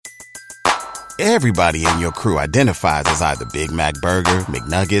Everybody in your crew identifies as either Big Mac Burger,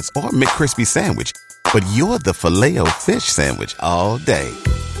 McNuggets, or McCrispy Sandwich. But you're the Filet-O-Fish Sandwich all day.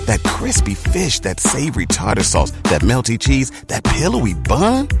 That crispy fish, that savory tartar sauce, that melty cheese, that pillowy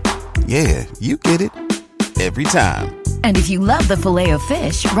bun. Yeah, you get it. Every time. And if you love the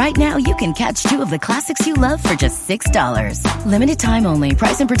Filet-O-Fish, right now you can catch 2 of the classics you love for just $6. Limited time only.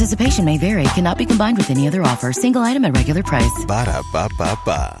 Price and participation may vary. Cannot be combined with any other offer. Single item at regular price.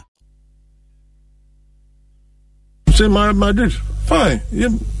 Ba-da-ba-ba-ba. Say Madrid, fine. Yeah,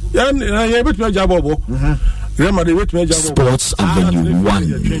 but my job, Sports Avenue 1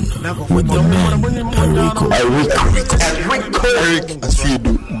 with the man Eric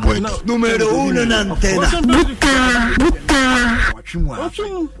Asiedu Bueno. Numero 1 na antena.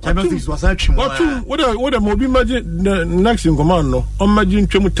 What a mobile magic next in command no. On imagine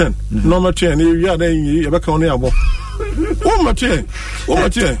 10. No matter any you are back on the abo. Oh my chair.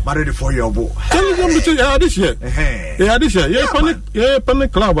 Married for your boy. Tell them to this year. Yeah, this year. Yeah,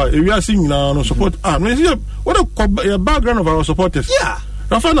 panic club. If we are singing now, support. What a background of our supporters. Yeah.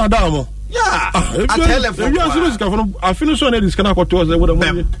 Rafael Adamo. Yeah. I tell them. If you are serious, I finish on this. Can I go to us? I would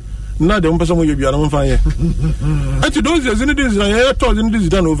have. Now the person will be on fire. Actually, those years in this, I thought in this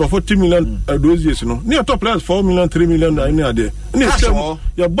done over 40 million those years, you know. Near top players 4 million, 3 million, I near there.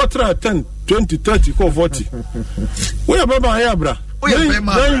 Your butter 10, 20, 30, 40. We are Baba Ayabra.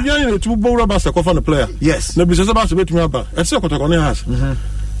 Then two bowl basta cough on the player. Yes. No business about to bet me about. I said, what on your house.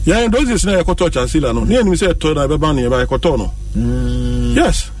 Yeah, those years now, I could touch and see. No, near me said, told I Babani by Cotono.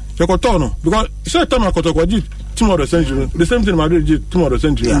 Yes. Cotono, because certain time I did tomorrow century, the same thing Madrid did tomorrow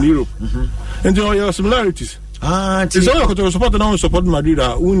century in Europe. And there are similarities. It's all Cotono support and support Madrid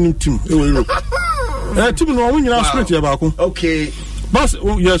are winning team in Europe. Team no win your spirit about. Okay. But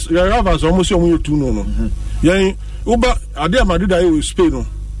yes, you have us almost your 2 no. Yeah, Uba Adia Madrid I Spain.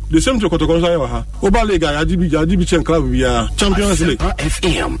 The same to Cotonou Oba League, Adibi Chen Club, we are Champions League.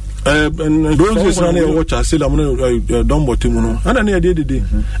 FM. And those days when I watch, I said, I'm going to Dumbo Timono. And I did it.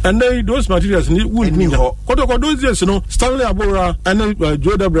 And then those materials would mean Cotonou those years, you know, Stanley Abora and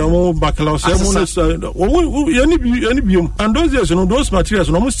Joe Bramo, Bacalaos, and those years, you know, those materials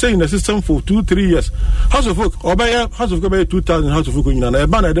almost stay in the system for 2-3 years. House of Folk, or by House of Gobay 2000, House of Folk, and I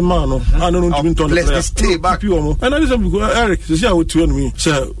ban the man, I don't know to let's stay back. And I just Eric, see how to me,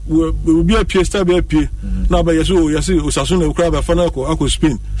 sir. Will be a PST be a P. Now by Yasu, Usasuna, Crab, Fanaco, Ako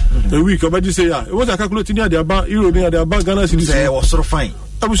Spain. A week about this year. It was a calculating near their bank, Euro near their bank, Ghana City. Was so fine.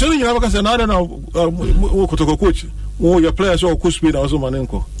 I was showing you because another now, coach, your players or could speed also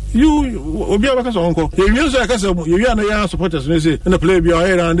Manenko. You will be a uncle. You are supporters, and the play be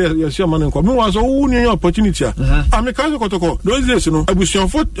ahead and there, your man come. Was only opportunity. I'm a Kazo Kotoko. Those days, you know, I was your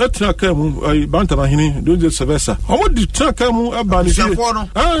foot at Trakamu, Bantamahini, those days, Savessa. I want to Trakamu about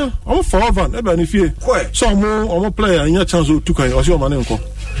I'm for Van, Ebony. Some more player in your chance to took or your manenko.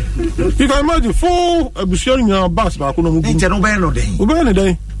 You can imagine 4 showing your bus back on the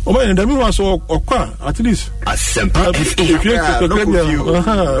day. And the was or at least. If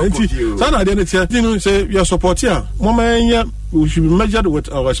you say your support here, we should be measured with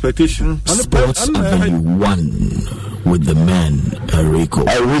our expectation. Sports Avenue 1 with the man Enrico.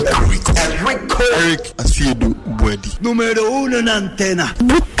 Eric Asiedu Bueno. Numero 1 na antena.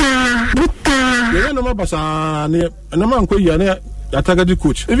 No man Atagadi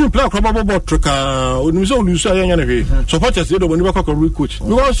coach. Even play a probable trick, when you say, supporters, they don't want to coach.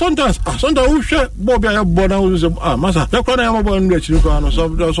 Because sometimes we share Bobby, I have born out, Massa, that's what I am about rich,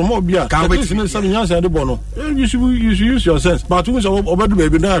 so some more beer. Can't wait to 7 years at the bono. You should use your sense. But we saw over the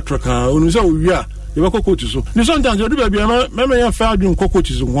baby now, trick, when we say we are. You are coaches. You sometimes you do baby. I fired doing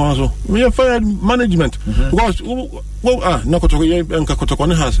coaches in one. We have fired management because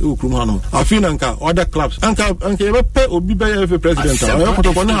Nakotoko has Ukrumano. I feel Anka other clubs. Anka will be by every president.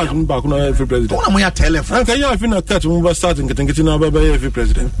 Nakotoko has been back on every president. What am I telling? Anka, I feel a catch move starting getting over by every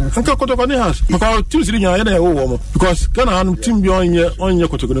president. Anka Kotoko has because Tuesday because Ghana team beyond your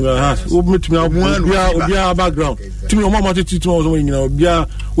Kotoko has. Who meet me out background. Team of Mama Tito, we are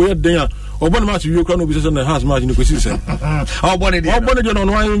there. One match you can be on the house match in the position. How about it? On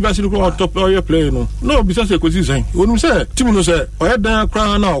why investing top your play? No, because a position. When we say, Timino say, I had there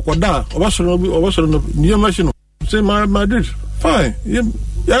cry now, Koda, or near machine. Say, my dude, fine. Yeah,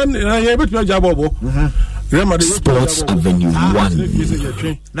 I bet my job. Sports Avenue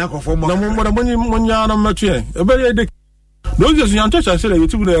 1. Now, for more when you are on match, a very those days, you touch, I said, you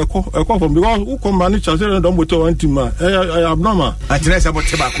took a call from because who come manage, I said, don't put one team. I abnormal. I tell us about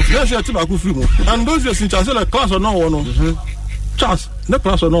tobacco. Yes, tobacco free. And those days, since I said a class or no one. Charles, no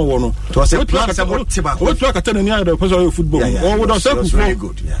class or no one. It was a plan. What to attend any other person of football? Or would have said very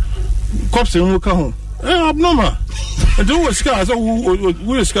good. Cops in Wuka. Abnormal. And do what scars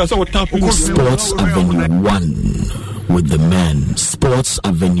we scars our tapping. Sports Avenue 1 with the man. Sports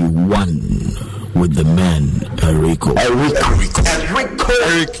Avenue 1 with the man, Enrico. Eric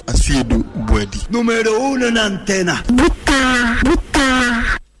Asiedu Bwedi. Numero 1 in antena.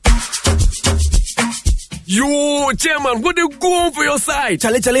 Yo, chairman, what do you go on for your side?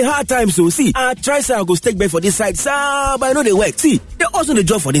 Charlie, hard times, so see. I try to go stake back for this side, sir, but I know they work. See, they also the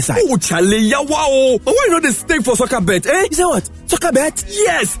job for this side. Oh, Charlie, yeah, wow. But why not the stake for soccer bet, eh? You say what? Soccer bet?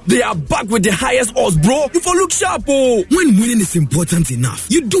 Yes, they are back with the highest odds, bro. You for look sharp, oh. When winning is important enough,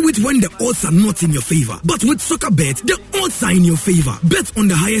 you do it when the odds are not in your favor. But with soccer bet, the odds are in your favor. Bet on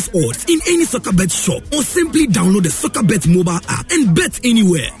the highest odds in any soccer bet shop or simply download the Soccer Bet mobile app and bet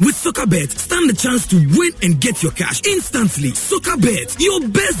anywhere. With Soccer Bet, stand the chance to win and get your cash instantly. Soccer Bet, your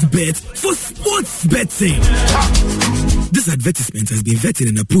best bet for sports betting. This advertisement has been vetted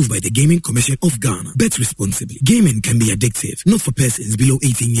and approved by the Gaming Commission of Ghana. Bet responsibly. Gaming can be addictive, not for persons below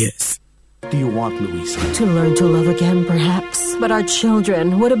 18 years. Do you want, Louisa? To learn to love again, perhaps. But our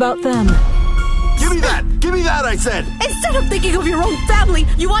children, what about them? Give me that! Give me that, I said! Instead of thinking of your own family,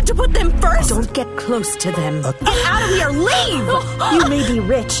 you want to put them first? Don't get close to them. Get out of here! Leave! You may be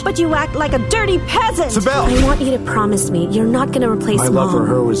rich, but you act like a dirty peasant. Sibel! I want you to promise me you're not going to replace My Mom. love for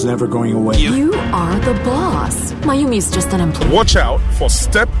her was never going away. You are the boss. Mayumi's just an employee. Watch out for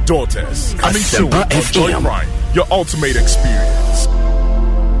Stepdaughters. Coming soon on Joy Prime, your ultimate experience.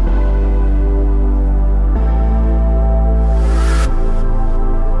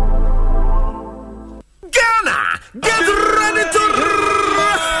 Get ready to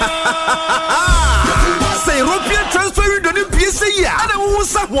say European transfer window in PSA. And I will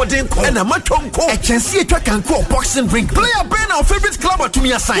say what they call and a matonko. I can see a track and call boxing ring. Play a band our favorite club to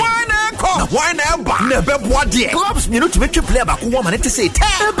me assign. Why not call? Why not? Never what dear clubs you know to make you play about woman to say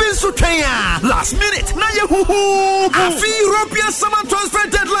been so last minute. Now you a free European summer transfer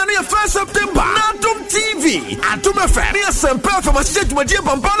deadline in 1st September. Natum TV. Atum FM. Near St. Paul from a state to my dear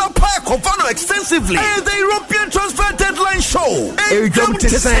Bambala Park Confano extensively. The European transfer deadline show. Come to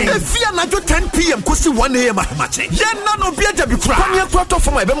say if you are not 10 p.m. Kusi 1 a.m. match. Yan none of beer to cry. Come here quarter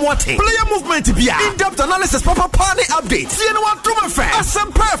for my Bemote. Player movement to be in-depth analysis. Papa party updates. See no one to my friend.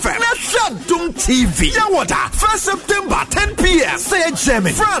 Some perfect. Let's Natum TV. Yawada. 1st September 10 p.m. Say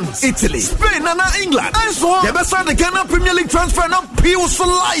Germany, France, Italy, Spain, and England. And so on. The best of the Ghana Premier League transfer now Pius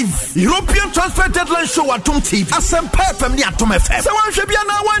live. European transfer deadline show at Tum TV. Some perfect near Tum FM. So one should be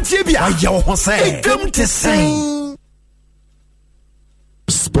now one TV. I come to say.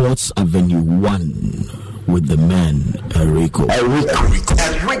 Sports Avenue 1 with the man, Enrico. Eric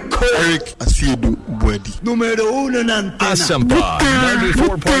Asiedu Bwedi. Numero 1 in antena. Asampa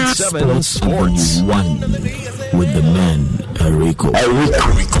 94.7 Sports Avenue 1 with the man, Enrico. Eric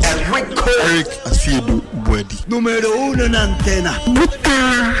Asiedu Bwedi. Numero 1 in antena.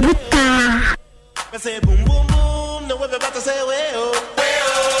 Say boom boom boom, no we're about to say well.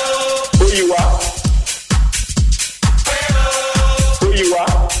 Who you are? Who you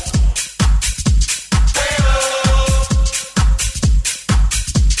are?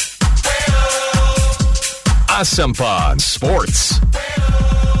 Asampa Sports.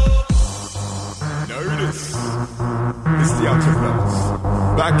 Notice. It's the Outer Fellas.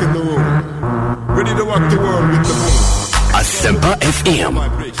 Back in the room. Ready to rock the world with the moon. Asampa FM.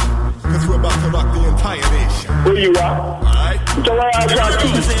 Because we're about to rock the entire nation. Who you are? Alright?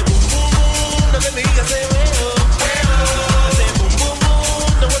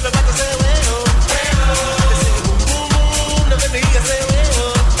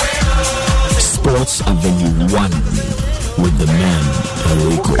 Sports Avenue 1 with the man,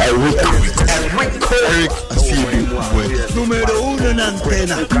 Enrico. Eric Asiedu Bwedi. Numero 1 in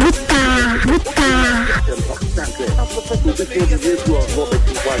antena.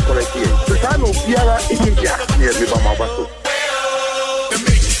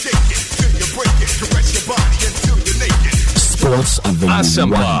 Sports Avenue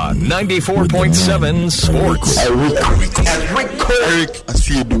Asampa 94.7 Sports. Eric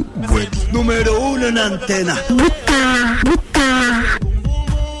Asiedu Bwedi. Numero 1 in antena.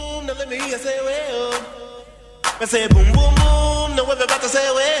 Say boom boom boom, no we're about to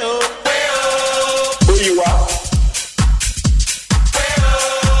say well. Who you are?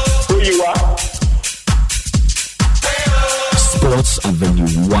 Who you are? Sports Avenue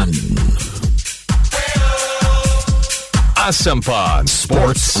 1 Asampa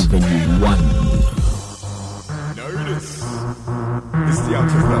Sports Avenue 1. Notice. It's the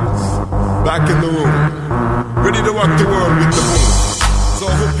Outer Fellas. Back in the room. Ready to rock the world with the boom. So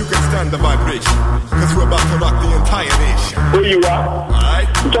I hope you can stand the vibration. Cause we're about to rock the entire nation. Who you are? Alright?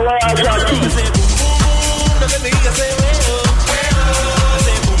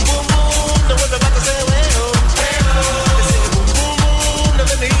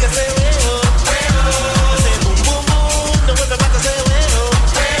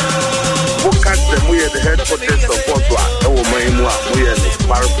 The head for this of Boswa, oh my moi, we are the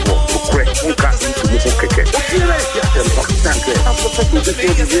powerful, correct, who got into the book.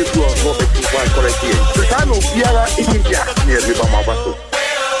 The time of Yara India near River Mabato.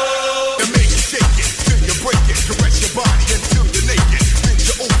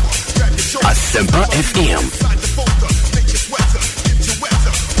 Asempa FM.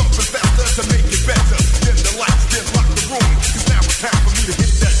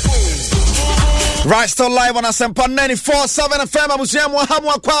 Right, still live on Asempa 94.7 FM. Amusiamu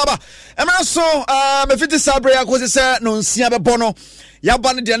hamu akwaba. Emraso, mefiti sabre ya kuzi se nunsia bebono.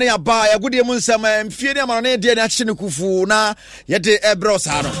 Yaba ni diane yaba. Yagudi ya munsema mfieni ya manone diane achini kufu na yete ebros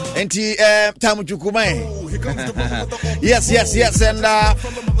hano. Enti tamu chukumae. Yes. And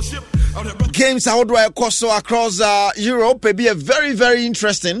games how do I cost across Europe? It be a very, very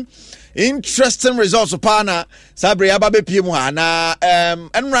interesting results upana sabre ababe piemu ha na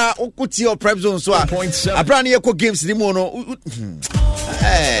enra okuti o prep zone so abran ye ko games ni mo no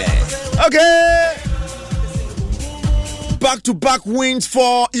okay, back to back wins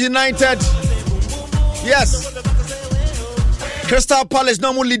for United. Yes, Crystal Palace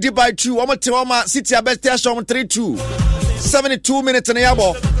normally lead by 2. Omotewama City abestia shom 3-2. 72 minutes in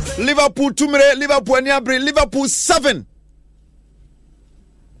yabo. Liverpool 2 minutes, Liverpool Niabri, Liverpool 7.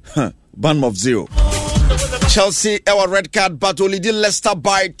 Bournemouth 0. Chelsea, our red card battle, leading Leicester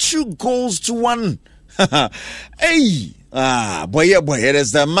by 2-1. Hey, boy, it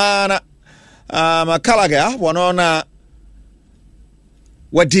is the man. Gallagher, one on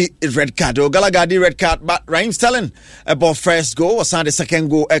what the red card, or Gallagher the red card, but Raheem Sterling about first goal, or the second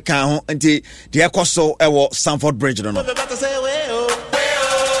goal, account, and the Acoso, Stamford Bridge, don't know.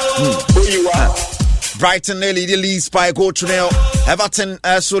 Who you are? Brighton nearly leads by a goal to nil. Everton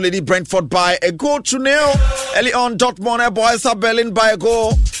so lady Brentford by a goal to nil. Early on, Dortmund boys are Berlin by a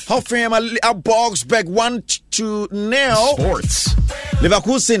goal. Hoffenheim at Augsburg 1-0. Sports.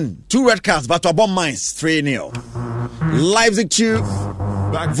 Leverkusen 2 red cards, but to bomb Mainz 3-0. Leipzig 2,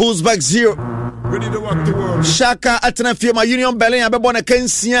 Wolfsburg 0. Ready to rock the world. Shaka Atenafima Union Berlin abebona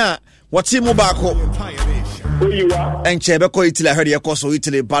Kensia. What's him Mubako? And Chebeko Italy, I heard your course of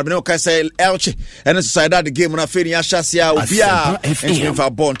Italy, but no Castle Elche, and it's that the game on a Fini Ashasia Ubia, and for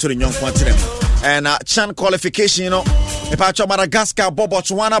born to the young continent. And Chan qualification, you know, a patch of Madagascar, Bob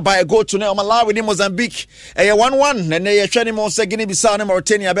Botswana by a goal to Malawi in Mozambique, a 1-1, and they are training more Guinea Bissau,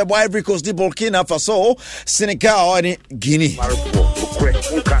 Mauritania, Bebo Ivory Coast, Burkina Faso, Senegal, and Guinea.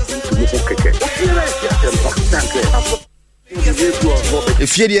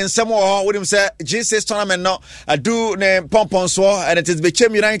 If you didn't someone with him say Jesus tournament no I do ne pompon so and it is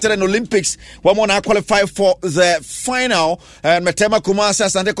became United and Olympics one more now qualify for the final and Metema Kumasi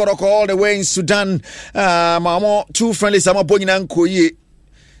Asante Koroko all the way in Sudan mamo 2 friendlies ama bonyina nkoyi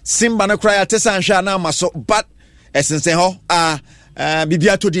Simba no cry atesa nhwa na maso but essence ho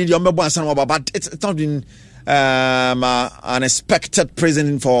bibia to the yombo ansan but it's not been unexpected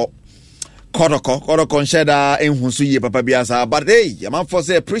present for Kodoko sheda enhunsu ye papa biasa but hey man for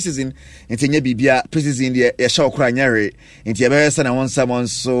say preseason entenye bibia preseason de ye show kra nyare enti ebe se na won someone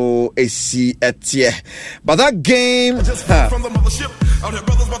so AC etie but that game from the mothership out here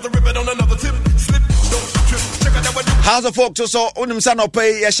brothers about to rip it on another tip slip don't trip check out that how's the folks so unim sa no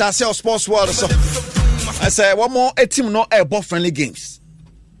pay ye shall sell sports world so I say one more a team no airborne friendly games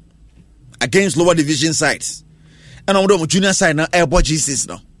against lower division sides and on the junior side now airborne Jesus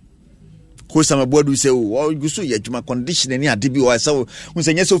no Kosama Bodu say, oh, you so yeah, my condition any DBO. So when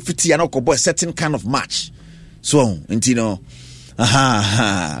say yes, so fitty and a certain kind of match. So, Intino,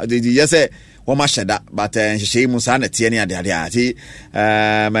 did you say, well, much that, but she Musana Tiania Diati,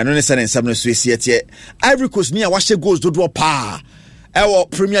 Manonison and some Swiss yet. Ivory Coast near Washer goes to draw power. Our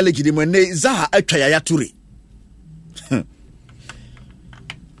Premier League, the Monday Zaha Achaya Turi.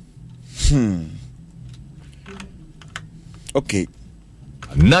 Okay.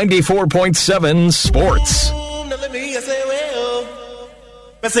 94.7 Sports.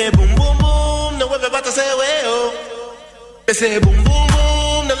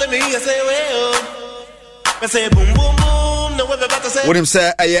 What him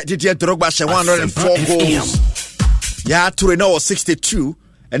say? Did you Drogba 104 goals? Yeah, Toure now 62,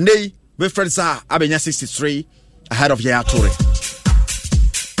 and they with friends are Abenya 63 ahead of Yaya Toure.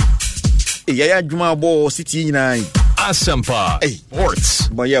 Yeah, Juma Bo City 9. Asempa Sports.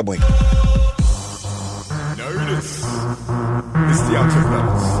 Boy, yeah, boy. Notice. It's the outer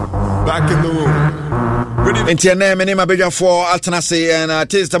fellas. Back in the room. Ready. Into your name, my bigger for Altanasi, and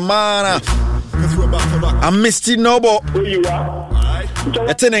taste the man. I'm Misty Noble. Who you are?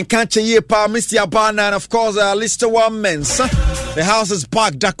 Attending Kanche Yepa, Misty Abana, and of course, Lister One Mensa. The house is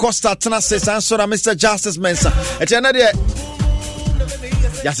back. Da Costa Tanasi, and so Mr. Justice Mensa. At the end of the day,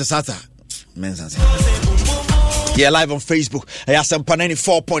 Justice Sata Mensa. Yeah, live on Facebook. I asked them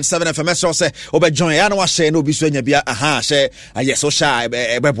 94.7 FM. So say, Obe join. I know what say no be so nya bia. Aha, say yes, so shy.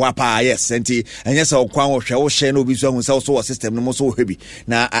 Ebe yes, and yes, o kwan o hwe no be so hu say so system no so heavy.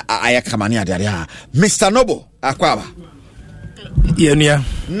 Na I kamani ade ade. Mr. Noble akwaba. Yeah.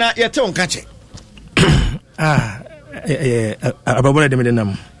 Na yete on kache. Ababona dem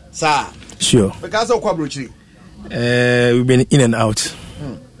dem. Sir. Sure. Because of kwabrochiri. We've been in and out.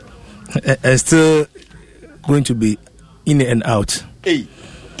 Still going to be in and out. Hey.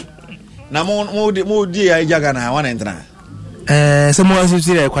 Na mo di ya jaga na wan entra. Someone who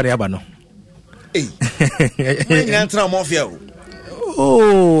see kware aba no. Hey. When entra mo fia o.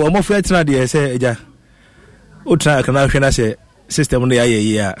 Oh, mo fia entra dey say eja. O tra kana hwe na say system no ya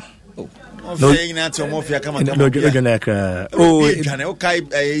ye ya. No fia na to mo fia kama no jona ka. Oh, jana o kai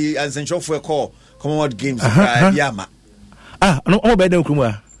ansenchofo e call Commonwealth Games yama. No o be dem krumu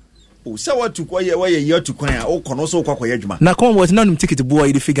a. Oh, so what to why you to kwan o kono so kwa yadwuma. Na Commonwealth na num ticket boy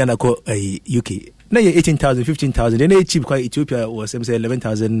you figure na ko UK. Na ye 18,000 15,000 then cheap kwa Ethiopia was say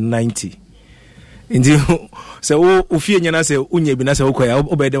 11,090. Ndi so o fie nyana say unya bi na say okoya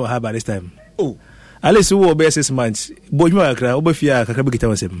o be dem ha by this time. Oh. At least wo be 6 months. Bojuma akra o be fie akra be kita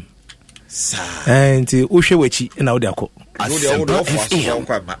wasem. Sa. And o hwe wachi na wo de akọ.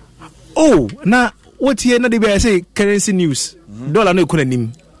 Oh, na what here na dey be say currency news. Dollar no ekonanim.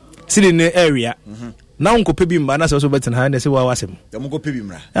 Sitting in the area. Now, Uncle Pebim, and also better than I say, well, was him. I'm going to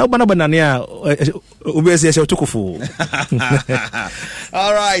Pebim. Albana Banania, Ubesi,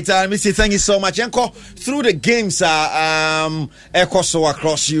 all right, Mr. Thank you so much. Enko, through the games, Echo so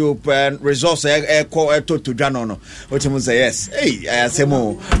across Europe and results, Echo to Janono, which means yes. Hey, I say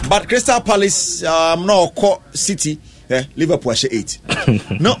more. But Crystal Palace, no, Cork City, Liverpool 8.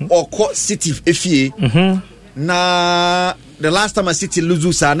 No, or Cork City, if ye. Na the last time a City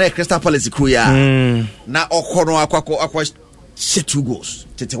lose na Crystal Palace kuya na okono akwa 2 goals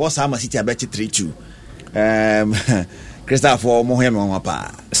tete was ama City abet 3-2 Crystal for mohem on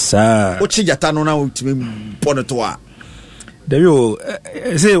pa sir o chijata no na ultime bono to a there you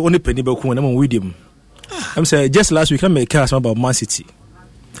say only penny be ku na mo with him I'm say just last week I make cast about Man City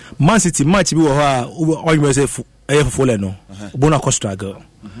match bi wo ha o you say full no bona ko struggle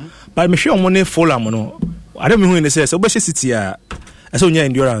but me sure money full am no I don't mean when they say so City I saw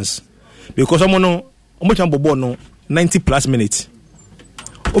endurance because someone no 90 plus minutes.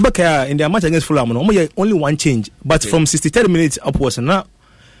 Obaka in their match against Fulham only one change, but from 63 minutes upwards now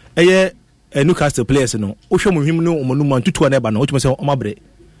Newcastle players no show him no man 2 na ba no which say omabre.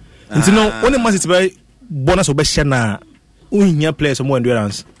 Nti no only Man City by bonus obesha na unya players more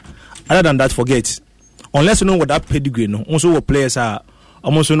endurance. Other than that forget unless you know what that pedigree no also players are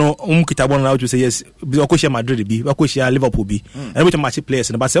almost no kitabon now to say yes because ko share Madrid bi ko share Liverpool bi and we match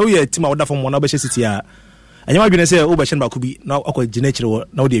players but say oh yeah team order from one Obesha City a anyama bi na say Obesha ba ko bi na akọ genechire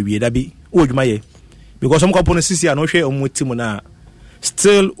na dey wie da bi o dwuma ye because some company City a no hwe omo team na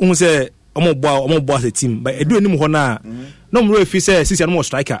still say omo bo as a team but edu enim ho na no mo refi say City no more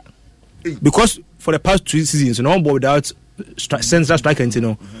striker because for the past 2 seasons no one without central striker you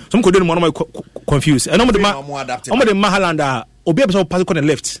know some could do more confused and no the Haaland obi episode pass on the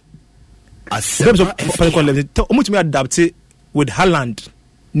left. Omo to me adapt with Haaland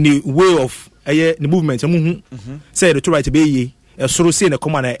the way of the movement. Say the to right be ye. So say the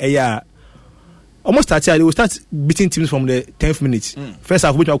command almost started. They will start beating teams from the 10th minute. First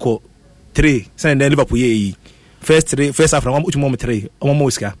half which I call 3. Say then Liverpool ye. First half from which moment 3. Omo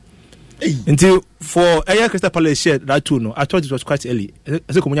Oscar. Until for Crystal Palace shared that too. No, I thought it was quite early. I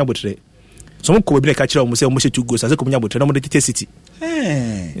say komunya botre. So mo ko be catch am say almost 2 goals as komunya botre na mo dey City.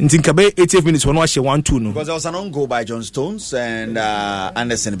 Until kabe 80 minutes one was 1-2 no. Because there was an own goal by John Stones and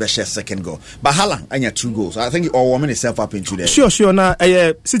Anderson Beshe's second goal. But Haaland anya 2 goals. I think all warming itself up into there. Sure na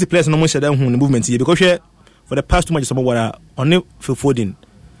City players no mo share them the movement here because for the past 2 matches someone were on Phil Foden.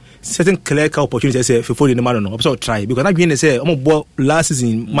 Certain clear opportunities say Phil Foden no matter no. So try because that being say omo ball last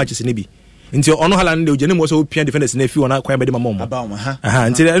season matches ni bi. Until ono Haaland de ojene mo so pian defenders na fi ona kwan be de mama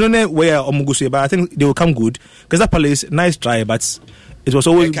until I don't know where omuguso but I think they will come good because that Palace nice try but it was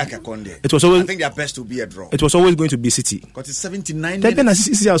always I think their best to be a draw. It was always going to be City. Because it's 79 minutes. Then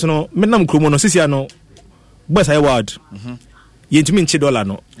City also no menam kromo no City no boys I word. Yentumi nche dollar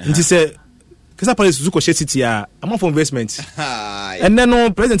no. Nti say Crystal Palace zuko share City a amount for investment. And then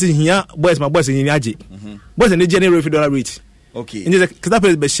no president here boys my boys in Aje. Boys in the general $50 rate. Okay. And just Crystal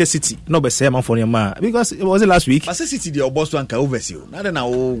Palace be share City no be say amount for your man because it was last week. But City the boss one can oversee. Na na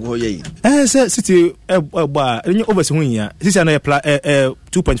go ye. Say City oversee hu ya. City na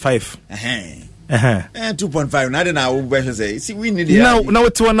 2.5. 2.5 na na oversee say. See we need now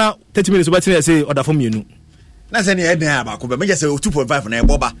what na 30 minutes but say order from you. Na say na head na ba ko be me just say 2.5 na e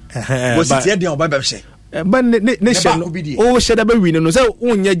boba. Go City head na oba be hye. But nation oh share that be win no say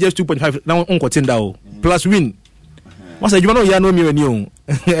onye just 2.5 na on contender o plus win. Once you know you know me when you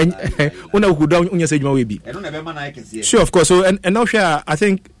una ku down unya say juma we bi. Sure, of course. So and now share I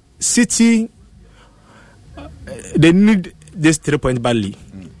think City they need this 3 points badly.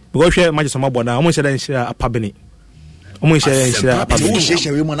 Because share Manchester Mabona almost share a pabini. Almost share a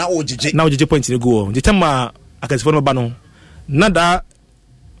pabini. Now the points in the goal. The time I can see for no nada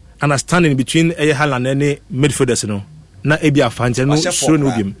understanding between Haaland and midfielders no. Na ebi afanje no show no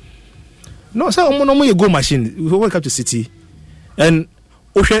game. No, so no go machine. We welcome to City. And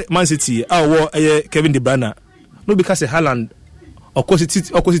Man City, Kevin De Bruyne. No, because Haaland, of course, it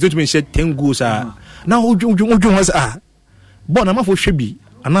to me shed 10 goals. Now, was but I'm for Shebi.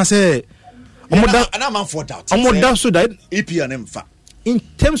 And I say, I'm for doubt. I'm more doubt so that in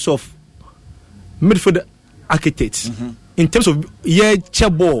terms of midfield architects, in terms of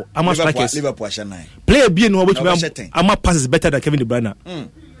ball, I'm a strikers. Player being no, I'm a passes better than Kevin De Bruyne.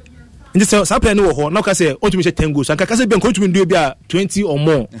 And this player no now can say to me 10 goals and can say ben to do 20 or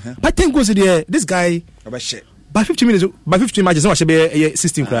more. But 10 goals there, this guy by 15 minutes by 15 matches no should be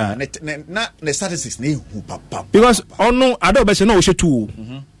 16 cry. Na statistics ni because no ado be no she 2.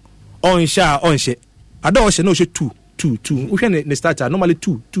 On sha ado she no she 2. We can the starter normally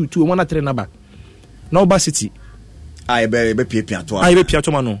 2 1 3 number. Now Ba City I be pia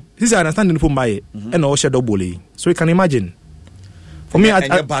to no. This is understanding for my and no she double. So you can imagine. For me,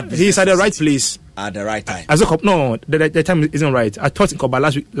 he's at the right place at the right time. As a no, the time isn't right. I thought in Koba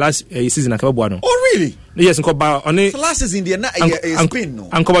last season at Koba. Oh really? Yes, in Koba on it. So last season the Spain no.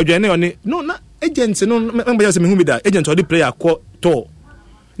 And Koba join on it. No, not agents. No, remember just me who that agent or the player called to.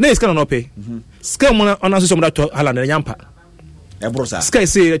 No, it's kind of not pay. Scale on us some that to Haaland and Yampa. Brosa. Scale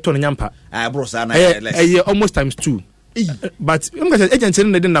say to Yampa. Brosa na almost times 2. But agents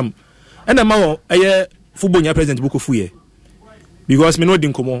in the dinam. And the more a football president book of fuye. Because me no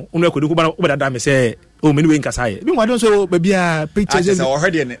din komo unu ekodi ko ba da me say o me no we nkasa bi wadon so ba bia pictures I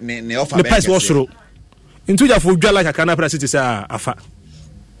already ne offer me price was soro into ja for dwala ka kana City say afa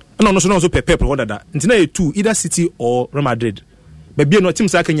no so pepe pro dada ntina e 2 either City or Real Madrid ba bia no team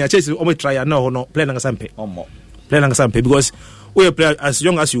sa kan ya Chelsea o me try na ho no play na ngasampe play na ngasampe because we play as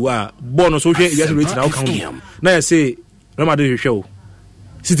young as you are born so hwe yes rate na o kan na ya say Real Madrid show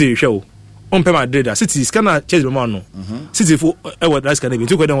City show on pay Madrid City scanner Chelsea be man no City for that scanner be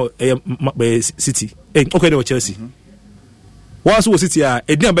to go City okay dey Chelsea once was City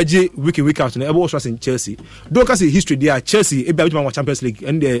e dey abaje week out no e was in Chelsea don't can say history there Chelsea e be about Champions League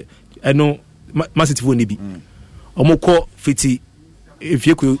and the no Man City for ni bi omoko fiti if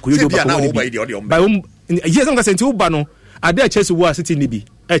you could by yes I'm saying to ba no ade Chelsea was City ni bi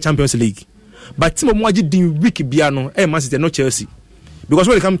Champions League but team mo agi din week bia no Man City no Chelsea. Because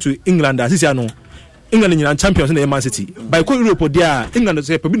when it comes to England, this year no, England is champions in the Man City. By Europe, there England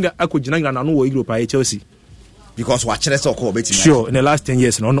say probably England and no Europe by Chelsea. Because watch let's talk about sure in the last 10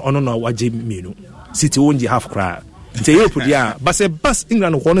 years, no what Jimmy no City won the half cry. Say Europe there, but say bus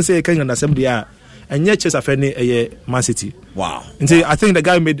England want to say England assembly there, and yet Chelsea for a Man City. Wow. And say I think the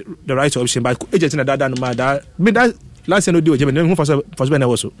guy made the right option, but agent in that made that last year no do Jimmy who for when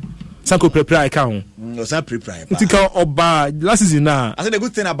also. Sanko prepare account. No, some prepare. Oba last season now. I think the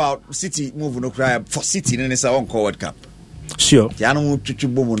good thing about City move no cry for City in this one World Cup. Sure. Sure.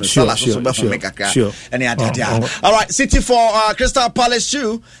 All right, City for Crystal Palace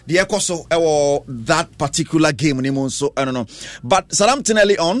too. The Ekoso that particular game so I don't know. But Salam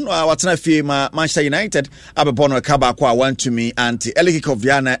Tinelli on what's na fi Manchester United abebono kaba kwa want to me anti Elikiko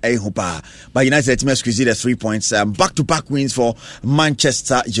Viana Ehupa. But United team squeeze the 3 points back to back wins for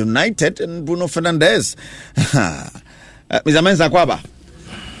Manchester United and Bruno Fernandes. Mr. Mensa Kwaba.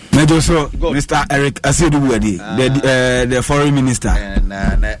 So, Mr. Eric Asiedu Wedi, the foreign minister. And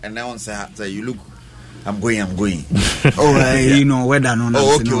now say you look, I'm going. Oh, you know, weather no,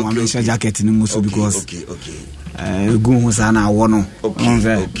 I'm jacket in Musu because. Okay. Go who's an hour.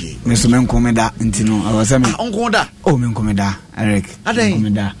 Okay. Mr. Mencomeda, Intino, I was Uncoda. Oh, Mencomeda, Eric. I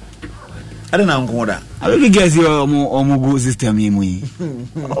don't know. I don't know. I will guess your more system. When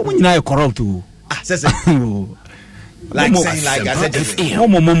you are corrupt too. Like saying, like I said,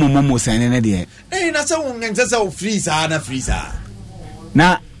 Momo saying an idea. Hey, that's so freezer and a freezer.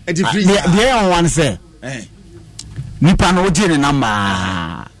 Now, the other one say, Nipano Jin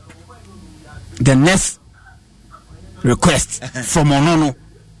number. The next request from Onono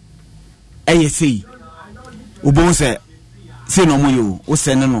ASC Ubon say no more you o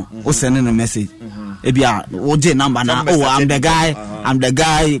send a message. Ebia oje number na I'm the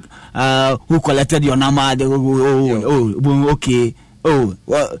guy who collected your number. Okay.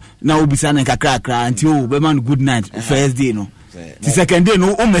 Well, now be sending kakra until be man good night first day no. The second day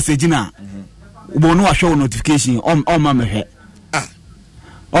no message na. Ubon no show notification on mama he.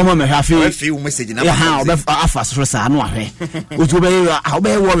 Omo me hafi few message na ha obe afas rosa no ahwe otu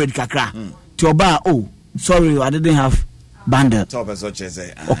be worried kakra ti oba sorry I didn't have bundle top as what you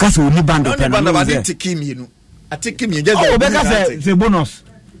say o ka se oni bundle pe na I didn't take him you just obeka say bonus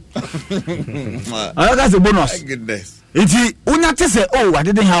I got the bonus goodness iti unya te say I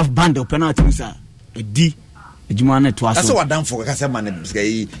didn't have bundle penalty sir edi ejuma na to aso that's what done for ka say man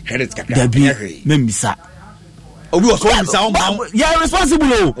credit kakra memisa Obi was one sound mount. Yeah,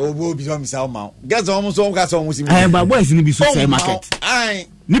 responsible. Obi be some sound mount. Guess almost all got some musi. But boys in be so sell market. Aye.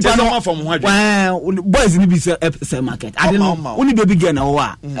 Nipa no from hwa. Boys in be sell market. I don't know. Only baby girl na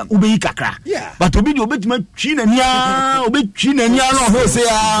wa. Obi kakra. Yeah. But obi dey obetuma twi na nia, obi twi na nia no ho say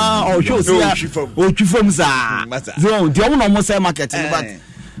ah, o show say ah. O twi fam sa. So, dey no mo sell market but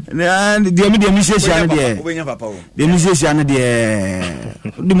and the musician there. The musician there.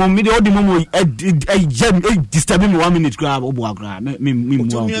 The mom disturbing me 1 minute grab obo grab me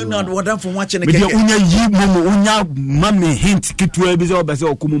not what from watching again. Unya yi momo unya mama hint kitwe bi say obese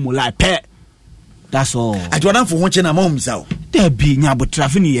okumu like pet. That's all. I do not for watching a mom so. There be nya but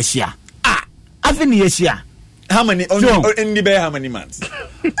traffic ni yesia. Ah, afini yesia. How many in the how many months?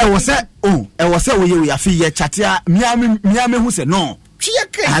 I was say we afi ye chatia miame who say no.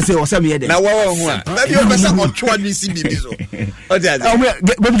 I say, what's up here? Now, maybe you're better on 20 CB. But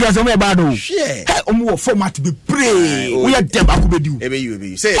because I'm about to share, format to be pray. We are them. I could do.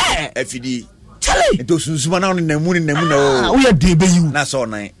 You say, FD, Charlie, it was Suman on the moon in the moon. We are DBU. That's all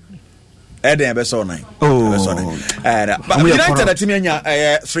night. But United at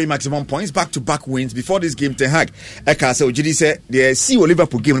Timenia 3 maximum points, back-to-back wins before this game. Ten Hag, Eka said, "Ojidi said the see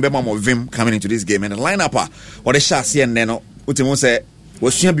Liverpool game. Remember more Vim coming into this game and the lineup or the chassis and Neno. Utimo said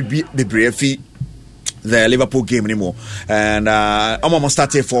was soon be the brave the Liverpool game anymore and almost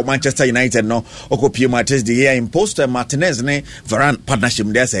started for Manchester United no Okopie Martinez the year imposed Martinez ne Varane partnership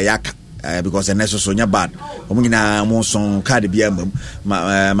there say yak because the next so bad omina mo son card bia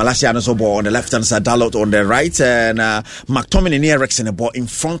Malaysia no so ball on the left hand side, Dalot on the right and McTominay and Eriksen the ball in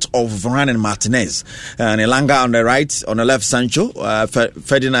front of Varane and Martinez and Elanga on the right, on the left Sancho,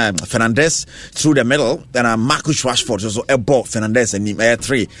 Ferdinand Fernandes through the middle, then Marcus Rashford so a ball Fernandes and him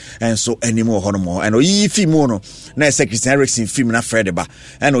 3 and so anymore honomo and oyi fimo no na Christian Eriksen film na Fredeba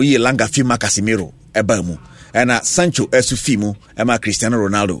and oyi Elanga film Casemiro ebamu and Sancho esu filmu ema Cristiano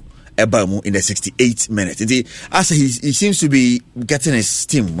Ronaldo Ebamu in the 68th minute. As he seems to be getting his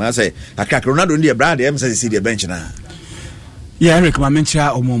steam. I say, I crack Ronaldo in the brand, I see the bench now. Yeah, Eric, my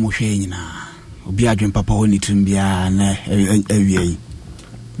mencha or more Moshena. Obiadrin Papa only to be an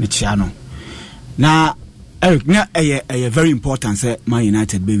Michano. Now, Eric, a very important say Man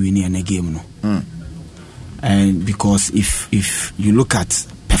United be winning in a game. No? And because if you look at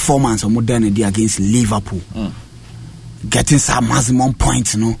performance of modernity against Liverpool, getting some maximum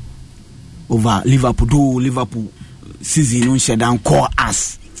points, no? Over Liverpool season on shut down call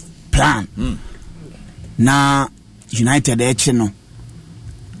us plan. Now United no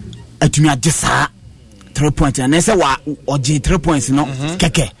atumi agesa 3 points and say wa oje 3 points no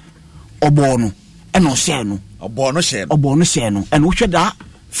keke obo no e no share no obo no share no and we should that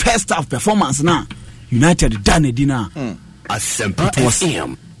first half performance now United done it dinner it was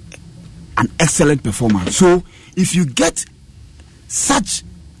an excellent performance. So if you get such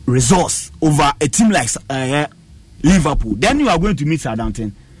results over a team like Liverpool, then you are going to meet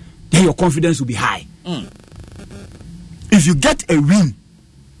Southampton, then your confidence will be high. If you get a win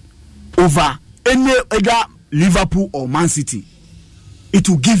over any other Liverpool or Man City, it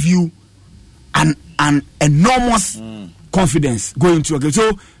will give you an enormous confidence going into a game.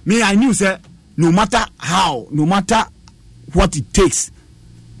 So me, I knew say no matter what it takes,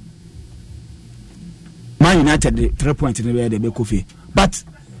 Man United 3 points in the way they be coffee. But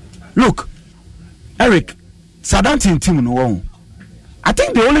look, Eric, Southampton team no. I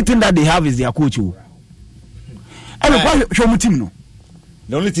think the only thing that they have is their coach. And show team no.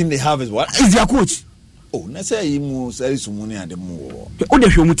 The only thing they have is what? Is their coach. Oh, na say you say sumuni and mo. O de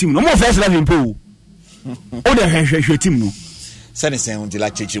show team no. Mo first 11 po. O de show team no. Send say until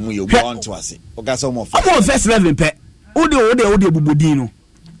like cheche mu you want to ase. O ga so mo first 11 pe. O de bubudi no.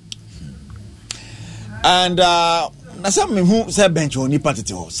 And na some who say bench on nipa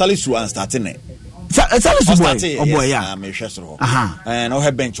tete ho. Salisu and starting it. Salisu boy yeah. Me hwe so ho. And o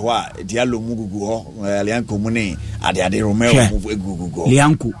he bench wa Diallo mugugu ho. Lianko mu ne ade Romeo mu egugu.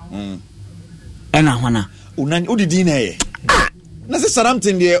 Lianko. Ena hwana. Udidi na ye. Na say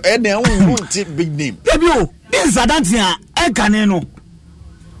Southampton dey e dey won big name. Debio, this Southampton e kan no.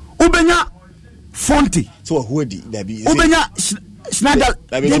 Ubenya Fonte. So who di Debi? Ubenya Schneider.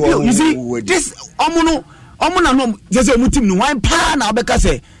 Debio, you see this omuno no just omu team no one pa na obeka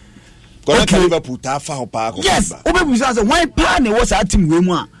say. Okay, Liverpool ta fa ho pa ko. Yes, obebu say one pa na was a team we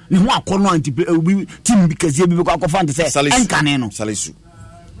mu a ne ho akono anti team because e bi ko akofan te say en kan no. Salisu.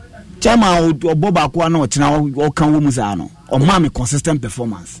 Chama Boba kwa no tina o kan wo musa no o ma me consistent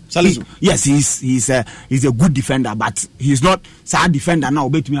performance. Salisu. Yes, he's a good defender, but he's not sad defender now.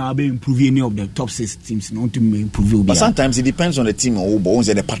 Bet me I be improve any of the top 6 teams no to improve. But sometimes it depends on the team or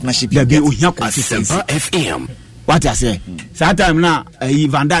the partnership you get. Consistency. FM. What I say? Sometimes na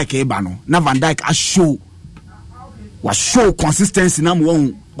Van Dijk e ba no. Na Van Dijk show consistency na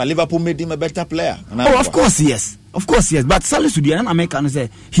mo. But Liverpool made him a better player. Oh, of course, yes. Of course, yes. But Salisu, the American, say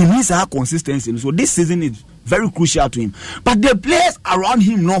he needs a consistency. So this season is very crucial to him. But the players around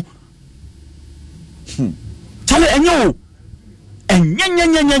him, no. Charlie, and you, and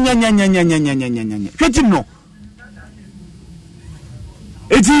let him know.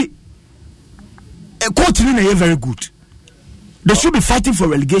 It's a coach is very good. They should be fighting for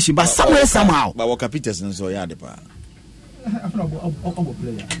relegation, but somewhere, somehow. But Walker Peters and so yeah, the part.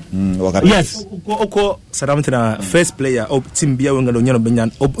 Yes. Oko Southampton first player of team bia wenga do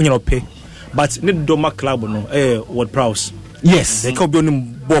nyano pay. But need do ma club no Ward Prowse. Yes. They can be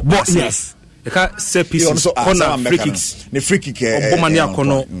on box. Yes. They can set pieces corner free kicks. The free kick Obomania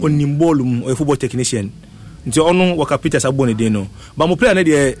kono onimbolu a football technician. Nti onu Walker Peters abone dey no. But mo player na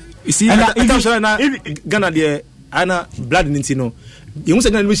dey you see na Ghana dey ana blood ninti no. You must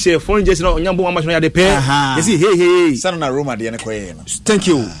have share foreign jersey no nyambo ma machine ya de pay. You see hey sana na Roma de na koye no. Thank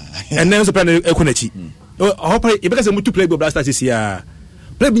you. And then so plan ekonachi. Hope you because we to play go Blaster this year.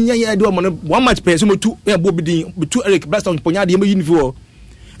 Play binya ya do one match pay so mo two e bo bidin two Eric Blaster ponya de me uniform.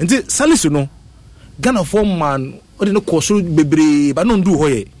 Nti Salisu no Ghana form man o de no koso bebre ba no ndu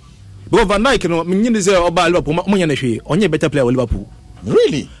hoye. Because Van Dijk no me nyinde say oba Liverpool mo nya na hwe onye better player with Liverpool.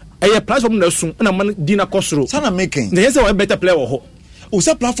 Really? A platform na sun na man dina kosoro. Sana making. They say one better player ho.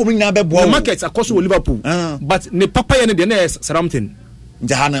 Usa platform na be the markets across Liverpool. But ne papa ya ne de na Southampton.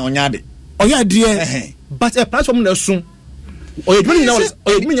 Jahana onyade. Oya de. But a platform na sun. Oya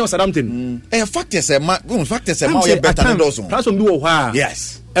Southampton. Factors ma oya better than those. Platform bi wo ha.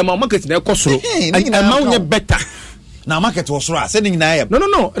 Yes. E ma market na kosoro. E ma onya better. Na market was right. Sending na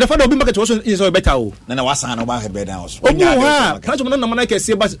No. The father obi market was is better o. Na wasa na ba he better house. Onya platform na na ke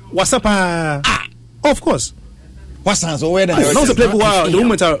say but WhatsApp. Of course. What's so where the no play wow the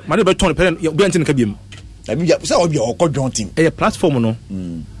moment money be turn parent you be antin ka biem I mean say obi o ko join team a platform no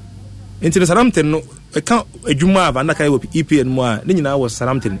into Southampton no e kan adwuma Van Dijk EPN mo a ne nyina was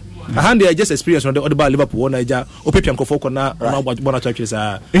Southampton I hand they just experience on the other Liverpool na ja opepian ko foko na bona churches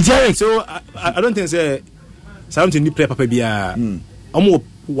so I don't think say Southampton need play papa bia omo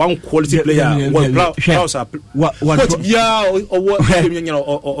one quality player one Prowse what bia or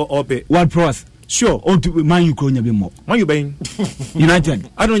what Prowse. Sure. On to Man U kronya be more. Man U ben United.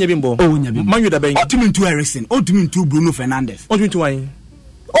 I don't nyabimbo. Oh nyabimbo. Man U da ben. On to mean to Eriksen. On to mean to Bruno Fernandes. On to mean to why?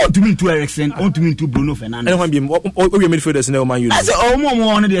 On to mean to Eriksen. On to mean to Bruno Fernandes. I don't want be we midfielders na Man U. I say oh mo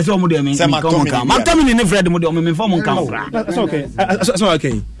on dey say oh mo dey me come on. Man tell me ni Fred mo dey me form kan fra. That's okay. That's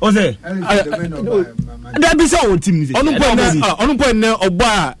okay. O say. There be say on team ni. On point na ogbo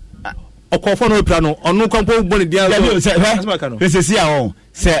a okofo no pra no onu kwampo gboni dia so see how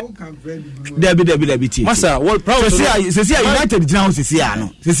say Debbie T masa what proud say United now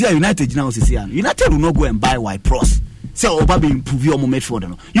say United now United will not go and buy White Pros say oba be improve your midfield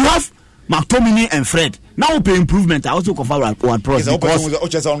no you have McTominay and Fred now pay improvement I also cover White Pros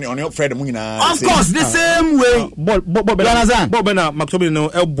because on Fred mu nyina of course the same way Bob na McTominay no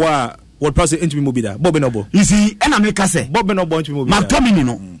elboa what process into me mobile Bob no you see and America say Bob no into me mobile McTominay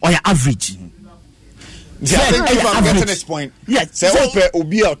no or your average yeah, I think if I'm getting this point yes say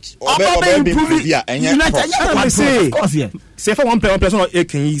obi out obi improve here and say say for one player no e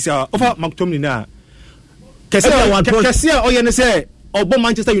can use over McTominay na Kesia or you say or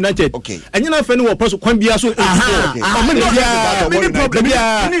Manchester United. Okay. And you're not finding what person can be so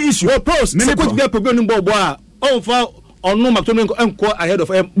many issue. What pros could be a problem boy. Oh, for or no McTominay ahead of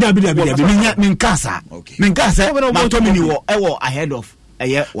Minkasa. McTominay ahead of a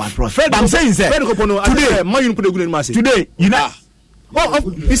year one pro. I'm saying today, Man put a good in Massey. Today, you know.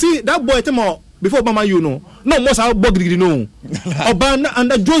 You see that boy tomorrow before Mama you know. No most our buggy you know. Obana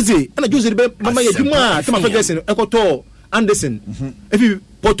and Jose Mama Juma, Thomas Ferguson, Ekoto, Anderson. If you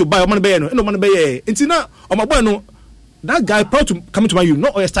put to buy money no money bay. It's not on my boy no. That guy proud to come to my you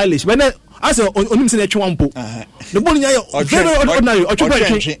not stylish. When I say on him say Chwampo. The boy very ordinary or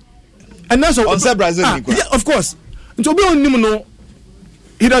and that's on Brazil. Yeah, of course. So be on him no.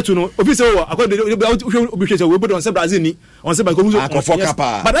 Either to know, obviously, according to the we put on Brazil on but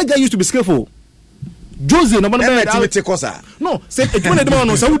that guy used to be skillful. Jose, no man, no, say it when the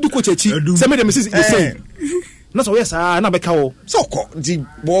man so do coach say me the missus the same. Not so yes, na be kawo. So the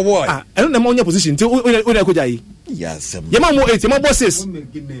boy. I don't know your position till we go jai. Yes. Your man mo 8, your man boss 6.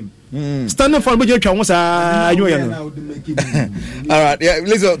 Standing for me twa once all right, yeah,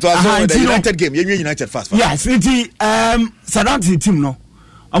 let's go to the United game. United fast. Yes, it's Southampton team no.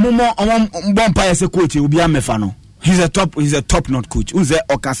 Bompire se coach will be a mefano. He's a top notch coach. Who's the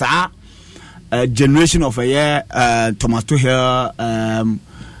Okasa generation of a year Thomas Tuchel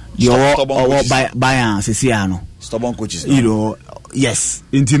your Bayern Siciano. Stubborn coaches. You know, yes,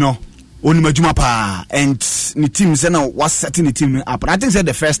 intino only majuma pa and the team say now was setting the team up. And I think that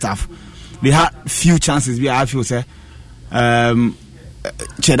the first half they had few chances I feel say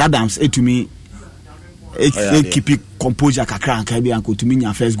Ched Adams to me keep it composure kakra and kabi and to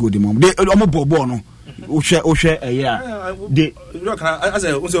me first goal the mom they almost bobo no ohwe yeah they as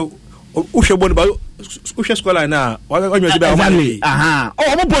a ohwe bon ba ohwe score na exactly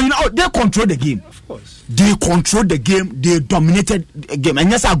they control the game. Of course they control the game, they dominated the game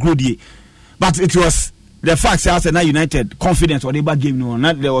and yes I agree with you, but it was the fact that Arsenal United confidence or the bad game no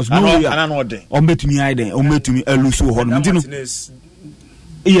not there was no way on bet me either on bet me lose so hard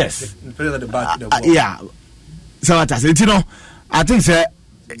yes yeah so what I said you know I think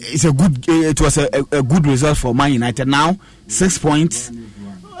it's a good it was a good result for Man United. Now 6 points.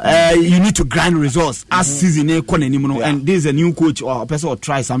 You need to grind results as season and this is a new coach or a person will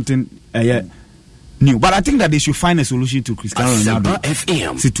try something new, but I think that they should find a solution to Cristiano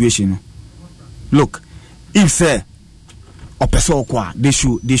Ronaldo situation. Look, if say or person they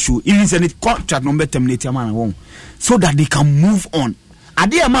should even send it contract number terminate so that they can move on.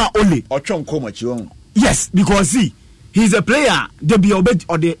 Adema only or yes, because see, he's a player. They be obey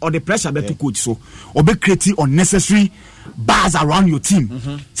or the pressure to coach, so obey creating unnecessary bars around your team.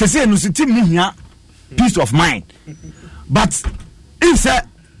 Say no team need here peace of mind. But if say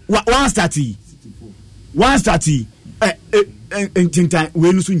 130 in time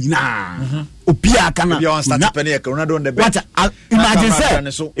we no so nyina opia kana Ronaldo on the bench.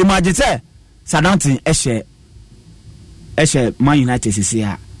 Imagine say Southampton Eshe Man United is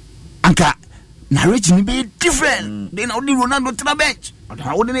here. Anka narration be different. They now the Ronaldo to the bench.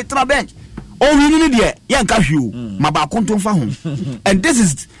 How they to the bench? Oh, we need there. Yeah, cashew. Maba konton fa home. And this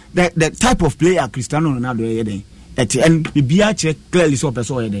is the type of player Cristiano Ronaldo here. And the BR clearly so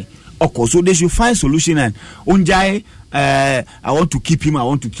person here. Okay, so they should find solution and Unjai I want to keep him.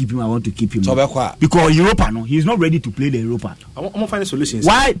 Because Europa he's not ready to play the Europa. I'm gonna find a solution.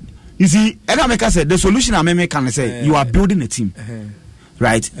 Why? You see, Edameka said the solution I can say you are building a team.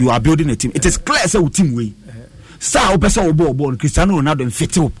 Right? You are building a team. It is clear say team way. Star person obo Cristiano Ronaldo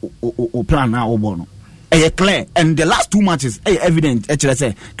fit o plan now obo no. Clear. And the last 2 matches evident actually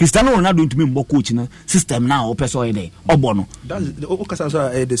say Cristiano Ronaldo to me mbo coach na system now person there obo no. That's the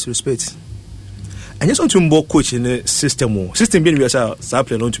okasa disrespect. And just want to mbo coach in the system being we say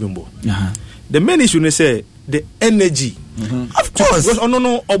play not to mbo. The main issue is say the energy. Of course. Because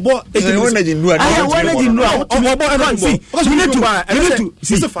no obo energy no. Because we need to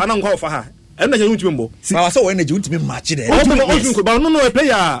see the fan and go for her. Energy won't be mbo. So energy won't be match there. But no a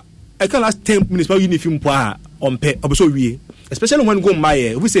player I can last 10 minutes for uniform pa on pay oboso wie. Especially when go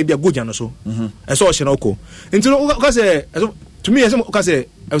my we say be a good jano so. I saw Shenoko. Until because to me I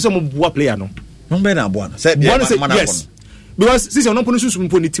say mo boa player no. No be na boa. Say yes. Because since you no punish you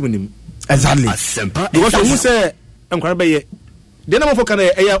pon team nim. Exactly. Because you say enkwara be ye. The number for can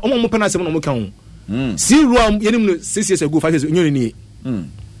omo penalty mo kan. See ruam yenim 6 years ago 5 years nyoni ni.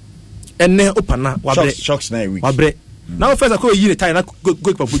 Enne opana shocks na week. Wabre. Now first I call you the time na go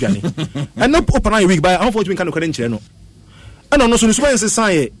for Pujani. And not open a week by unfortunately can credential no. And no so so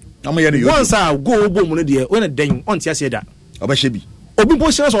sign once I go bo mo there when a den on tia say that. Obashebi. obi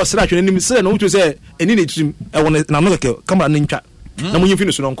position so sra hwene nim sra no wuto say eni na trim e won na no ke camera no ntwa na mo yimfi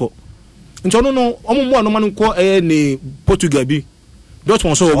no so nko nti ono no omo mo anoma nko ne Portugal bi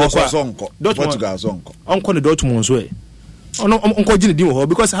Dortmund so wo kwa Portugal so nko onko ne Dortmund so ono onko gine din wo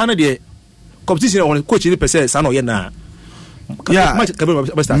because hana de competition on coach ni pese sa no ye na match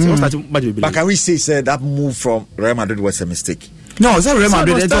but can we say that move from Real Madrid was a mistake? No, it's not Real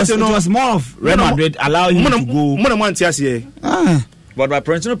Madrid. It was more of Real Madrid allowing him to go. But my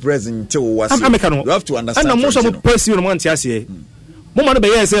Florentino Perez was you have to understand. And most of the person who want to say, Mama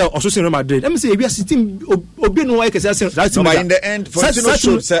be say also Real Madrid. Let me say we are sitting obi no like say that but in the end Florentino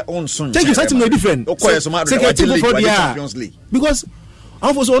showed say on soon. Take you something no different. Champions League. Because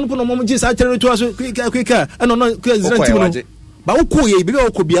I was on no mom just actually to us quick and no team. But who could ye be o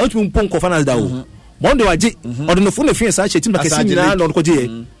could be out to pon finals da o. Monday waje or no phone fe say team like say na no ko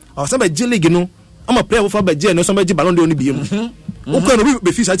je. O say be league no. I'm a player for be je no so be Ballon d'Or ni bi mu. O ko no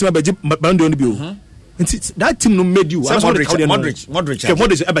be fi say team be Ballon d'Or ni bi o. That team no made you.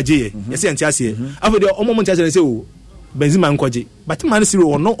 Modric abaje yes antiase. After the omo antiase say o Benzema nkoje. But man say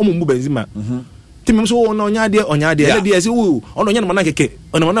o no omo mu Benzema. Team so o no nya de e dey say o no nya na keke.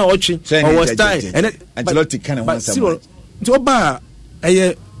 Ono na o twi. O style and Ancelotti kind of want some. Nti oba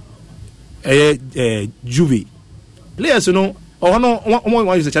Juve players no o no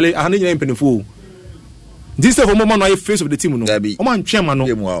wan use chale ahane nyina impenifo this stuff mo no face of the team no o man twema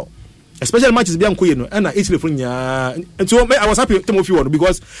no especially matches bi ankoye no na Italy for nya nti I was happy to move on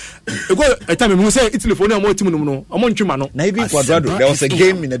because e go a time me say Italy for no more team no o man twema no na even Cuadrado there was a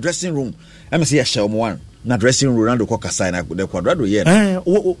game in the dressing room I say share one na dressing room Ronaldo ko kasa na the Cuadrado here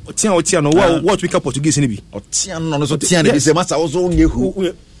tia no what we call Portuguese ni bi tia no so tia na bi say master also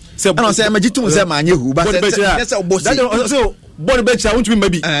nyehu say no say magitum say ma nyehu but say obosi so body bet I want to be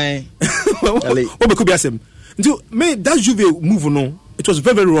maybe o be ko bi asem nti me that Juve move no it was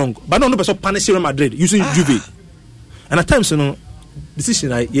very wrong but no person punish Real Madrid using Juve and at times you know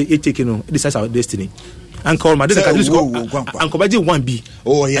decision I taking no decides our destiny and call Madrid can just go and Kobaji 1B.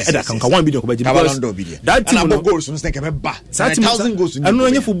 Oh yes, that can 1B Kobaji because that team no goals so think about 1,000 goals. I know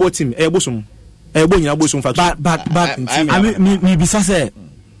any football team bosom bosom fact but I mean me bisa say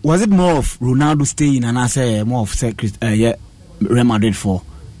was it more of Ronaldo staying and I say more of Real Madrid for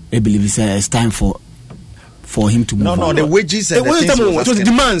I believe it's time for him to move no the wages and the things it was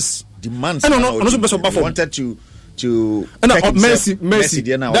demands no wanted to Messi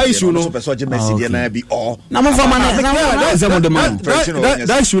that issue no Messi be all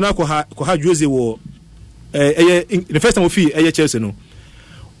that issue na ko ha Jose wo the first time we feel Chelsea no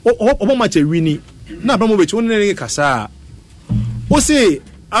o match wini na Abramovich won ne kasa o say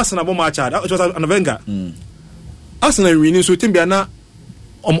Arsenal bo match that was an Wenger Arsenal wini so team bia na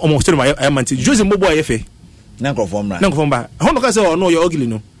o still my manti Jose Mbobo ayefe na confirm ba hono ka say no you ugly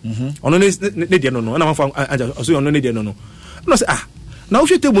no ono ne de no na fa so ono ne de no no say na wo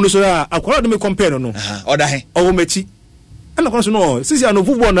hwete bu no so akwara de me compare no oda he o mechi na kwa so no sisi ano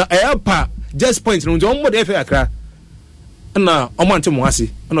football na pa just point no o mo de fa akra na o mo ante mo ase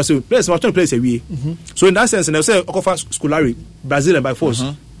no say place ma turn place awie so in that sense na say okofa Scolari Brazil by force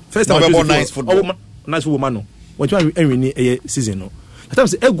first time nice football man no what you win season no at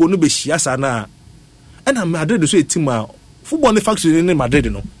times ego no be hia sa na and Madrid so a team football the factory in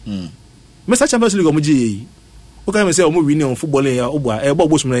Madrid no Mr. Champions League omuji o kan me say omu win on football ya obo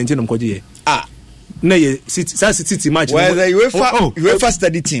bosom na ntin ko je na ye city match well the UEFA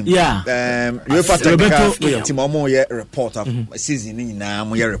study team UEFA technical team omo ye report of season ni na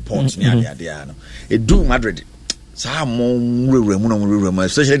mo ye report ni ade no e do Madrid sa mo nwuremu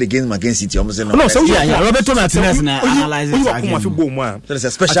especially the game against City omo say no so Roberto Martinez na analyze it again there is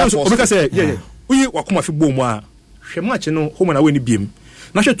a special force we wakoma fi bom a hwe match no home na we ni biem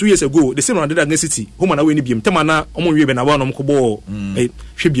na hwe 2 years ago the same one that against City home na we ni biem tema na omo wie be na ba no ko bo hwe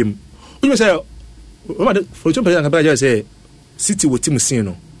biem you say for example can be say City with team sin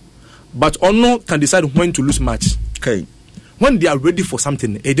no but ono can decide when to lose match okay when they are ready for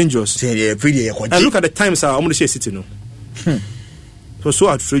something dangerous and look at the times omo share City no so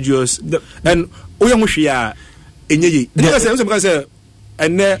outrageous and oyamu hwe a enye because say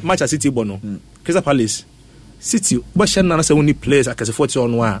and match at City bono Crystal Palace City but na say only players akase 40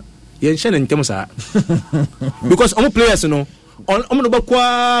 on one yen share ntem sa because all players no no ba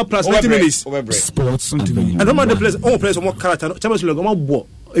kwa plus 90 minutes sports and the players all players more character Champions League mo bo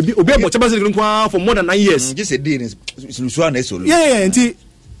obi abo Champions League for more than 9 years just a day is Lusuan esolo yeah nti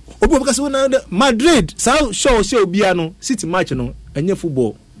obi because na Madrid so show obi ano City match no enye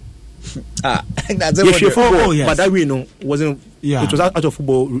football that's but that we know wasn't it was out of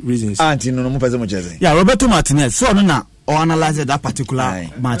football reasons no mo pese mo cheze Roberto Martinez so no na or analyze that particular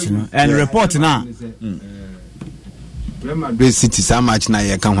match, and report now. This city so much now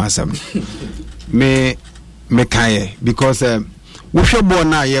you can have some. Me kaye because we should born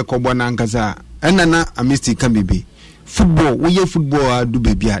now ye ko born ankaza. Enana a mistake can be football. We football do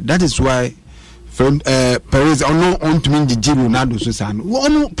baby. That is why. Perez on to mean the Ronaldo Susan.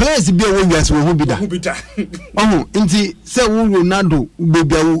 One players be away as we will be that. Oh, indeed, say Ronaldo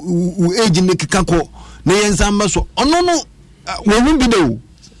baby who age in the Kikako, Nayan Sambaso. Oh, no, we won't be there.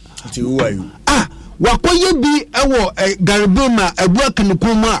 Wakoye be a Garibuna, a work in the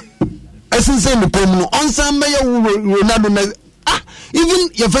Kuma, as in the Kuma, on some Ronaldo. Even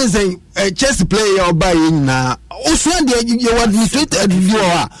your friends say a chess player or buying now. Also, you are administrated you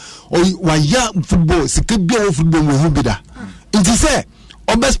are. Or ya football, Sikibio football will be that. It is a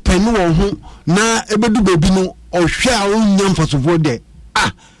obest pen who na ebedu baby no or share own young for support there.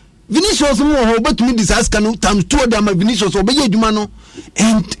 Vinicius more but me this ask times 2 of them Vinicius obey Jumano.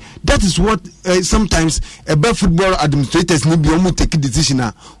 And that is what sometimes a bad football administrators need be almost take a decision.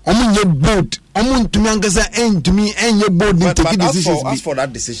 Omun your board, omun to me and to me and your board need take a decision. As for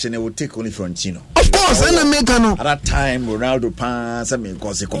that decision, it will take only Florentino. Of course, and Americano. At that time, Ronaldo pass. I mean,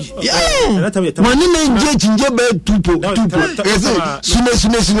 cause yeah, money man judge in your bed two. Soon,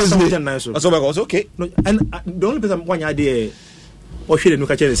 okay. And the only person one idea, or should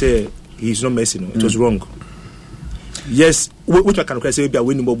look at say he's not messing. It was wrong. Yes, which I can say be a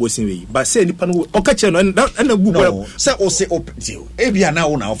winning bobo way. But say the panel or catch and a book. Say or say open deal. Ebia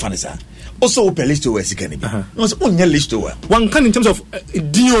now fanisa. Also open list to West Kennedy. Was only list to one can in terms of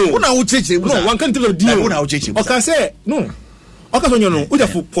deal. One out no one can in terms of deal. One out okay say no. Okay so you know we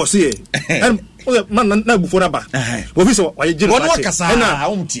have for say and man na before ba. We so why you one kasa na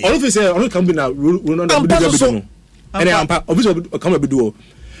umti. All of say on can be na run na be. And ampa obviously come be do.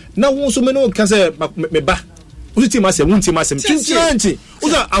 Now one so many can say me ba. Uti masem unti masem chinchi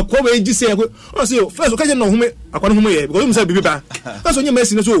uza akwa we ji say o say first o ka je no hume akwa no hume ye because you say bibi ba that's onye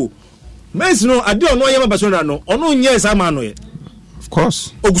Messi no so Messi no ade ono ye Barcelona no ono nye sa ma no ye of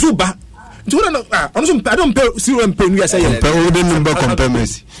course ogusu ba nti no ono so I don't pay zero and pay you say ye pay o de number compare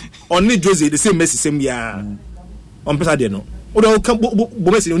Messi only Jose the same Messi same ya on pesa de no o do kan bo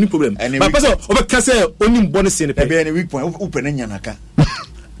Messi no problem but person o be ka say oni bonus ni pe be any weak point o pe na nyanaka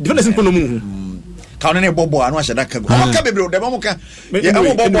difference in kono mu Kaunene bobo anu ashada kago. Oka bebre de mamuka. Ye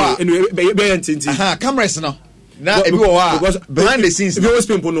amo bobo. Be entinti. Aha, cameras no. Na ebi wo ha. Behind the scenes. If you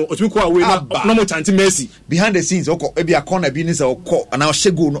spin no, otumi ko away no mo chanti Messi. Behind the scenes oko ebi akona bi ni se oko na o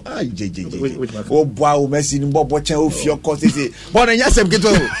shego no. Ah jeje. O boa o Messi ni bobo chen o fi oko sese. But na yasem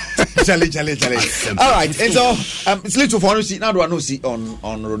keto. Chale. All right. And so it's little for no see now do I no see on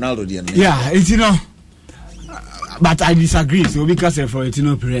Ronaldo there. Yeah, it's but I disagree. So because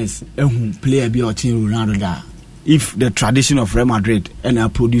Florentino Perez player be or team Ronaldo da. If the tradition of Real Madrid and are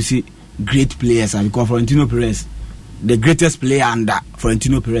producing great players, and because Florentino Perez, the greatest player under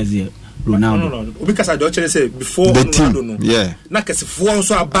Florentino Perez here, Ronaldo. No. Because I don't say before the Ronaldo team, no. Yeah. Na kese for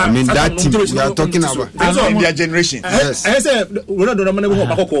so about. I mean that team we are talking about. Their generation. Yes. I say Ronaldo na mane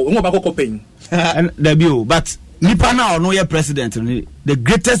bakoko pain. And debut, but nipa na ono ye president, the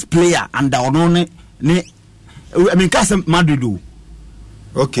greatest player under ono ne. I mean, Castle Madrid.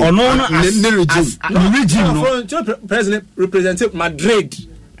 Okay. Or no, regime. No, president represented Madrid.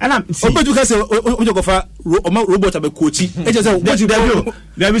 And I'm saying, you can say, robot about coaching. There is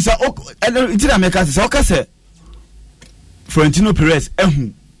a American say Florentino Perez,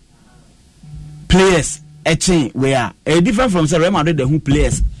 players, where a different from Real Madrid, who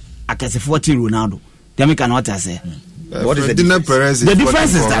players, I can say 14 Ronaldo. The American what I say. What is the difference? The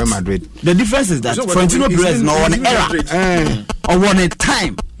difference is that the difference is that Florentino Perez no one era or one a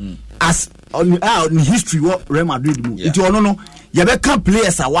time as on history what Real Madrid do. It no. You can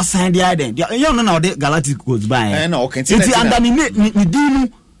players are what sign the idea. You know now the Galactic goes by. No, okay. It's under ni dinu.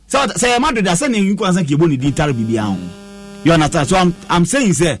 So say Madrid are saying you can say you boni di tar bibia. You understand? So I'm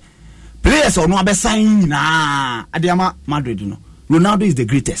saying say players or no be sign na Adiama Madrid no. Ronaldo is the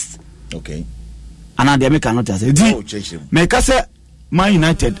greatest. Okay. And they make cannot say make us Man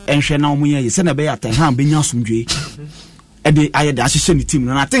United and share now me send a bay at hand being sumdwe and they are the assistant team.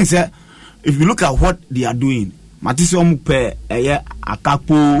 And I think sir, if you look at what they are doing, Matisse Mupe,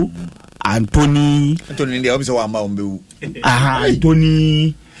 Akapo, Anthony the officer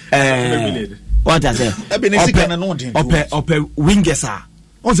Anthony what I say wingers are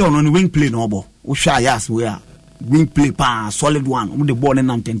also on wing play no yes we are wing play pa solid one the ball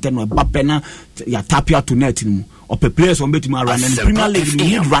and 10 or Bapena ya tapia to net or players on bet run and Premier League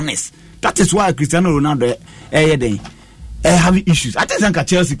need runners. That is why Cristiano Ronaldo having issues. I think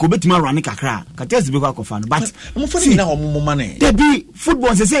Chelsea could bet me running kakra. Chelsea be quite fan, but I'm funny now money. They be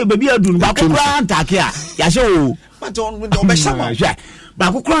football say baby adun ba ko kran takia. Ya show. But on Obeshama.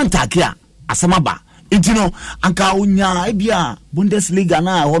 Ba ko kran takia asamaba. Intino anka unya ebia Bundesliga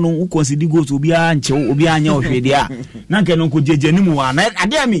na ho no consider goals obi anche obi anya ohwede a na nke no ko jeje ni mu wa na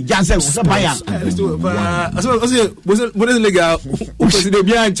ade ami janse so bayan Bundesliga consider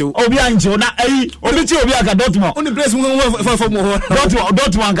obi anche na obi ti obi aka Dortmund oni place mu for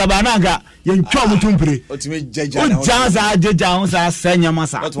Dortmund ka ba na nka ye ntwa mutumpire otime jeja na o janza jeja on sa senya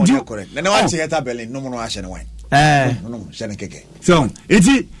masa correct na wa che Hertha Berlin no mo no ahye ne wan no shene keke so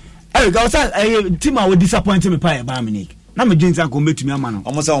eti Eric, I was team I would disappoint me by Bayern Munich. Na me jinsa ko metumi ama no.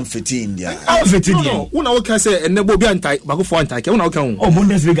 Almost on 15 dia. On 15 dia. Una wo kan say enne bo bi antai ba ko fo antai ke una wo kan. Oh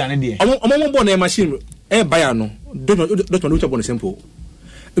Bundesliga ne dia. Omo bo na machine Bayern no. Don't know what simple.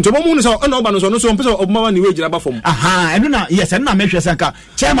 Nto mo no so na oba no so pese obama ni we gira ba fom. Aha, eno na yes, eno na me hwe sanka.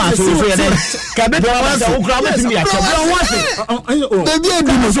 Chairman so ye dey. Ka be do wa so ukra metumi ya.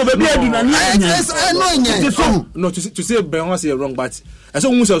 Baby edu na ni anya. No to say Bayern was wrong but I saw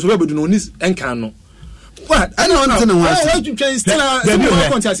Musa so we do no nis enkan no. What? I don't want to know what you can still say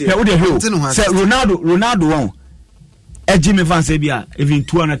Ronaldo won. Ejime fan say bia even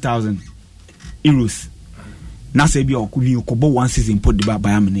 200,000 euros. Na say bia okubo one season put the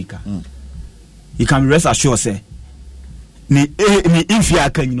Bayern Munich. You can rest assured say ni infia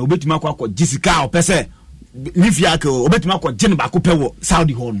kan you obetuma kwa Jessica opese ni fia ka obetuma kwa Jene ba ko pewo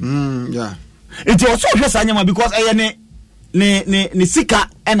Saudi hall. Yeah. It also just anyama because ne sika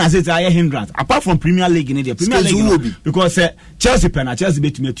and as it a hindrance apart from Premier League in the Premier League because Chelsea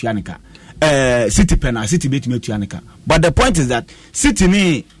betumi tuanika City betumi tuanika but the point is that City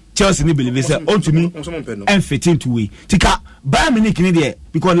ni Chelsea ni believe say on to me and fit into way tika Bayern Munich ni there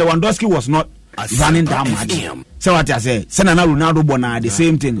because Lewandowski was not running that much. So what I say, Senana Ronaldo bona the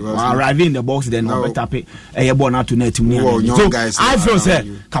same thing. Arriving in the box then better pay a bona to net me. So I feel say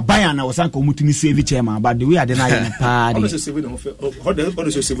Kabaya na wasanko mutumi save chairman but the way I deny party.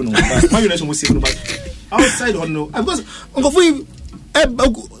 Outside on no because Uncle Fu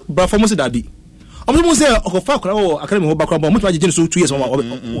bra for most daddy. I'm going to say, Academy of Background, but much so 2 years.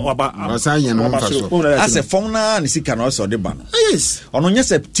 As a phone, and see can also the ban. Yes, on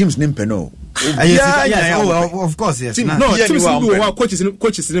yes, teams name Peno. Of course, yes. No, coaches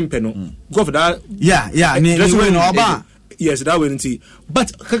in Peno. Go for that. Yeah. Yes, that way.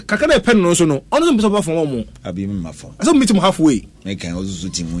 But Kakana Pen also no. On the top from one. I'll be my phone. I don't meet him halfway. I can also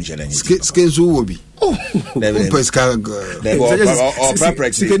team Munchel. Skins will be. Oh,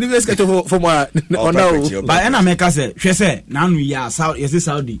 by Anna make us say, she said, now we are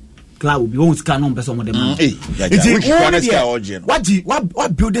Saudi club will be on scan on person of them.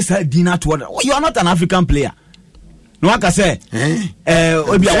 What build this dinner to order? You are not an African player. No one can say,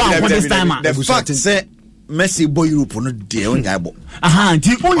 this time. The fact say Messi boy Europe no dey on yabo. Aha,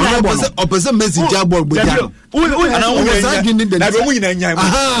 ti on yabo. Opposite Messi jabo boja.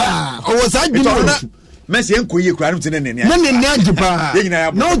 Aha, o was agin. Messi enkoye kura no tene ne ne. Na ne ajipa.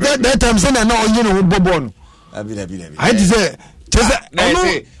 No that time say na onye no bobo no. Abi. I say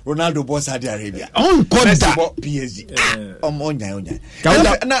say Ronaldo boss Saudi Arabia. On Messi PSG. Onya.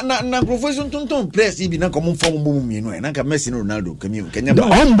 Na profession tonton press ibi na komo form mu mienu na ka Messi no Ronaldo kenya ba.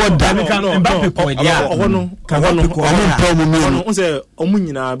 On board Mbappe ko dia. Ono on say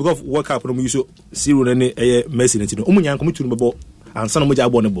omunyina because World Cup no mu use zero na ne Messi na ti no. Omunya nkomo tunu bebo ansa na mo ja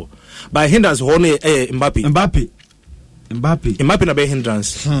abo ne bo. By hindrance ho ne Mbappe na be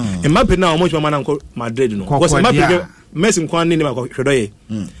hindrance. Mbappe na omo chuma na Madrid no. Because Mbappe Messi nkwan ne ma hwedoye.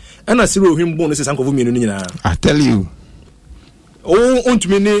 Ana zero him bon se sanko mienu nyina. I tell you. Oh,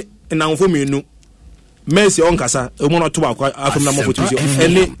 ontumi ne na nfo mienu. Messi on kasa e mo no to akwa afem na mo fotu si.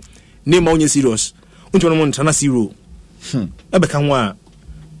 Ene ne ma onye serious. Ontumi no mo ntana zero. Ebe kan wa.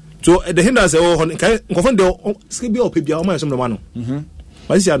 So the hindrance oh nkofo de ske bi opebia o ma yesem no ma no.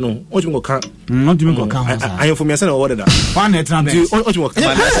 But you know, what you can not even go count. I am for me. I said, what did I tell you?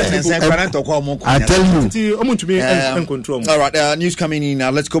 I'm to be in control. All right, news coming in.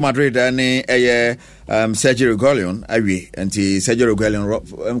 Let's go Madrid and Sergio Reguilon. And Sergio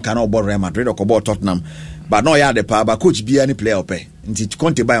Reguilon cannot board Real Madrid or board Tottenham. But no, yeah, the power. But coach be any player pay. Nti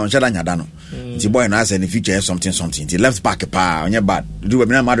Conte buy on Shadanya Dano. Nti boy na say in the future something. Nti left back pa on your bad. Do we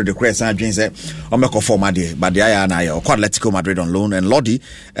na Madrid the crest and dream say o make a form there. But the aya na ya Atletico Madrid on loan and Lodi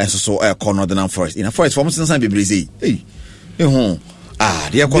so Northern Forest. In a Forest for instance be busy. Hey.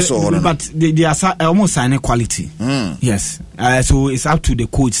 They are so but they are almost signing quality. Yes. So it's up to the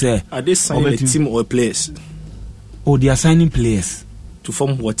coach there. Are they signing a team or players? Oh, they are signing players to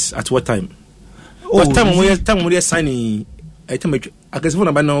form what at what time? What time we are signing I tell me I can say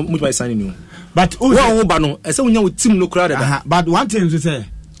about no much by signing you. But I say when team no crowd. But one thing to say,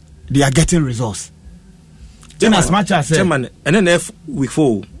 they are getting results. Then as much as Chairman, and then F week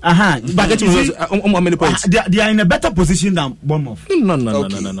 4. But getting results how many points? They are in a better position than Bournemouth. No.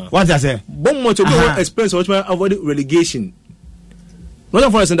 What I say? Bournemouth will experience which will avoid relegation.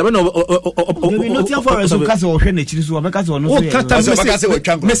 Nottingham Forest and Nottingham Forest will cast or Henry so because or no. But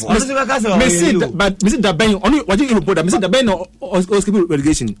Mr. Daben only what you report that Mr. Daben or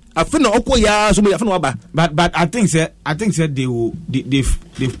relegation. I feel no Okoya so me but I think that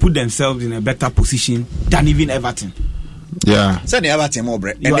they've put themselves in a better position than even Everton. Yeah. Send Everton more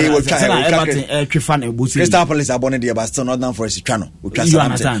bread. And they will try Everton Crystal Palace are born in the Baston Northern Forest Channel. You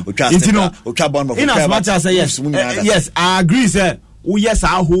understand? In as much as I say yes, I agree sir. Yes,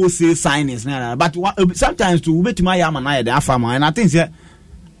 our wholesale signings now, but sometimes to wait my yam and I the farmer, and I think that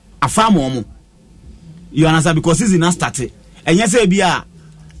a farmer, you understand, because this is not started. And yes, be a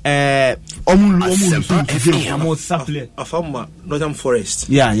farmer, Northern Forest.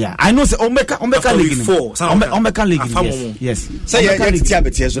 Yeah. I know. Omeka League. Yes.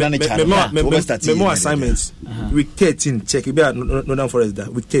 Say more assignments. Week 13. Check it out. Northern Forest.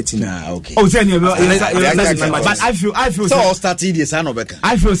 Week 13. Okay. Oh, but I feel so. All started this.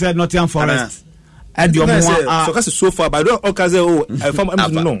 I feel said Nottingham Forest. And your so far, but I farm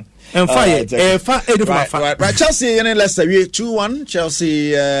no. And fire, right. Chelsea and Leicester 2-1.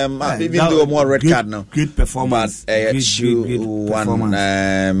 Chelsea, even though more red card now. Great performance. But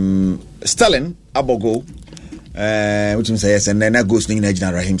 2-1. Sterling, Abogo, which means yes, and then that goes to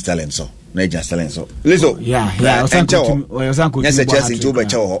Najna Raheem Sterling. So Najna Sterling. So Lizzo, yeah. I was uncle. Yes, Chelsea to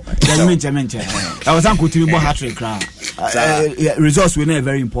Becho. I was uncle to be hat trick. Results were not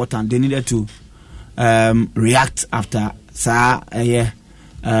very important. They needed to react after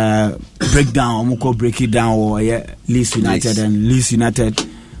breakdown, break it down, or Leeds United, and Leeds United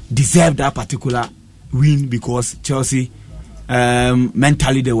deserved that particular win because Chelsea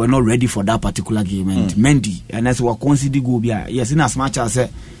mentally they were not ready for that particular game. And Mendy, and that's what considered goal. Yes, in as much as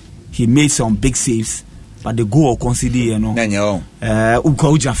he made some big saves, but the goal considered,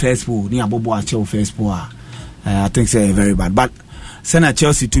 Uja first pool, near Bobo Achel first pool. I think it's very bad. But Senna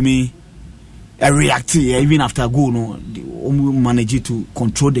Chelsea to me. Reacted even after goal, no, managed to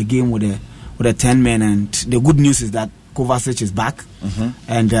control the game with the 10 men. And the good news is that Kovacic is back,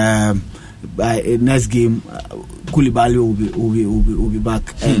 and by next game, Koulibaly will be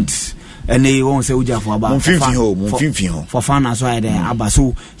back, and they won't say Uja for about for fun as well there. Abba,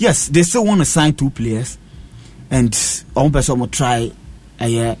 so yes, they still want to sign 2 players, and one person will try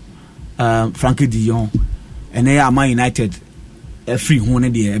Frankie de Jong, and they are Man United. Free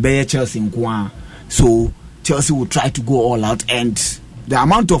home there, Chelsea in Kwan. So Chelsea will try to go all out, and the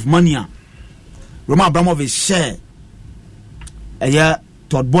amount of money Roman Abramovich share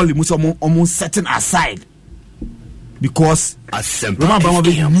Todd Bowley must almost setting aside because Roman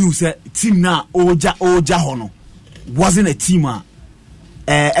Abramovich knew that team now Oja Hono wasn't a team.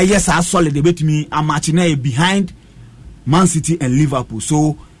 Yes, I solid debate me a match behind Man City and Liverpool.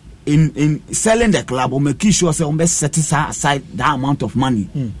 So in selling the club, or making sure say set aside that amount of money,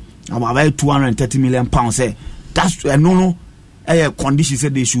 about 230 million pounds. That's no condition.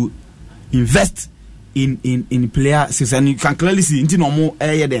 Said they should invest in players, and you can clearly see into no more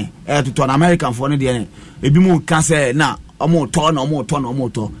there to an American for any maybe more can say now more turn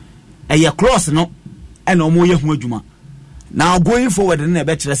cross no and no more juma. Now going forward, in a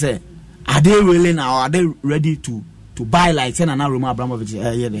better say, are they really now? Are they ready to buy like Sen and Roman Abramovich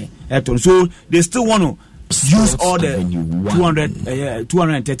so they still want to use all the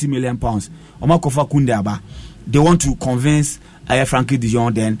 230 million pounds. Omakofa Kundaba. They want to convince Frankie de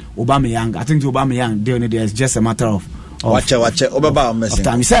Jong, then Aubameyang. I think Aubameyang there's just a matter of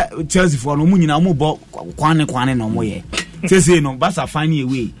time. He said Chelsea for no money now more kwane no more ye. Say no, but I find a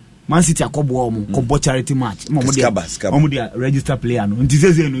way. Man City kobo charity match. Momo register player no.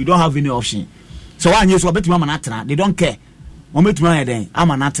 You don't have any option. So one year so bet mama natna, they don't care. I'm a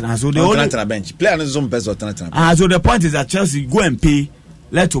natna, so the only bench player on some best or so the point is that Chelsea go and pay,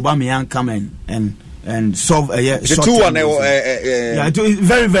 let Aubameyang come and solve a 2-1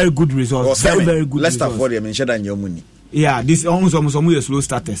 very very good result. Very good. Leicester for them share than your money. Yeah, this almost slow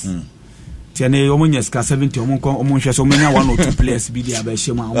status. Tiane omunyeska 70 omunhwe so many 1 or 2 players be there by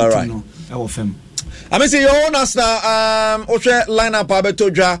Shema no e wo fam. I mean say your own Osha lineup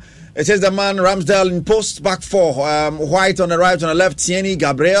abetodra. It says the man Ramsdale in post, back 4. White on the right, on the left, Tierney,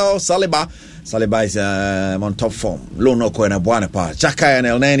 Gabriel, Saliba. Saliba is on top form. Lonoko and Abuanepa. Xhaka and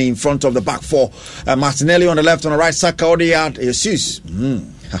Elneny in front of the back 4. Martinelli on the left, on the right, Saka, Odegaard, Jesus.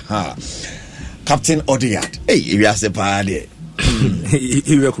 Captain Odegaard. Hey, if you ask the party.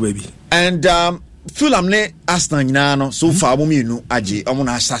 He will baby. And Fulham ne Arsenal nyina no so far mo mienu age omo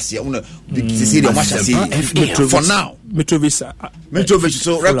na asase omo for now Mitrovic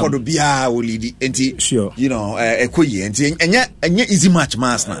so record bia o lead enti you know ekoyi enti enye easy match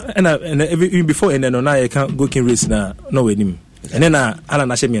Arsenal and even before and then now you can go king race na no we nim and then Alan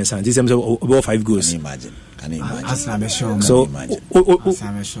na shame yansan this time about 5 goals. Can you imagine? So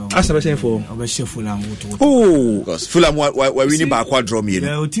Arsenal for Fulham. Oh, because Fulham were winning by quad draw me.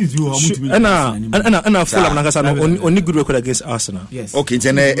 And Fulham only good record against Arsenal. Yes. Okay,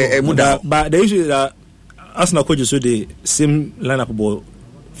 but the issue is that Arsenal coaches so the same lineup about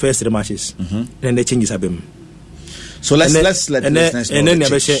first 3 matches, then they change him. So let's let and then they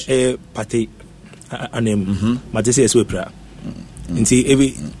have a party and him. Matisse is Wipra. Nti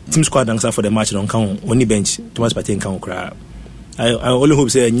every team squad dancer for the match don't count only bench Thomas Partey count cry. I only hope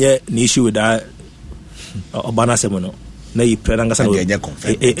say nye the issue with that Obana Semono. Na you pray dancer no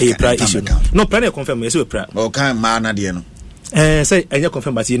issue. No pray confirm yes we pray. O kan ma na de no. Say enya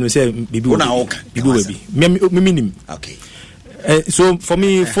confirm but you know say bibi me minim. Okay. So for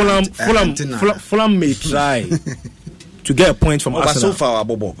me Fulham may try to get a point from Arsenal. So far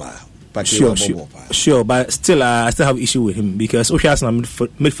Bobo Sure, but still, I still have issue with him because Arsenal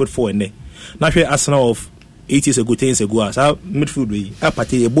midfield 4 in there. Now, Arsenal of 8 years ago, 10 years ago, so midfield we a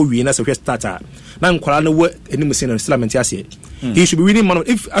party a boy as a starter. Now, Kuala work any machine still Mentiasi. He should be winning one of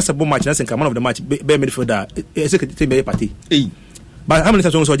if as a bomb match, and one of the match, be midfielder, a second party. But how many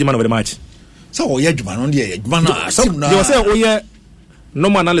times was the man of the match? So, yeah, man, on the man, you say, oh, yeah,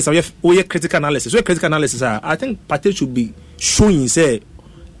 normal analysis, oh, yeah, critical analysis. So, critical analysis, I think Partey should be showing, say,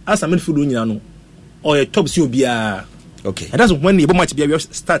 as a midfield, you know, or a top COBR. Okay. And that's when the match be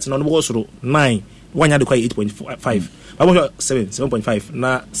starts on also 9. 1 year to 8.5. I want 7.5.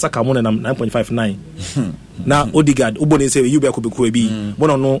 Now Saka Mon 9.59. Now Odegaard, Ubone say you be could be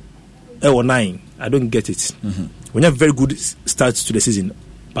 1 or no or 9. I don't get it. When you have very good start to the season,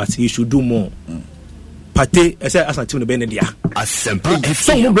 but he should do more. Partey, I say as a team the Benedia. A simple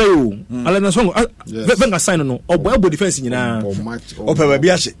song bro. Alana song venga sign no obo defense nyina. Opa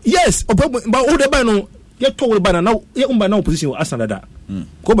bia she. Yes, opa but all the ban no ye to ban now ye umba now position Arsenal da.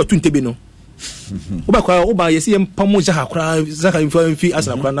 Ko ba tunte no. Oba kwa oba ye see empamo Zaha kra Zaha fi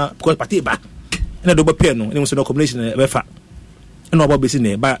Arsenal kra na because Partey ba. Na do ba pair no, any so no combination be fa. Na oba be si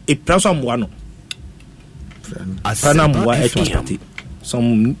ne ba e plan so amwa no. Prana amwa e Partey.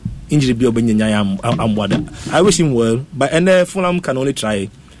 Some injury be obenya am wada. I wish him well, but and Fulham can only try.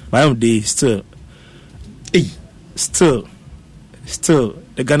 But they still the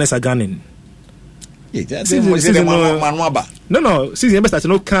Gunners are gunning. Yeah, no. Season best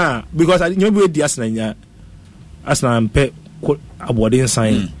no car because I know the Arsenal and pay awarding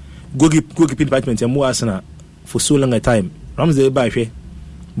sign. Goalkeeping department and more Arsenal for so long a time. Ramsey by she.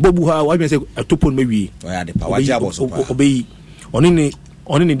 Bobu ha what say a tupon maybe. Obey only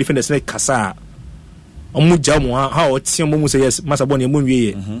defenders like Kasa. Omujamu how Tiamu say yes, Masaboni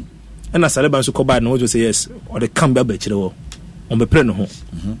Munye. And as Saliban so combine no say yes, or the Campbell Bechero on the plane home.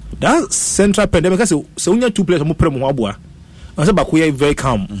 That central pandemic so only 2 players on Premo. I said Bakuya very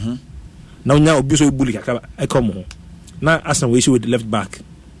calm. Now Obuso bully I come home. Now Arsenal issue with the left back.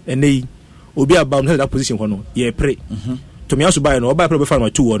 And they will be about that position for no. Yeah, pray. To me also buy no buy probably find my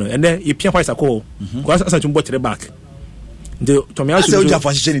 2 and then you Pierre a call. Because Arsenal to bot the back. The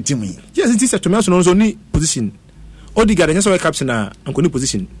Tomiyasu team. Yes, it is a Tomiyasu only position. Odegaard just a captain and new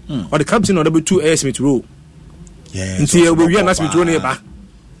position. Or the captain on number 2 Smith row. Yeah. Until we are not Smith row nearby.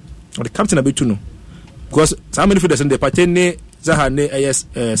 Or the captain a bit too no. Because some many footballers in the Partey,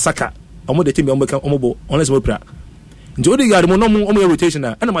 Zaha, Saka, almost the team omobo unless we pray. Odegaard no more rotation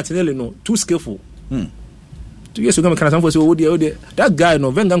and Martinelli no too skillful. 2 years ago, can some for so that guy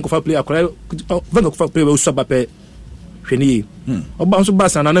no Vengan Kofa player, Vengan Kofa player will Sabape. Also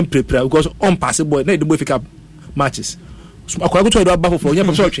Bass and an prepare because on pass boy, the boy pick up matches. So I go to a battle for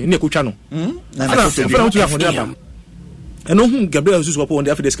your church in the channel. And no Gabriel was on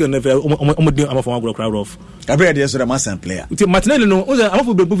the after the skill never I'm from a crowd off. Gabriel is a master player. Martinelli no, I'm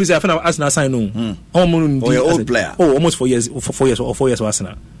for the movies I found out Arsenal sign no. Old player. Oh, almost 4 years or 4 years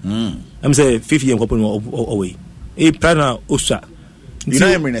Arsenal. I'm say 5 years away. A planner Osa. You know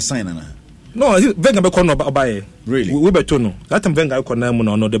him in a sign. No, Venga be corner buy. Really? We better no. That time Venga corner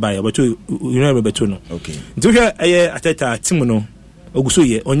no the buy, but you know better no. Okay. Do here Ateta team no. Oguso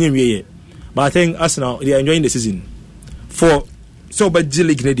ye onye ye. But I think Arsenal they are enjoying the season. For so by G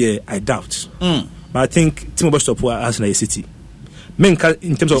League there I doubt. But I think team best stop Arsenal City. Menka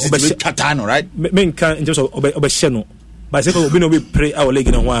in terms of Katano, right? Menka in terms of Obesheno. But I think we pray our league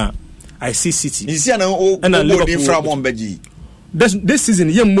in one. I see City. You see and Liverpool from one beji. This season,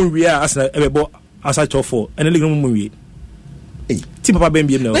 young movie as a top 4 and a little movie. Team Papa Ben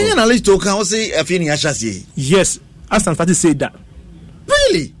now. Then you least talk. I say a feeling Ashasi. Yes, Aston started to say that.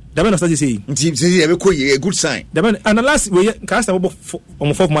 Really? The man started to say. Team say a good sign. The man and the last we cast on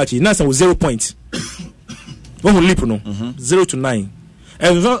 4th match. Now some 0 points. One will leap no 0 to 9.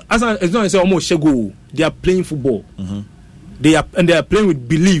 And as long as almost go, they are playing football. They are playing with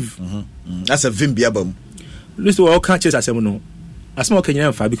belief. That's a Vimbiabum. Listen, all can't chase as no. As small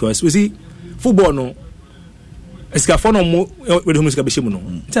Kenyan fan because we see football no. It's got fun on more with whom it's got to be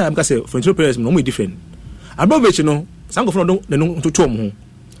no. Time because for two players no more different. Above which no, some go from no to home.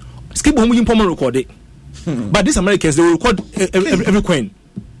 Skip home in Pomo record it. But these Americans they will record every coin.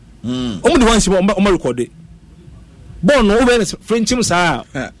 Only the ones you want record it. Born over French teams are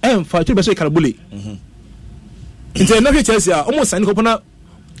and for 2% Calabuli. Into another Chelsea almost signed Copana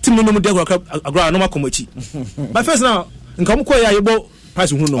team no more agra no committee. But first now in Kamukoya you bought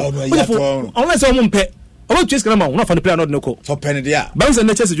price who know. Unless someone pay. About Chase Grandma, not for the player, not no call. For penny, yeah. Bounce and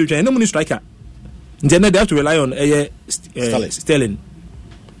Chelsea situation, no money striker. Then they have to rely on Sterling.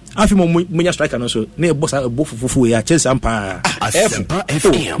 I feel more striker also. Near boss a both for Chelsea Empire.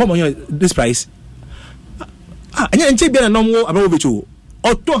 This price. And you take a normal about you.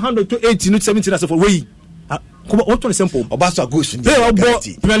 Or 200 to 80, not 70 as for way. What one simple? About a goose. They are bought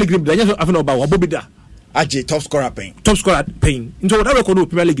Premier League. I don't know about Bobby da. AJ top scorer pain. Into what I record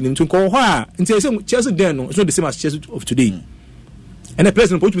Premier League into Koha. Into Chelsea then it's not the same as Chelsea of today. And the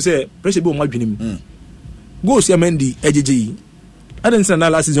president which we say pressure be my dream. Go see Mendy AJJ. I didn't say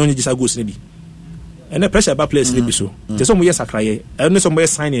last season only just a goose maybe. And the pressure about players maybe so. There's some years I cry. I know somebody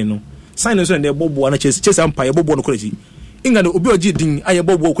signing no. Signing so and the Bobo and Chelsea Empire Bobo no quality. England Obi ding I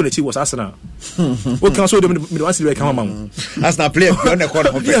Bobo quality was Arsenal. What can so them the one silver come among. Arsenal player on the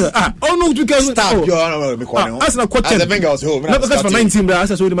corner. Oh no, you can stop your Arsenal quarter. The Wenger was home. Not for 19 but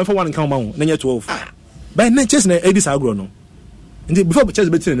Arsenal so the for one come on. Then 12. But not just na Edis agro no. Before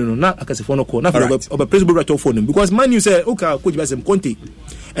Chelsea betting no na akase for no call. Na for over principal right for them because man you say okay coach Basem Conte.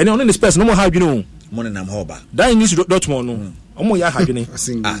 And on the space no more how you know. Money nam hoba. That news Dortmund no. Omo ya hadwene.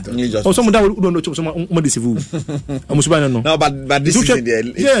 Oh some that don't know some mo deceive. Amusuba no. No but this is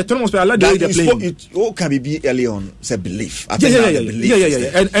the yeah, Thomas I like the way they play. It can be early on say belief. I think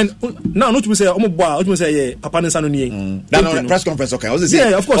yeah. And now not to say omo boa, not to say papa nsa no nie. That on press conference okay. I was say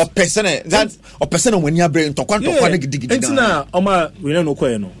yeah, of course. Or person when you brain to kwan gidigidi. Entina omo we no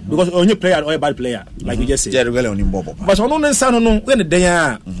ko no because only player or bad player like you just say. Yeah, really on imbo. But ono nsa no when dey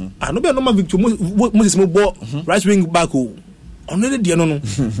ah no be normal Victor Moses mo bo right wing back o. Only the no.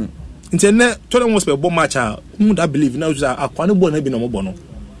 Internet told them was a bomb match. Who that believe now is a quite born have been no bono.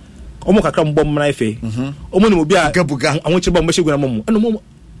 Omo kakram bomb knife. Omo no be a gabuga. I want you bomb machine and no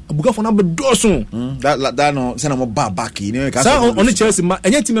buga for number dozen. That no send them back. You know, only Chelsea and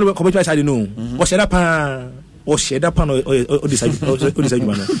yet team come I didn't know. Or shut up or shut up or decide.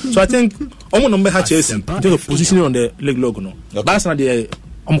 So I think Omo number had Chelsea take a position on the leg logo. No, that's not the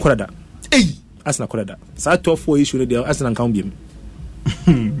Omkorada. Hey. Asna Korada. Sa top 4 issue there Asna count bim.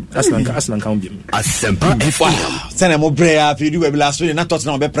 Asna count bim. Asempa FM. Send mo brea fi do we last week na tot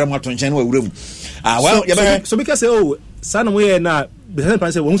na be prema to nchen we wurem. Well, so because say oh, sana we na be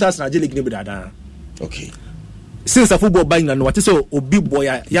say we Asna League ni be dada. Okay. Since the football buying na what say obi boy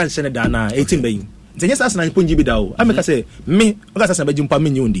ya nchen da na 18 bayin. Ntenye Asna ponji bi da o. Ameka say me oga Asna be jimpa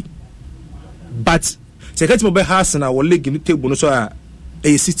me nyundi. But say get mo be Asna wo league ni table no so a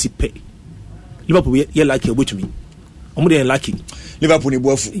City pay. Liverpool ye like you to me. Omo dey lucky. Liverpool ni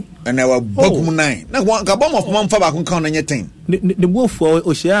boafu and our bokum 9. Na ka bomb of man fa ba kun kan na nyetin. The boafu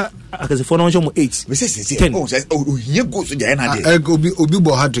o share akase for no 8. We say 10. Oh here goes there na there. Obi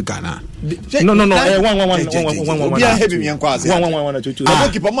bo hat-trick na. No 1 Obi heavy me nkwa ase. 1 2 2. Na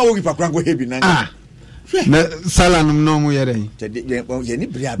keeper ma wo keeper kran go heavy na. Na Salah no mo ye dey. Ye ni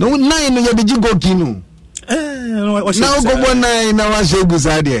bria. No 9 no ye be go kinu. Na go bo 9 na wa shegu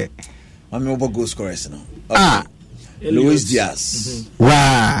sa there. I'm over goal scorers now. Okay. Luis Diaz.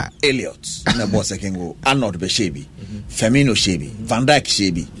 Wow. Elliot. Na boss second goal. Arnold Beshebi. Firmino Shebi. Van Dijk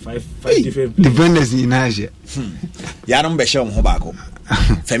Shebi. 5 different defenders in Asia. Yaron Beshe ho bako.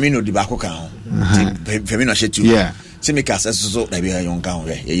 Firmino di bako kan ho. Firmino she 2. Yeah. Tsimikas so na be yon kan ho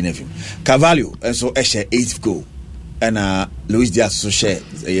ye na film. Carvalho so e share 8th goal. And Luis Diaz so share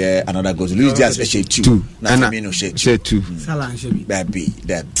another goal. Luis Diaz share 2. Na Firmino share 2. Salah Shebi. That be.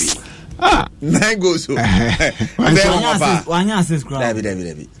 9 goals. Wanya assist crowd.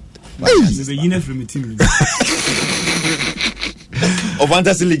 David. The unit from the team. Of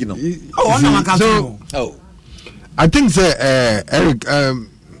Fantasy League no. So I think Eric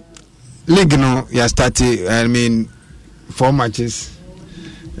league no ya started I mean 4 matches.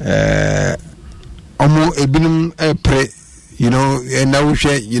 Omo ebinum pre, you know, and now we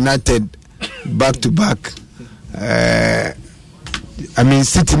share United back to back. I mean,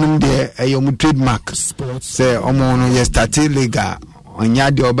 sitting in there, a trademark. Say, Omo no ye started lega on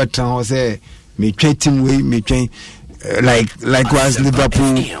yadi obertan say me treating way me train likewise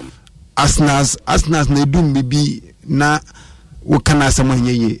Liverpool, Arsenal they do maybe na wakana someone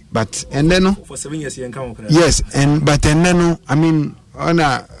ye, but and then for 7 years you encounter. Yes, and but and then I mean on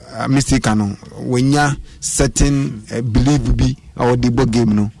a mistake when ya certain believe be our debut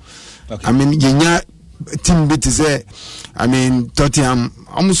game no. Okay. I mean yenya team bit say I mean Tottenham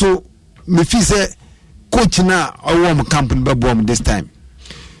also me feel say coach na our camp in Babom this time.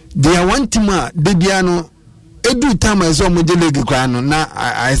 They are one team they biano every time I saw Mojo League crown now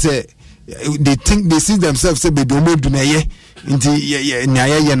I say they think they see themselves say baby omo dunaye nti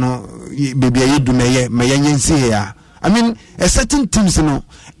nyaya no baby aye dunaye mayanyen see here. I mean a certain teams no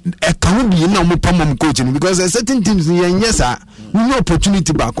e can be na mo pam coach because a certain teams yes we no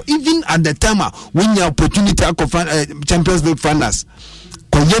opportunity back even at the time when your opportunity Champions League finals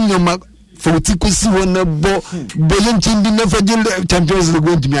koyen for tikusi wona boyen chindi na fajil Champions League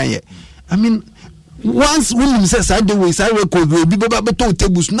going to me. I mean once William says I do we say record we be to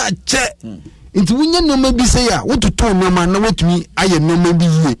tables na che into we no maybe say ya what to turn no man na what me I no maybe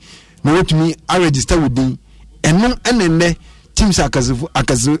ye na what me I register with them and no enne teams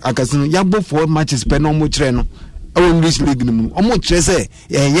akazu ya bo 4 matches pe no mo kire no our English league no mo kire say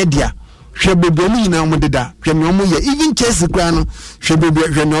ye dia hwe bebe mu nyina mo deda hwe me mo ye even Chelsea kra no hwe bebe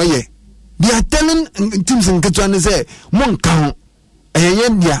hwe no ye they are telling teams in Ketwan say mon kan ye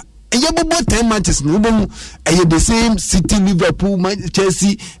dia bobo 10 matches no bo the same City, Liverpool,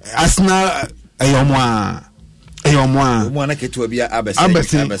 Chelsea, Arsenal ayomwa na ketu bia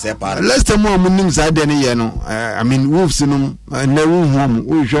abese para last time mo nim za de ne ye no I mean Wolves no na wu hom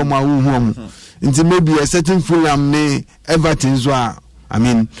wo hwo ma wu hom nti maybe a certain Fulham ne Everton so I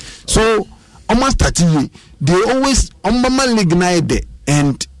mean so almost 30 they always on mama league na ide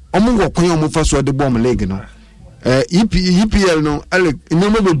and omo wo kwan omo fa so de bomb league no EPL no ele no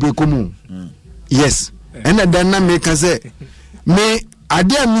me be komu yes and then na make say me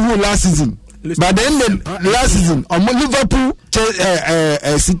ade am last season but then the last season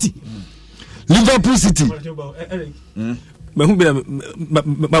Liverpool City ma hu be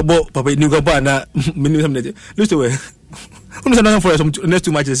ma bo papa ni go ba na me ni sam na lose we who say for some next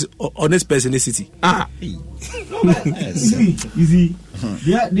 2 matches or next person in City easy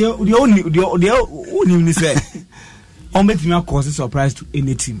the only say on bet me cause surprise to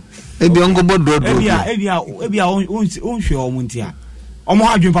any team ebi ongo bodo ebi on hwe omuntia omo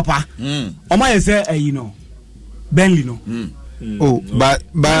adwen papa omo ye say you know Burnley no oh but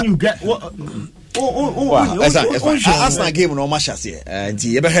you get Arsenal game no match as here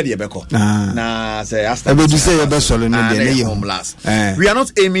nti ye be head ye be ko na say Arsenal be do say ye be solo no dey lay home last we are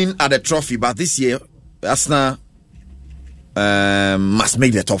not aiming at the trophy but this year Arsenal must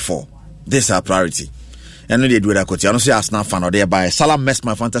make the top 4. This is our priority. And they do that coach. I don't say Arsenal fan or there by Salah messed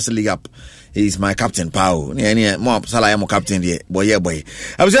my fantasy league up. He's my captain, Pau. Yeah, more Salah am captain there. Boy. I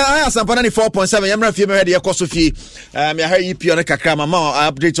was I have some 4.7. I'm ready for the course of you. I heard you on the Kakama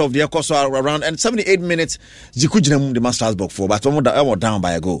update of the course around and 78 minutes. Zikujinem the Masters book for, but I'm down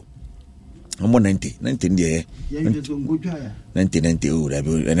by a goal. I'm 90 there. 90 oh that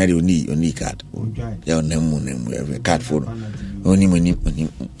and I need card. Yeah, no card for only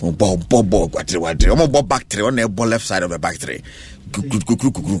bob back three on the left side of the back three.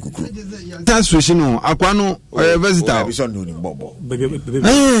 That's switching Aquano versatile.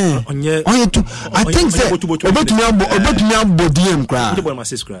 I think say about me DM cry.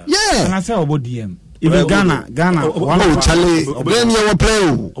 Yeah, and I say about DM. Even Ghana. Oh, Charlie, then you will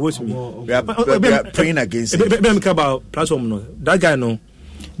play. We are praying against it. About platform no. That guy no.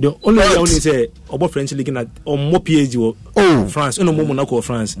 The only say about French league at or more PSG France. No more Monaco or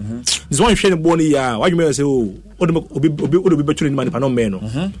France. This one shame born here. Why you may say obi better in money panon men.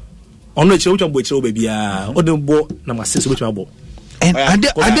 On the children which baby odem bo na masese which abo. And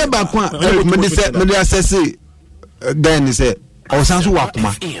ade ba kwa me assess then say Osanso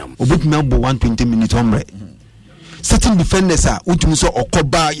Wakuma obetumi abo 120 minutes hombre. Certain defenders are ultimately so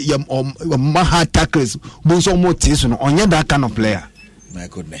okoba maha tackles bonso mo teso no onye that kind of player. My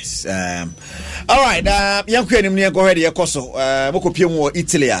goodness. All right. Young Queen, you go ahead. Your coso.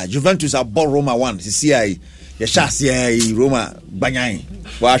 Italy. Juventus are ball Roma 1. CCI. Your chassis. Roma. Banyai.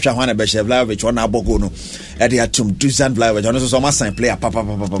 Wa hwa hwan na be chef Vlahovic on abogo no. E dey atum Dusan Vlahovic on so ma sign player papa.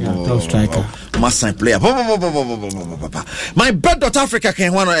 Top striker. Ma sign player. My bet.africa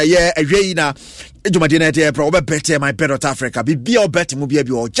can one a na Ejumadina dey pro bet my bet.africa. Be all bet mo be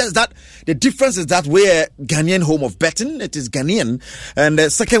just that the difference is that we're Ghanaian home of betting. It is Ghanaian, and the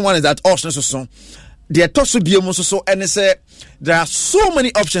second one is that also so the toss will be almost so and say there are so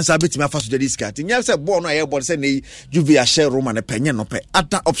many options I bet my first this cat. In you say born I about say Juvia share room and a penny no pay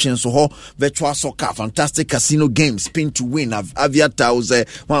other options so virtual soccer, fantastic casino games, spin to win, aviators,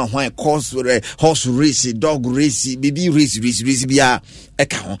 one course horse race, dog race, baby race bia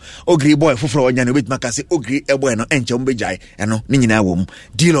eka ogri boy fufro onyane wit makase ogri eboy no enche mbejai eno ni nyina wom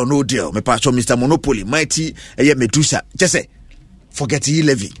deal or no deal me pacho Mr Monopoly mighty Medusa just forget ye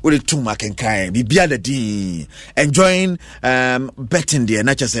levy with the 2 mark and kind be the D enjoying betting there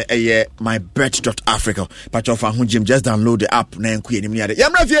not just say my bet.africa pacho fa hu Jim just download the app na enku enim ni ade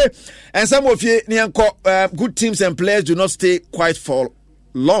yamrafie and some of you ni enko good teams and players do not stay quite for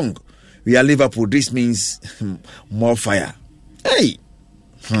long. We are Liverpool, this means more fire. Hey.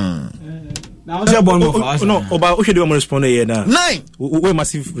 Now, no, about who should do respond here now? 9. We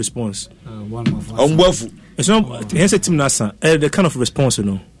massive response. It's not. Here's a team Nasa. The kind of response, you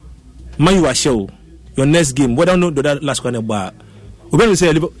know. Man, you are show your next game. What I know that last one about. We going to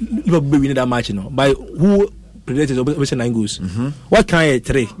say Liverpool winning that match, you know. By who predicted over 9 goals. What kind of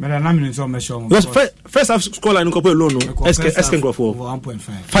 3? Because first half score line couple alone. Esken go for 1.5.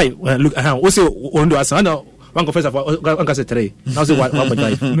 5. Look, what's it? One do us. I know. One confess of 3. Now say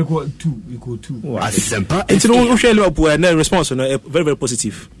 1.5. We go 2. It's no share Liverpool and response very very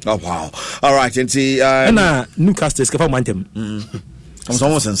positive. Oh wow. All right, and see Newcastle is confirm them.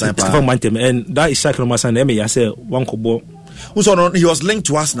 Almost inside confirm them and that is Shakira Masan I say one kobo. He was linked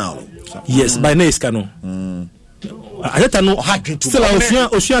to us now. Yes, by Neskano. I don't know still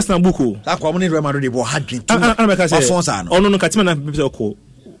Ocean Nabuko. That community Real Madrid were had drink. Oh no Katimana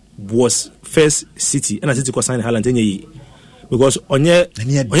was first City and City was signing Haaland because onye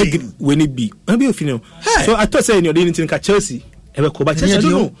when it be so I thought saying you didn't think Chelsea ever go back Chelsea I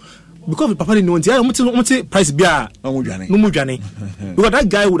don't know because Papa didn't want price bia no mudwane because that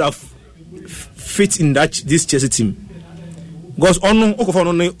guy would have fit in this Chelsea team because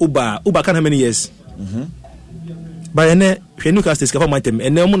Uba can how many years but Newcastle is my team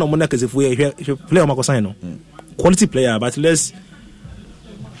and if play on sign quality player but let's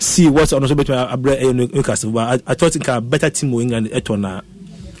see what's on between Newcastle. But I thought a better team in England etona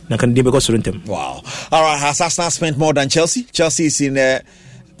can because them. Wow. All right, has Arsenal spent more than Chelsea? Chelsea is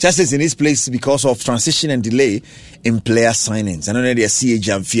in his place because of transition and delay in player signings. I know they see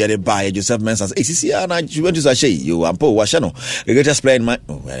Jam Fear the buy Joseph Mensah. ACC and Juventus are you and Paul Washano. The greatest player in my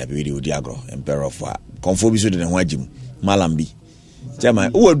video Diagro, Emperor of Conformity in Wajim, Malambi.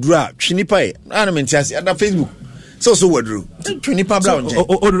 Jama, who draw Chinipai, Anamentas and Facebook. So wordru 20 Pablo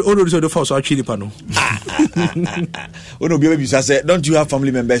the first actually pano no be say don't you have family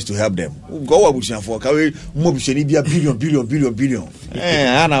members to help them go abushia for carry mo bisheni bia billion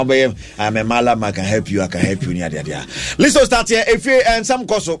I'm a malama can help you near there let's start here if you and some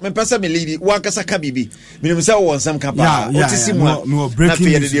koso me person me lady wakasa ka bibi me say won some kapa no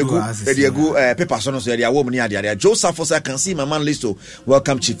breaking the go paper so no so there wo near there Joseph for can see my man Listo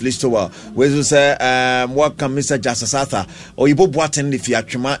welcome Chief Listo we say welcome Mr. Sasatha or Ibo Boaten if you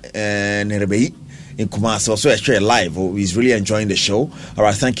atwema Nerebei in Kumasi also share live. He's really enjoying the show. All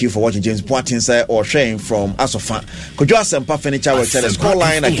right, thank you for watching. James Boaten or sharing from Asofa. Kojo Asempa Furniture will tell the score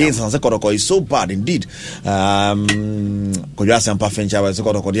line against Hanse Kodoko is so bad indeed. Kojo Asempa Furniture will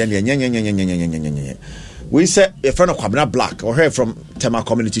Kodoko. We said a friend of Kwabena Black or her from Tema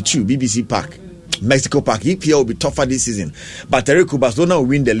Community 2 BBC Park. Mexico Park, EPL will be tougher this season. But Eric Barcelona will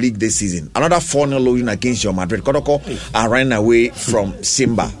win the league this season. Another 4-0 win against Real Madrid. Kodoko are running away from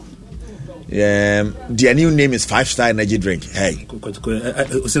Simba. Their new name is 5-Star Energy Drink. Hey.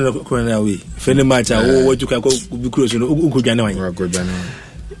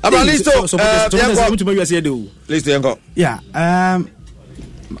 Yeah.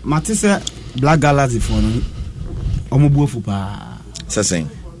 Matisse Black Galaxy for Omubufupa. Sasing.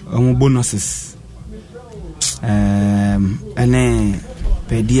 Bonuses. Ene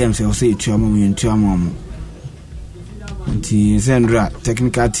per DM say say tuamo nti Zendra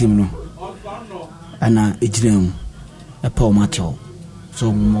technical team no ana ejinem e pa o macho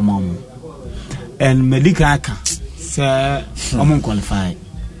so mom and medical aka say amon qualify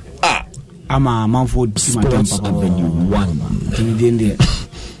ama Manford team Tampa Avenue 1 tini dey there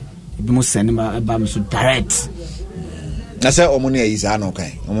be mo send ba me so direct I said, Omoni is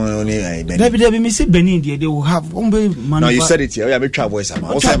okay. Omoni, Debbie, Miss Benin, they will have money. No, you said it here. We have travel.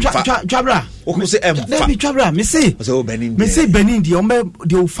 Chabra. Who say Debbie Chabra, Miss Benin,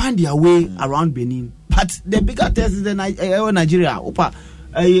 they will find their way around Benin. But the bigger test is Nigeria. Opa,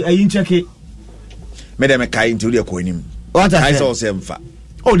 I check it. Madam, I can't do the coin. What I saw them.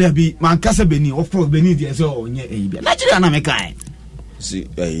 Oh, there be Mancasa Benin, of course, Benin, so Nigeria, America. See,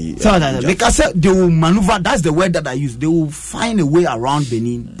 so that because they will maneuver. That's the word that I use. They will find a way around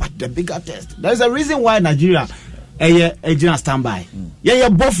Benin. But the bigger test, there's a reason why Nigeria a general standby. Yeah,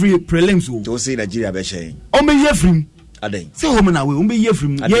 both free prelims. Don't say Nigeria be saying. Only year from. Ade. Say home na we. Only year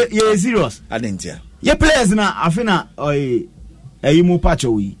from. Yeah, serious. Adentia. Yeah, players na afina a mo patch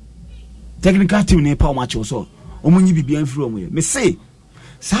we. Technical team ne pa match so. Omunyi bibia mfiri omo. Me say.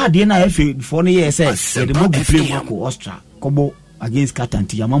 Sa de na efe for no year say the mo play Marco Austria. Kobo against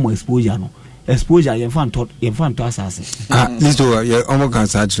Katanti, Yamamo exposure no. Exposure you fan to assassin. This yeah, almost can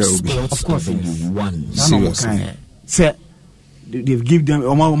search of course. One serious. Say they've give them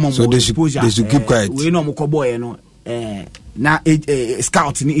so they should keep quiet. We no mo boy no na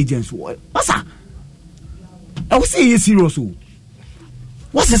scout ni agents. What's that? I will say you serious.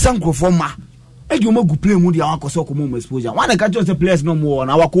 What's the sanko for ma? E you mo go play mu dia akoso ko mo exposure. One ka just players no more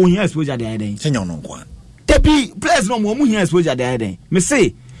na wa ko here exposure there then. Senyo no kwa. Tepi players no more here exposure there then. Me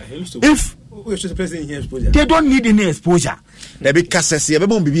say if they don't need any exposure. They be casses here. Be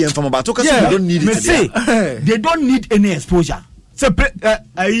bon bibi inform about. They don't need it. Me say they don't need any exposure. So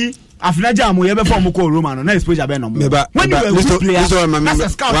Afinaja mo yebe form ko Roma no na exposure be no mo. When you are a good player, as a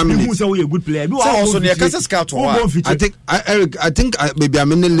scout, you say we a good player. So also the case scout. I think maybe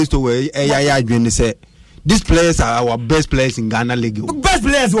I'm in the list where I say these players are our best players in Ghana League. Best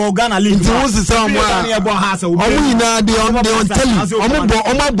players in Ghana League. They on telly.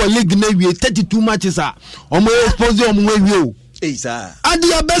 League na 32 matches are. Expose hey sir. And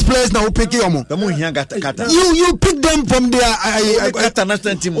they are best players now. Pick you pick them from their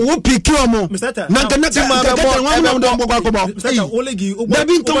national team. Who pick you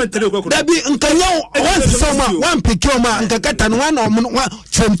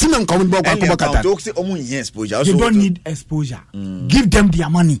They don't need exposure. Give them their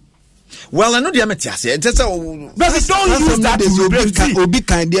money. Well, I know the amateurs. But don't use that to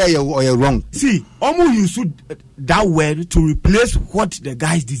replace. You're wrong. See, almost use that word to replace what the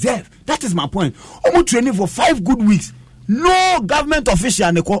guys deserve. That is my point. Almost training for 5 good weeks. No government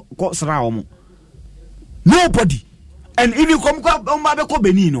official nobody. And if you come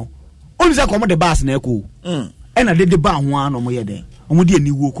Benino, only come the bus neko. And I did the bar one or more there. Omudi and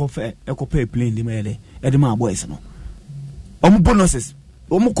you woke up pay plane the mele at the my boys no. Bonuses.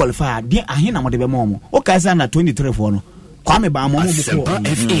 Omo qualify dia ahina mo de be mo o ka sa na 23 for no kwame ba mo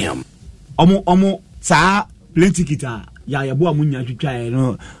FM omo sa plane ticket ya bo amunya twitwa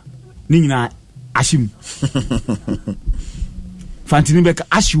no ni nyina ashim fantini be ka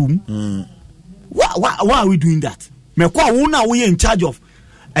ashum why are we doing that me kwa wo na wo in charge of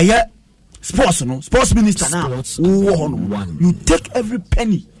sports no sports minister now you take every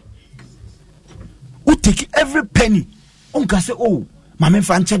penny on ka say oh Mame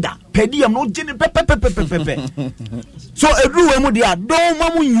Francheda, pedium no gene pepe. So everywhere mo dia do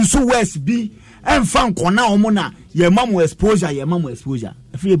mamu yusu west be and fan kona omona ye mamu exposure.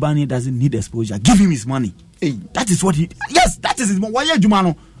 If anybody doesn't need exposure, give him his money. Hey, that is what that is his money. Why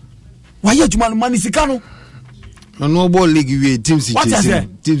Jumano Mani Sikano? No ball league we team city. What is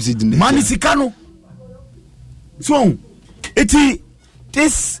that? Team city. Mani Sikano. So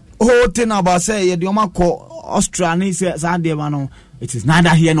this whole thing about say ye dioma Austria ni say Sunday mano. It is neither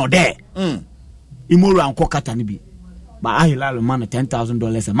here nor there. Imora and Kokata nibi. But I allow a man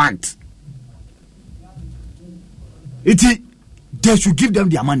 $10,000 a month. They should give them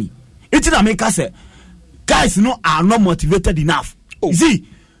their money. It's in America say guys are not motivated enough. You see,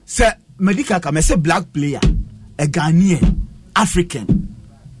 say medical come say black player, a Ghanaian, African,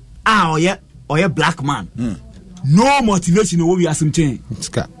 or a black man. No motivation over we are something.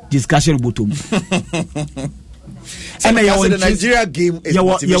 Discussion bottom. And the Nigeria game is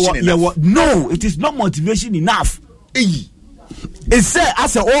motivation enough. No, it is not motivation enough. It's say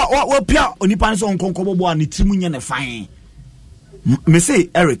as a pia onipa so nkonko bo ani timu nya na fine. Me say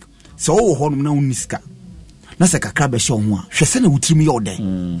Eric, so ho no na uniska. Na se kakra be hye ho a, hwe se na wutirim ye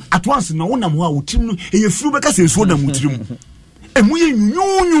oden. At once na wonam ho a wutirim no e yefuru be ka se so na wutirim. Emu ye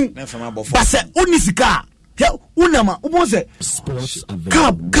nyunyunyu. Ba se onisika. Unama ubo se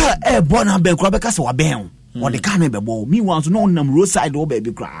car born and be kra be ka se wa ben. Or the car be ball. Me wants no nam roadside or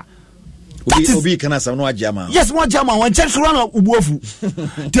baby cry. Obi kana sam no ajama. Yes, one jama one check run ubuofu.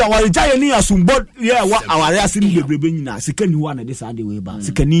 Ti aware jaye ni asumbo yeah wa aware asim bebrebe nyina sika ni wa na dey say way ba.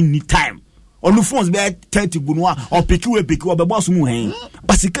 Sika ni time. Olu phones be 30 gunwa or pick we be boss mu hen.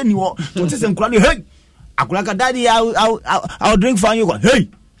 But sika ni wo to say nkura ni hey. Akura ka daddy I'll drink for you. Hey.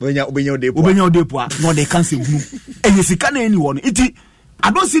 Obenya odepo. No they can say gunu. Enye sika na any one. Iti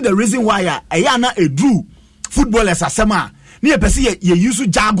I don't see the reason why na a drew footballers asema. Ni pese ye use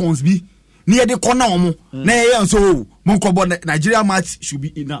jargons bi. Ni de kona omo na ye so mon kobo Nigeria match should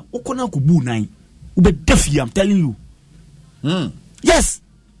be ina okona ko bu nine ube defi I'm telling you yes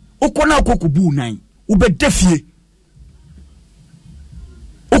okona ko bu nine ube defi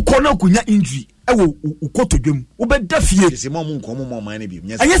okona ko nya injury e wo ukotodwem ube defi se mo nko mo man na bi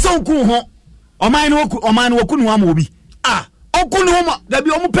anya so nko ho oman no ku no am obi okunu ho da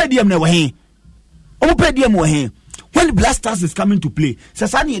bi omo pediem na wo he omo pediem wo he. When Black Stars is coming to play,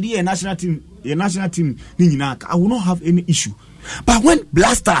 Sasani a national team, I will not have any issue. But when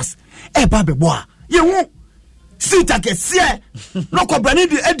Black Stars, baby boy, you won't see that see no company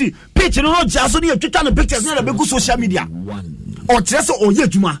the pitch no just only Twitter pictures near the social media or just or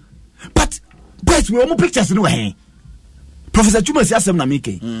Juma. But we almost pictures no way. Professor Juma says I'm not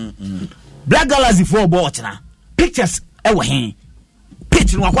making Black Galaxy for now. Pictures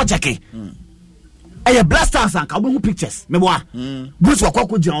pitch no watch a blasters and kabu pictures me boa Bruce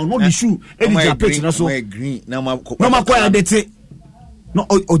wakoko jina no the shoe edit picture na so green na ma kwa edit no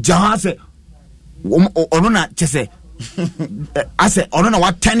o jaha se ono na chese ase ono na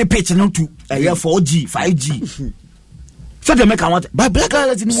what 10 picture no to 4G 5G so they make want by Black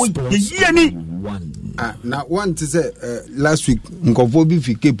Galaxy ni ye ni na one to say last week nkofo bi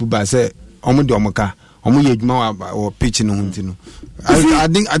fi Cape ba say omo de omoka omo ye adwuma wa pitch no hunti no I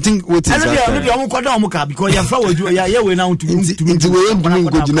think what is that because you follow you we now to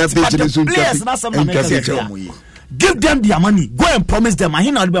give them their money, go and promise them. I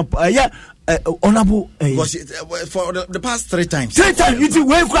honorable for the past 3 times. It's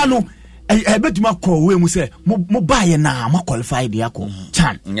way crano. I bet you call we say mo buy na ma qualify the ako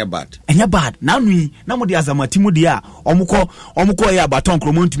chan enya bad now we na mo de azamati mo de a omuko ya baton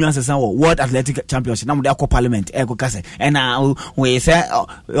kromo ntumi ansesa wo World Athletic Championship na mo de akọ parliament e go kase and we say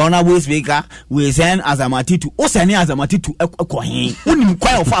honorable speaker we send azamati to o send azamati to ekọ hin unim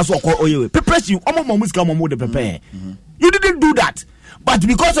kwai of aso okọ oyewe prepare you omo musika mo de prepare you didn't do that. But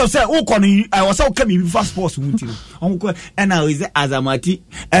because of say I was so coming before sports until and now is Azamati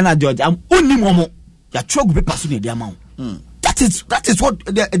and George I'm only momo ya chok be person the amount that is what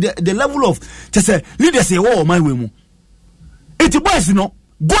the level of just say leaders say oh my way mu it boys go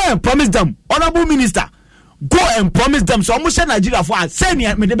and promise them honorable minister go and promise them so almost Nigeria for say me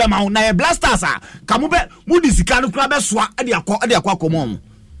de be ma na blasters kamu be mu disika no kra be soa e de akwa komom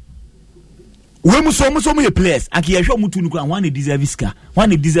we muso mu players aka ye hwe mu tu nukura one deserve ska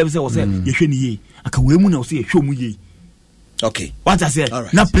one deserve say was say ye hwe ni ye aka we mu na say ye hwe mu ye okay what I say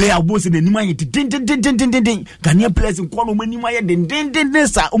na player boss na nima ye din Ghanaian players nko no nima ye din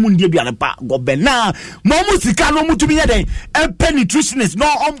sa omu ndie bia pa go bena mo mu sika no mu tu bi ye den e penetrationist no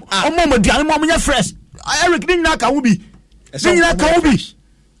mo dian mo nya fresh Eric din na ka wo bi din na ka wo bi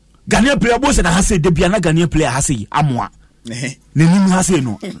Ghanaian player boss na ha say de bia na Ghanaian player ha say amoa ne nimu ha say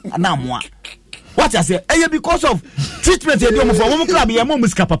no na amoa. What I say? Because of treatment you do for one club, you are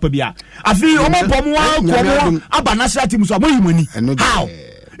music papa bia. I feel omo pomo aba national team so amoyi money. How?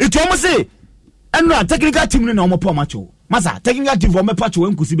 It almost say, and no technical team no omo pomo macho. Masa technical team for me pacho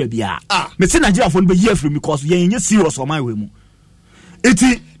en kusi bia. Me say Nigeria for be year free because you are serious for my way mu.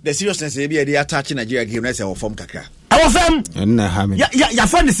 The seriousness they be attaching Nigeria game na say our form kakra. Our form. Ya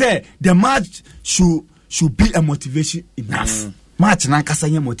friend say the match should be a motivation enough. Match na kasa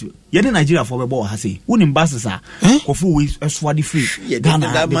nye motive. Yene Nigeria for bebo ha say. Woni mbasesa. Kofu we swadi free.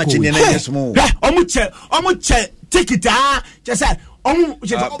 Ghana match ni na small. Omu che ticket just say omu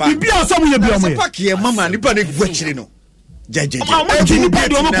bibi oso mu ye bi omu. Pack ye mama nipa ne gwachire no. Jeje. Omu nipa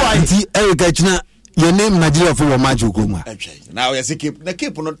di omu kwa. Nti Eric China your name Nigeria for match okoma. Now you say keep na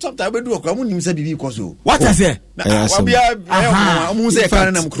keep no sometimes we do okwa mu nim say bibi koso. What I say?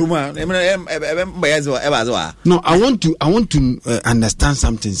 No, I want to understand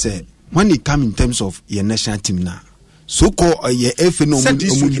something. Say when it come in terms of your national team now, so called your FA no FA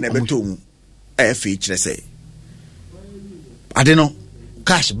say I don't know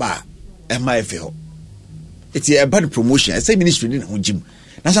cash bar MIFL. It's a bad promotion. I say ministry in home gym.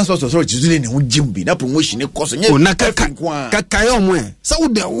 National Sports Authority is doing a gym be na promotion cost nye na kakayo mwe sa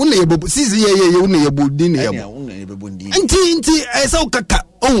ude une yebo sisi ye une yebo din yebo nti esa kaka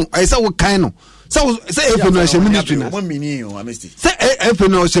esa wo kan no sa efe no hye ministry na o mini o amesti say FA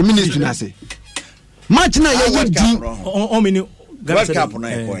no se ministry na say match na ye di on many World Cup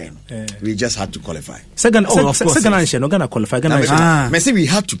we just had to qualify. Second no Ghana qualify. Me say we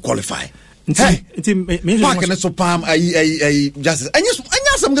had to qualify. Park and so palm just anya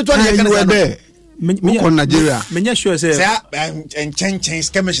some get one you there. On Nigeria. Menya sure say and change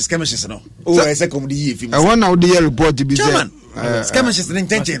skirmishes no. Oh I say come the if. I want now the report to be there. Skirmishes in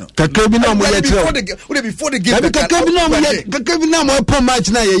intention. Kakabi na mo ye tire. Before the game. Kakabi na mo po match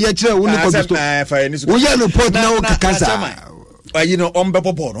na ye tire wo ni ko bisto. Wo ye report na wo kasa. You know, on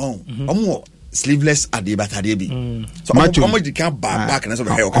Beppo no. Sleeveless at the battery be. So much you can't back and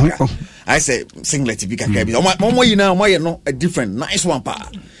I say singlet to be Kakabi. Momo you now no a different nice one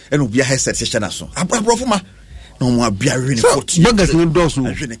pa. And be a headset session as so. Abrafuma. No more be a really good. Buggers no doors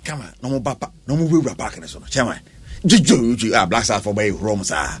no camera. No more papa. No more will back and so. Chairman. Juju are blacks out for by Rome.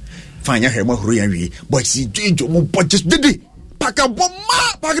 Find your hair more hurry. Boy, see Juju, but just did it. Pack a bomb.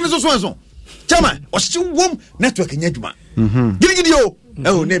 Pack in the so. Chairman, or still warm network in Yedma. Give you.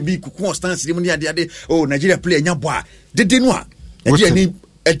 Oh, Nebi Kuku stands in the other day. Oh, Nigeria play Nyabwa. Did you know? Nigeria need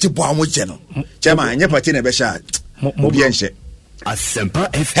a Tibuamo channel. Chairman, Yapatina Besha. Mobianche. A simple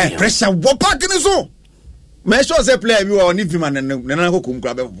FM. Pressure, what park in the zoo? My shows a player, you are Niviman and Nanahokum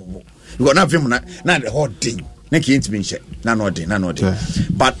Club. You got nothing, not the hot thing. Neki ain't been checked. None.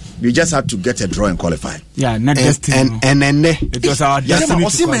 But we just had to get a draw and qualify. Yeah, not just and then it was our destiny.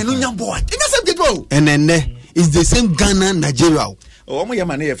 And then it's the same Ghana, Nigeria. Oh, my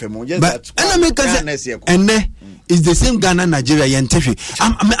man, but and then it's the same Ghana, Nigeria.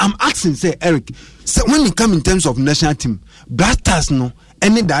 I'm asking, say Eric. So when it come in terms of national team, Blasters no,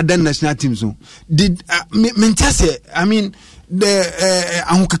 any the other national teams no. Did I mean the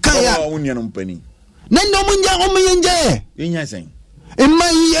Ankakaya Union penny. Nando munja Inya saying. In my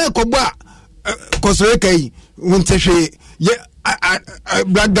year koba Kosorekai won't say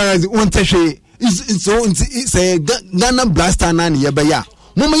black guys won't say it's a Ghana Blaster Nani Yabaya.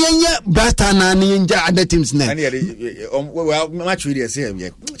 Mama Yanya Blaster Nani and other teams now. Well, much really say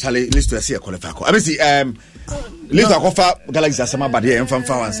Charlie list to see a qualifier. I mean, List of offer Galaxy Sama Badia and from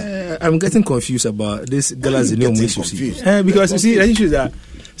Fawans. I'm getting confused about this Galaxy no issues. Because you see, the issue is that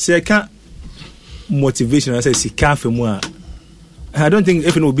say I can't motivation. I say sika for more. I don't think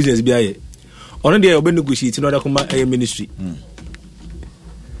if no business be here. Already I will negotiate in order to come a ministry.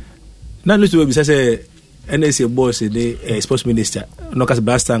 Now let's do say NSA boss the sports minister. No cause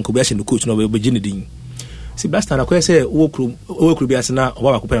Blaster and Kobayashi no coach no be Jinidin. See Blaster na ko say work be asna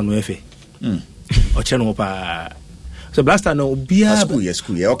oba ko pera no efe. O cheno pa. So Blaster no bia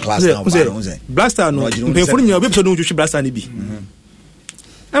school yeah class now ba. Blaster no be for nya obi so no twitwi Blaster ni bi.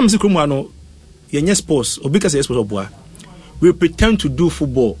 Am se kromu ano yenye sports obi ka say sports oboa. We pretend to do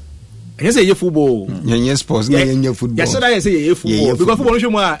football. And you say you football. Yenye sports na yenye football. Yes, I say you football because football no show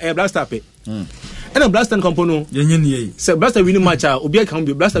more Blaster pe. And a Blaster company yenye ni. Say Blaster winning match obi can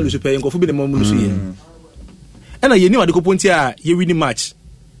be Blaster lose pe enko fu bi the mom lose here. And you know the ponti a you winning match.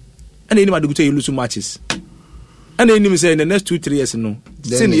 And you know the go you lose matches. And then you say in the next 2-3 years no.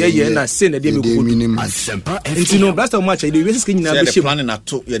 Say the year na say na dey me go. And you know Blaster match the race can na be planning at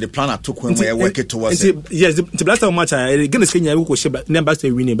the plan at when we work it towards it. Yes, the Blaster match Ghana Kenya we go share na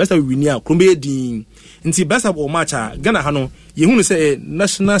Blaster winning. Blaster winning a krombe din. Nti Blaster match Ghana ha no ye hu say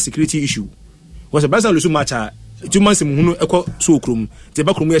national security issue. Was a Blaster lose match 2 months mu hu ekọ so krom. Te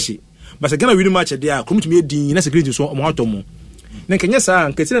ba krom ye hye. But Ghana winning match there krom tumi din na security so omo atomo. Na Kenya sa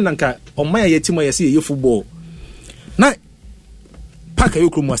nketina nanka omaya ye timo ye say ye football. Na pack ayo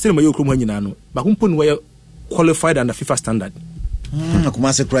krom asere ma yo krom nyina no ba kumpo no we qualified under FIFA standard.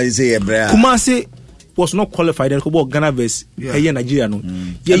 Kumase crazy ebra. Kumase was not qualified and ko Ghana vs Nigeria no.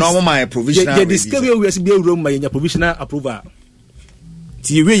 Yeah, no my provisional. Yeah, the scale we be room my provisional approval.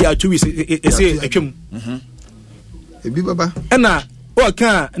 Ti we ya 2 weeks e say atwam. Ebi baba. Na o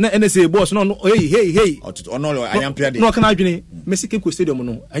kan na NSA boss no hey. No I am player. No kan adwene Messi Keko Stadium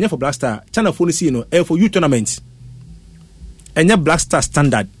no anya for Blaster China phone see no for youth tournament. Enya Blaster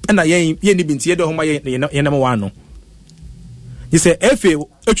standard na ye ni binti ye do ho ma ye number 1 no. You say FA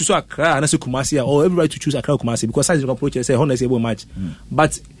choose Accra na se Kumasi or everybody to choose Accra Kumasi because size approach say honor say match.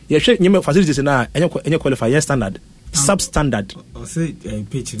 But ye hwe nyem facilities na enya qualify ye standard. Substandard. Say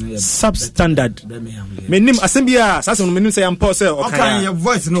pitch no substandard. Menim asembia sasa no menim say am pause okay your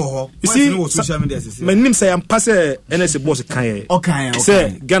voice no ho. You see social media say menim say am pass NS boss kan okay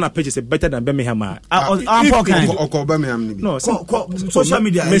say Ghana pitch is better than Birmingham. Okay Birmingham ni. No social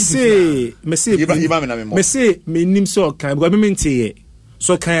media me say menim so kan because me mentie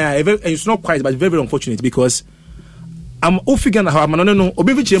so kan it's not quite but very unfortunate because I'm offigan how I'm no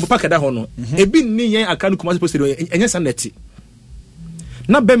obi fi chempo pack da ho no ebi ni yen aka no Kumasi post enye saneti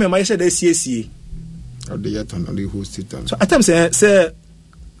na bɛmɛ ma yɛhyɛ da asiesie so at times sɛ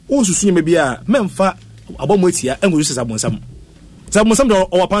wosusu nyɛma bi a mɛmfa abɔmmɔ atia ɛngosu sɛ sabonsam de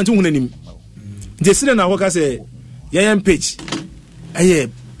ɔwɔ pante hu n'anim nti sine na wɔka sɛ yɛyɛn page ɛyɛ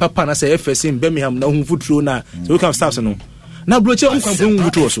papa na sɛ ɛfɛ sɛ Birmingham na hu futuro na sɛ woka staffs no na broche hu kan hu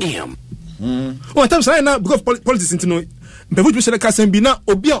futuro so at times na because politics into no mpɛfu tumi sɛ ka sɛm bi na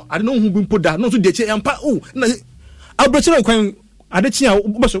obi a ade no hu bi mpoda no so de kye yɛmpa na abroche na kwan ade kye a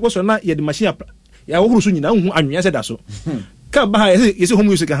wobɛsɔ na yɛde machine ya wo so nyina hu anwea sɛ da so ka ba ha yɛsɛ home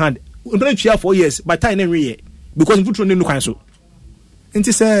use ka hand mpɛ twia 4 years by time na nwe because futuro ne no kwan so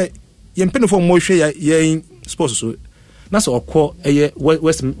nti sɛ yɛmpɛ no for mo hwɛ yɛn sports so na sɛ ɔkɔ ɛyɛ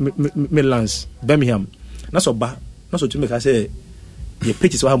West Midlands Birmingham na sɛ ɔba na sɛ ɔtumi ka sɛ yɛ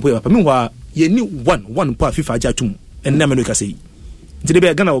pitches wa mpo yɛ papa mi hɔ a yɛni one mpo a FIFA agya tum ɛnna mɛ no ka sɛ yi nti de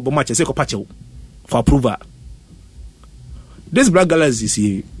bɛ Ghana wɔ match sɛ kɔpa kyɛw for approval this Black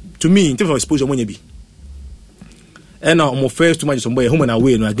Galaxy to me in terms of exposure mo nya bi ɛna ɔmo first two matches ɔmo yɛ home and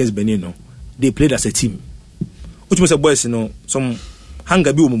away no against Benin no they played as a team ɔtumi sɛ boys no some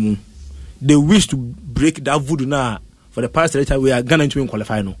hunger bi omumu they wish to break that voodoo now for the past 3 times we are Ghana to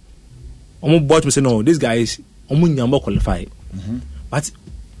qualify no bought me say no these guys nyamba qualify but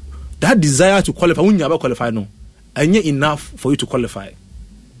that desire to qualify nyamba qualify no anya enough for you to qualify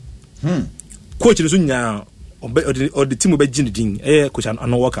coach no nya or the team be gin din coach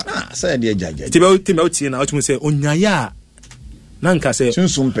an worker say dey jaja team out here na me say onyaya na nka say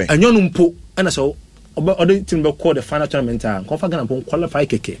sunsumpe anyo no mpo ana so other team be call the final tournament and confer Ghana pon qualify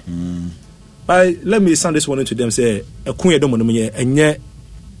keke but let me sound this one to them say ekun yedo mono menye enye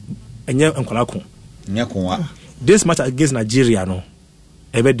enkwalako nya konwa this match against Nigeria no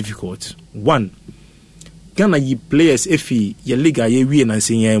very difficult one Ghana ye players efi ye liga ye wie na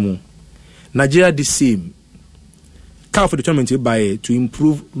nsinya mu Nigeria the same call for the tournament by to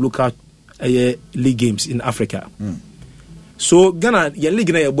improve local league games in Africa so Ghana ye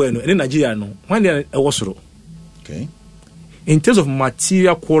league na ye boy no and Nigeria no when they ewosoro okay in terms of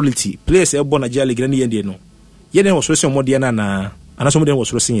material quality players e born Nigeria league na ye no ye den wosoro se omode na anaso omode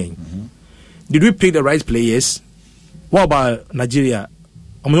wosoro se yen did we pick the right players? What about Nigeria?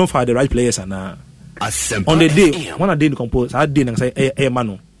 I'm not for the right players and on the day when I didn't compose I didn't say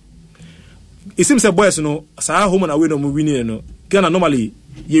mano it seems that boys sa home and away no winning no Ghana normally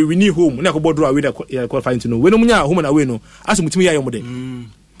you win home na ko draw away the qualifying to know when munya home and away no as mutimi ya yomode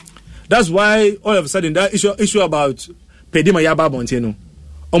that's why all of a sudden that issue about Pedima Yaba Bonteno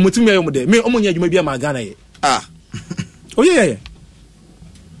omutimi ya yomode me omunya adwuma bia ma Ghana ye oh yeah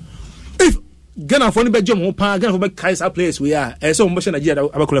if Ghana for ni be jom ho pa Ghana for be Kaiser players we are so mo be Nigeria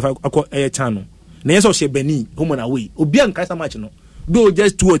abakolefa akọ channel na yeso she Benin home and away obi an Kaiser match no do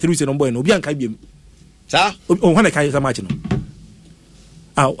just 2 or 3 weeks no boy no obi an kai biem sa o hwana Kaiser match no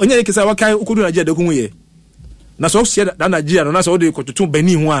onye yake sa wakai okodu Nigeria de kunwe ye na so she da Nigeria no na so de kototo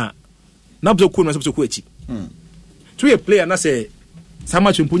Benin ho a na bzo ko no so ko achi to a player na say sa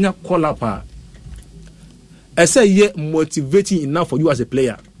match mpunya call up I say ye motivating enough for you as a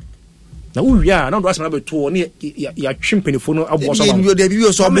player. Na wo wia na do asema be to ne ya twempenifo no abo so ba you dey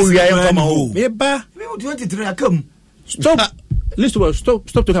be so abo wia yan kama ho me ba 23 akam stop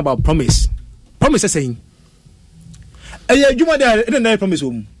talking about promise is saying adwuma dey na promise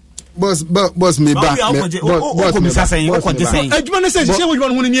o boss me ba boss me saying adwuma no say she adwuma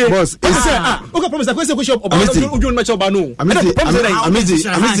no ni boss say o ka promise ko say ko shop adwuma ma choba no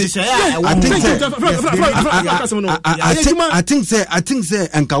I think say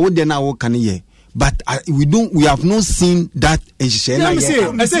enka wo de na wo kan ye but we have not seen that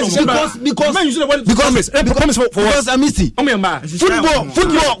because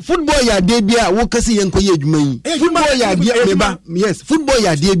football ya de bia wo kasi yen ko ye adwuma yi football ya de me ba yes football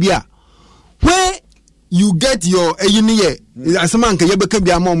ya de bia where you get your eyini ye asema nka ye beka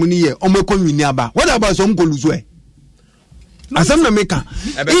bia ma omu ni ye omo ko nwini aba what about some ko luso asem na meka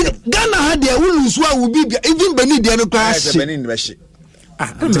Ghana had their luso a wo bi even Benin de no clash Benin be hye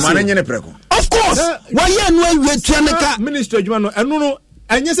tumane nyene preko of course why you no we tuaneka minister adwuma no eno no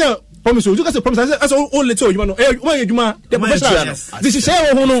anye say promise you say promise as all let adwuma no o ye adwuma the professional this is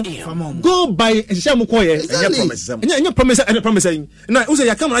share ho no go by share mo ko ye enya promise na o say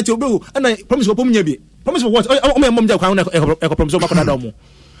ya come na che obewu na promise wo pom nya bi promise what o me mom ja kwa na e promise o makoda da mo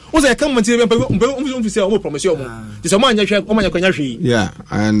o say come man ti o say o promise o mo ti say o ma nya hwe o ma nya kwanya hwe yeah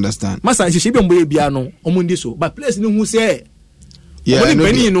I understand masa hye bi mbo ye bia no o mo ndi so but place ni hu say yeah I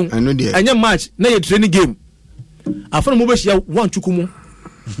know there anya match na ye training game afọ mo be hia one chukumu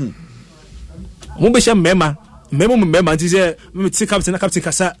mo be hia mema nti say me ti captain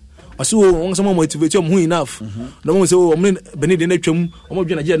kasa so on some motivate you enough no one say o me beni de na twam o mo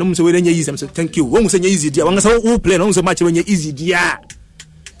dwe Nigeria no mo say we dey easy say thank you won say easy dia wan say who play no say match we easy dia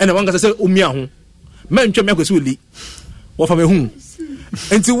and wan say o mia ho man twam akwese oli wo fa me hu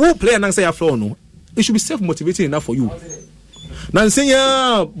until who play and say after no it should be self motivating enough for you. Now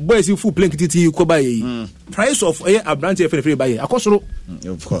say boys you full playing kitty you go buy price of a brand free buy akosoro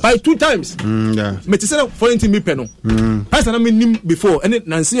of course by 2 times yeah me say foreign team me peno price na me nim before and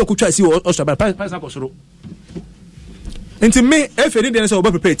na say you go try see Australia price akosoro until me if any dey say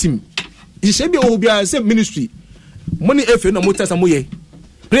we prepare team it should be obi say ministry money if no motor samoye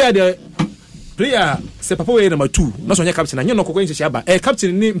player say papa we number 2 na so nya captain anya no kokko nche aba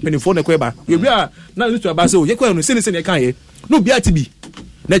captain ni mpenifo na kweba ye bia na ntu aba say ye kwa no se ne kan ye no bia tibi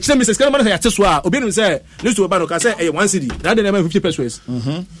na kire Mrs. Kalman say ya teso a obi no say ntu aba no ka say 1 cedi na dey na 50 pesos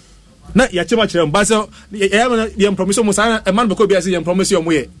na ya chema kire mba say ye promise mo say e man be ko bia say ye promise yo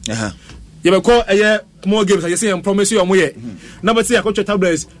mo ye ye be ko ye more games ye say ye promise yo mo ye na but say ya ko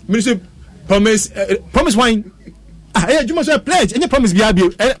tablets ministry promise wine juma say pledge any promise bia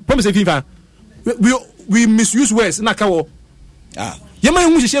promise FIFA we misuse words na kawo yema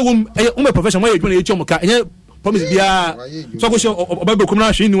hu hye wom me profession why you na echo ka enye promise bia so go show obabe kom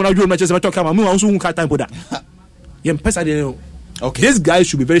na hwe ni wona dwo na chese talk am me wan so hu ka time poda yem pesa de okay this guy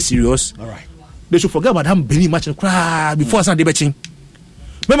should be very serious all right they should forget about him Benin match cry before Sunday betting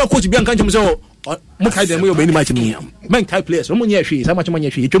mema coach bia kan chem say mo kai dem yo Benin match ni men kai players mo nya hwe sa match mo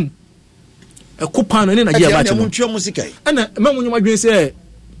nya hwe twem e kupa no ne na dia match no ana me mo nyuma dwen say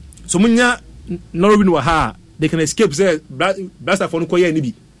so mo nya Norwin wa ha they can escape say blaster for no koye ni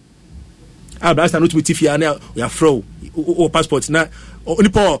bi blaster no to be tifia na ya throw o passport na oni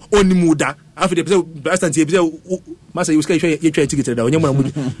po oni muda after the blaster tie be masa you say you try ticket da onyama mu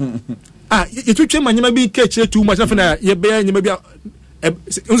you twetwe manyama bi ka chire too much na fina ye be nyama bi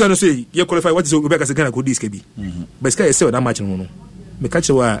unza no say you qualify what is we be ka Ghana ko disk bi but sky say that match no me catch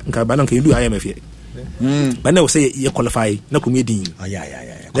wa nka ba na nka you IMF here but now say you qualify na comedian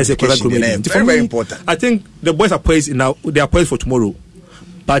yeah let's say comedian very important. I think the boys are poised now, they are poised for tomorrow,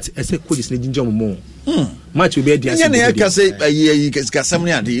 but I say coach is needing jam more match will be there yeah can say you can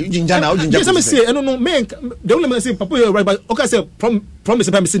something you ginger now yes I say I don't know man the only man say papa you right but okay say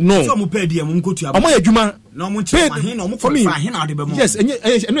promise me say no so mo pay dia mo nkotu aba omo adwuma no mo nche ma hin no mo for hin na de be mo yes enye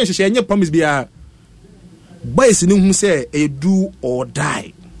enye promise bia boys ni hu say e do or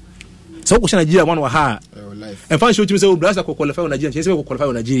die. So ko Nigeria one wa ha and fan show to say Brazil ko qualify Nigeria say ko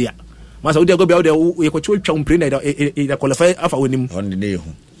qualify Nigeria masa we dey go be out there we ko twa play na e qualify afa wonim on the day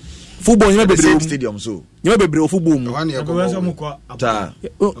football nyama bebre stadium so nyama bebre football mu ta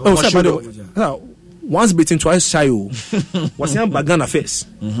once beaten twice shy o was yan Bagana first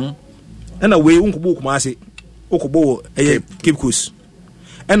and away unkubo kumase okubo Cape Coast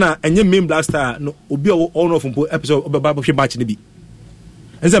and enye main blaster no obi all of episode obeba match ni bi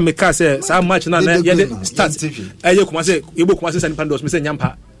enza me ka say sa match na ye start kumase yebo kumase san pandos me say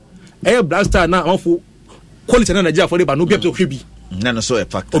nyampa blaster na onfo quality na Nigeria for the ba no bi episode hwe bi na no so a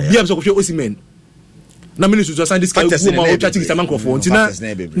factor obi episode hwe Osimhen na ministry to sign this guy who ma o chatting sama microphone ntina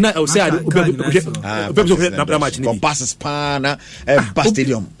na o say obi na match ni passes pana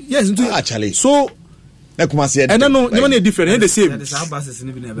stadium yes actually so and no different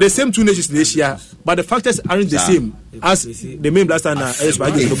the same two nations in Asia but the factors aren't the same as the main blaster na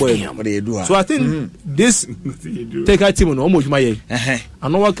so I think this take our team no omo djuma ye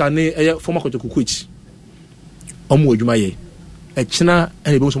and what can former coach coach omo djuma ye e china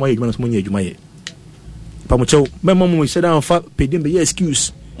and be so ma ye djuma so mo nye djuma ye pa mo chew me mo say down fa pedim be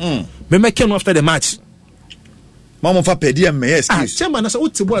excuse me make no after the match mama fa pedia me excuse chema na so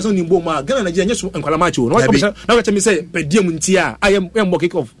utibo na so nimbo ma Ghana Nigeria nyeso enkwala match o na wa ka me say pedia mu ntia ayem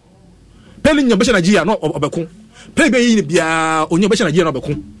kick off pele nya be Nigeria no obekun pele be yi ni bia onye be Nigeria no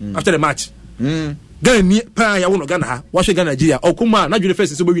obekun after the match Ghana ni pa ya wono Ghana ha wa hwe Ghana Nigeria okuma na dwene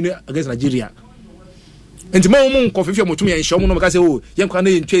first so be win against Nigeria enti mo nko fefia mo tumi ya nhye mo no ka say o ye nkwa na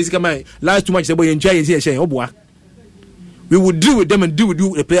ye ntwe sika mai last two match say boy ye ntwa ye hye oboa we will deal with them and deal with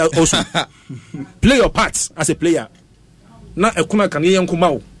you the player also play your part as a player na ekuna kan ye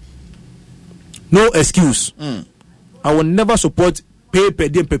nkoma no excuse I will never support pay per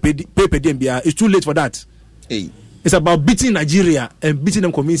diem bia it's too late for that it's about beating Nigeria and beating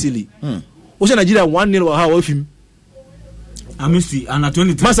them convincingly o Nigeria 1-0 or how ofim amisi ana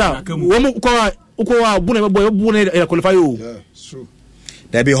 20 masa wo bu na boy bu na qualify o yeah true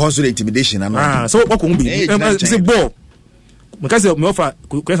there be hustle intimidation so what ko be say ball because me offer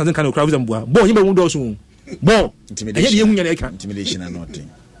question something kind of crowd them boy you be do so ball intimidation and not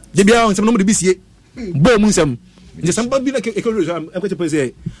de bia on some no de bisie ball mu nsam Just somebody like a career. I'm going to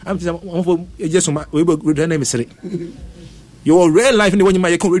say, I'm just we will name is your real life in the one you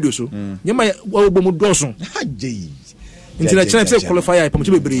might radio. So you might Dawson. Until I try to qualify,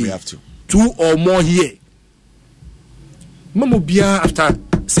 we have to 2 or more here. Mamma after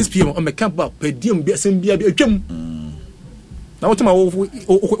 6 p.m. on the camp up, per diem, be a sim, be a gym. Now, to my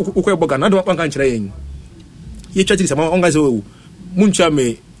Bogan, I don't want to train. You try to some on guys who Muncha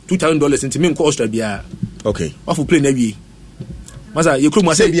me $2,000 into me cost Australia. Okay. Off play Navy. Masa, you could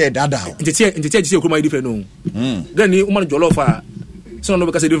say, yeah, Dada. In the text, you could my different. Then you want Jolofa. So no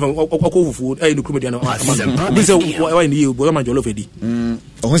because I do from food. I do comedian. We say why in you, but I'm Jolofedi.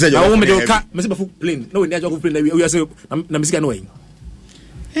 Who said I want to cut Mr. Plane. No, in that plane, we are saying, Namiska way.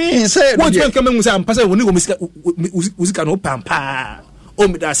 Say, what you come and say, I'm passing when you was can open pa. Oh,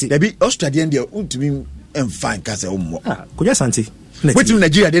 me that's it. There be Australian dear to me and fine Casa. Could you Santi? Wait till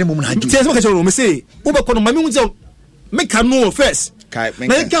Nigeria, then moment. Tell what I say. Over Kono, my moon make her know first.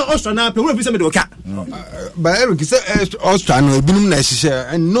 Make Australia, people of some cat. But Eric is Australia,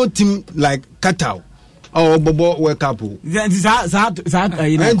 and no team like Katao. Oh, Bobo, wake up. That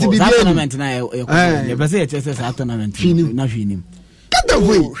tournament now. You say it's a tournament. Nothing. Cut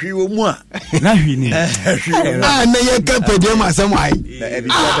away. He will more. Nothing. Ah, no, you can't pay them as some way.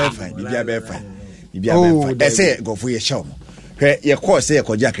 They say go for your show. Your course say a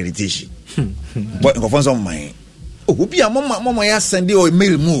Kodia accreditation. But go for some money. Oh, be a mama, ya send you a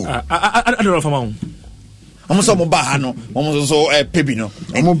mail move. I don't know for mom. I'm so bahano, almost so a pebino.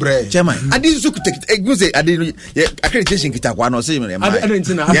 Chairman, I didn't take a good say. I didn't accreditation. Kita or say, I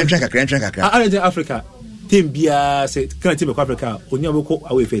didn't Africa. Team Bia said, can't team of Africa when you go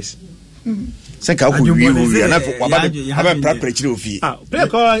away face. Think I could have a preparatory fee. Player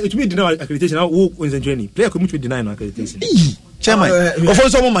call it me deny accreditation. Who wins the journey? Player could deny accreditation. Chairman, of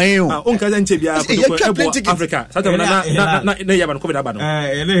some of my own. Uncle Tibia, Africa, Southern Yaban COVID.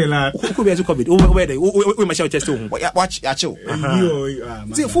 Who could be as COVID? Where they my show test. Watch at you.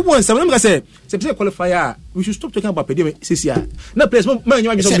 For once, some of them say, qualifier, we should stop talking about pandemic. No place, man,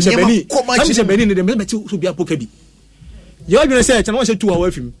 you are Benin, to be a pokebi. You are going to say, and I want to 2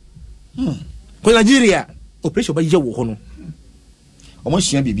 hours from Nigeria, operation by Joe Hono.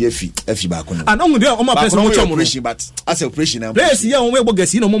 Almost be a fee back on. I know there on my place, operation, but as operation, place, young way,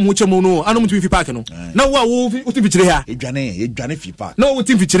 Bogas, you know, much more. I don't want to be packing. No, what will be here? A Johnny Fipa. No, what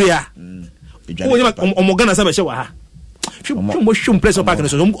if it's here? Omogana Sabashawa. Mushroom place of packing,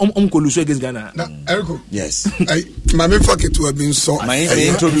 so Uncle Lucy against Ghana. Yes, my main fuck to have been so. My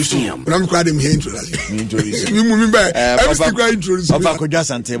introduce him, but I'm glad him here introduce. You move back. I was still going to introduce. Of Akujas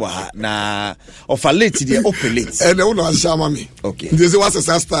and Tewa, na of a late, the open late. And the owner of Shamami. Okay, this was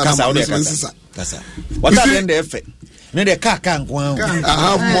a star. What are the effect? No, the car can't go. I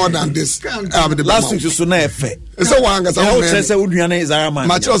have more than this. Last week, you saw no effect. It's a one as I is our man.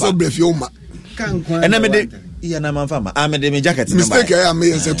 Much also brief you, and I made I'm a demi jacket. Mistake I am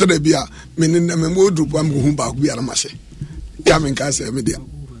saying to the beer, meaning the memo group I'm going back be a machine. Coming Casa media.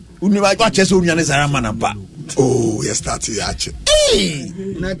 Uni watch us Union is our man. Oh, yes, that's it.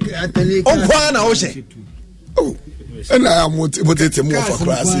 Oh, Juana Ocean. Oh, and I am motivated more for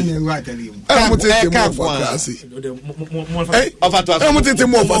classy. I am motivated more for classy. I'm motivated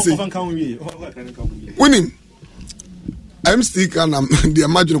more for winning. I'm still and the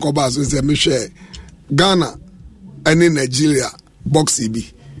imagine Cobas is a Michelle Ghana and in Nigeria box EB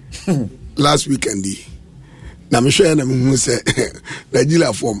last weekend. Na me share na me say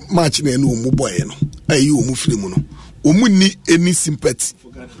Nigeria form match na no mu boy no ayi o mu film no o mu ni any sympathy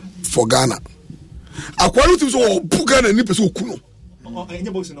for Ghana akwalo tu so bu Ghana ni pese oku no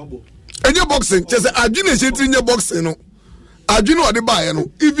enye boxing chese adwene shetri nye boxing no adwene ode baaye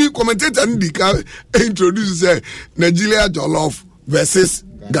no even commentator ndi ka introduce say Nigeria jollof versus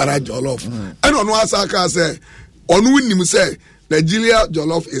Ghana jollof and on asa ka say onu nim say Nigeria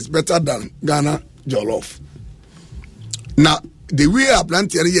jollof is better than Ghana jollof. Now the way I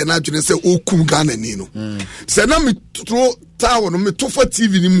plant here na actually say okum Ghana ni no say na me throw tower no me to for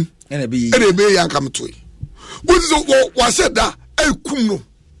TV ni mu ene be yanka me to what is what said that kum no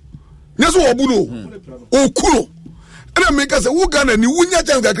nyeso obu no oku no ene me ka say wo Ghana ni wunya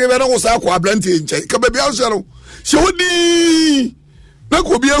chance ka krebe na wo sa kwa plant here nche ka be bia so no she odi na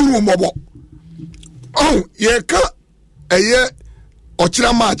ko bia hu mbobo oh ye ka eye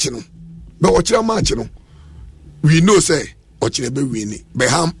ochira match no be ochira match no we know say Ochirebe winning. But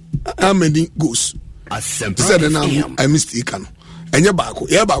how many goals? Said now I mistake no. Enye baako,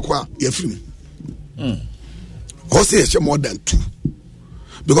 ye baako ye film. Ho say more than 2.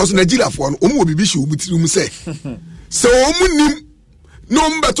 Because Nigeria for no omo bibi shi obitiri mu say. So omo nim no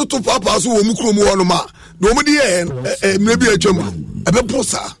mbeto to papa so omo krom ho no ma no mo dey maybe a choma ebe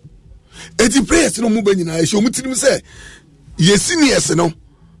posa eti players no mu banyina e show mutirim say ye seniors no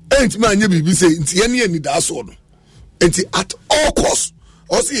enti ma anya bibi say enti ye ne ani da so no enti at all costs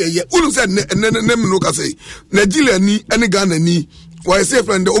also ye ulu say ne no ka say Nigeria ni ene Ghana ni why say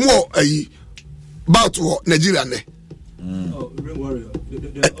friend omo ayi bout Nigeria ne warrior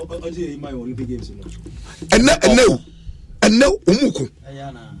the my Olympic games and now umuku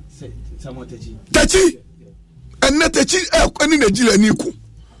tachi and not tachi any Nigeria ni ku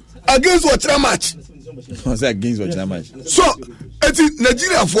against what match was against what match so eti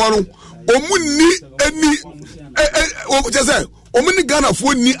Nigeria for no omuni any just say omuni Ghana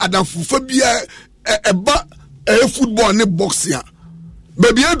for ni adafo bia eba football ni boxing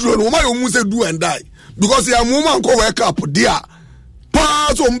baby adro no my omu say do and die because ya muma nko wake up there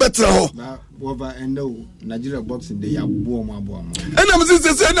pass on better ho over and Nigeria boxing they are boom and I'm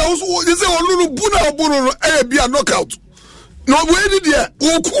say na also you say olulu buna e bia knockout no we did there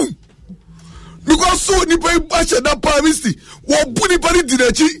oku because so ni pay bache that pharmacy wo buni pari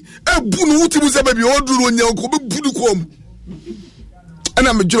didachi e bunu utimu say baby oduru onya nko be buni kom and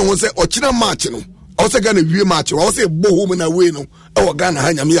I'm juro won say ochina match no I was going to view match. I was say bo home na way no. I was gonna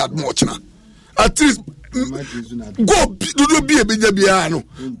hanya me at much na. At least go do be a bia no.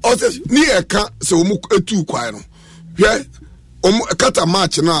 I say ni e ka say omu etu kwai no. Hwe kata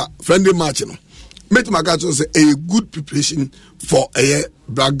match na friendly match no. Make my guys say a good preparation for a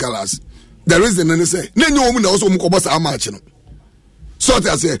Black Galas. The reason they say na nyo omu na also omu ko boss a match no. So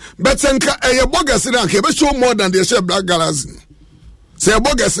I say but senka a bogus na ke be show more than the share Black Galas. Say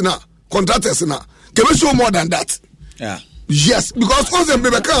bogus na contractors na can we show more than that? Yeah. Yes, because once the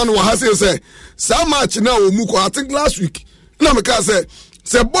baby can say so much now I think last week. Now me can say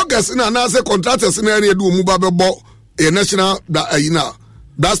bogus na na say contractors na area do muba be a national na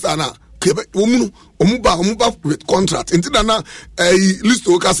that's na omuba with contract. Until na list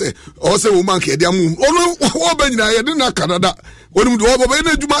o ka say or say woman ke dia mum. Ono wo be nyina ye na Canada. Onu do wo be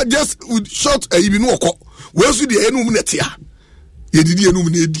na juma just with short ibi no okọ. We so de enum na tia. Ye didi enum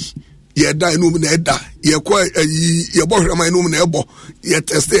na edi. Ye da enum na eda ye kwa ye bo hwema enum na ebo ye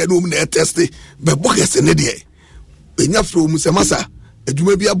test enum na test be bogus ne de enya fro mu se masa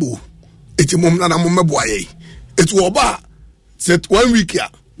adwuma bi abo eti mom na mom mebo aye eti oba set 1 week ya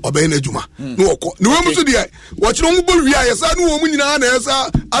oba na adwuma no okọ ne we mu so de wo kire mu bo wi aye sa no wo mu nyina na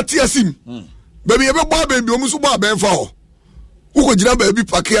esa atiasim be be bo ba bi o mu so bo ba fa ho wo gina ba bi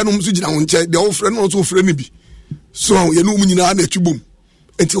pakia no mu so gina ho nche de wo frɛ no so frɛ ni bi so ye no mu nyina na atubom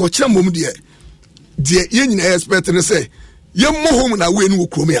enti wo kire mom de ye nyina expect ne say ye mo home na we no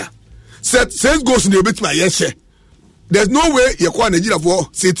krom ya set says goes in the bit my share. There's no way you call Nigeria for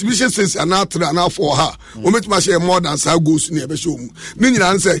situation says another and now for her o met my share more than sa goes in the show ni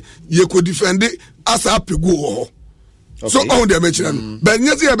nyina say ye could defend it as a pegu so on the mention but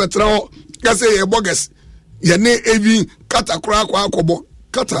nyese ye betra ho ka say ye bogus ye ne even kata kra kwa akobo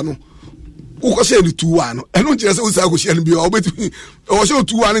kata no uko share ni 2-1 no eno nche say usa go share ni bi o bet o share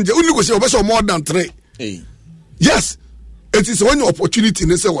 2-1 nje uni go share o be share more than 3 yes it is one opportunity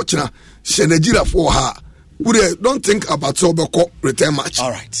ne say watchna share Nigeria for her. Don't think about Sobeko return match. All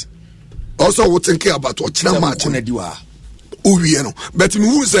right. Also, we're thinking about watchna match. But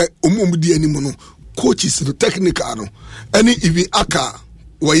who say Omumudi anymore? Coaches, the technical, no. Any even Aka,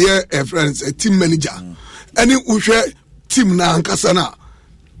 where a friends, a team manager, any Ushe team na Ankasana.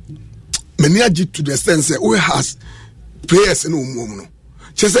 Many to the sense who has players in Umuno.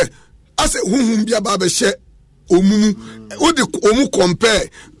 She said, I say, whom be a barber share. What the Omu compare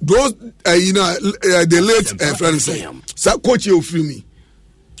those the late friends say coach you free me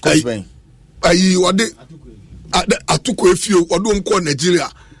coach Ben what the atuko efio odum ko Nigeria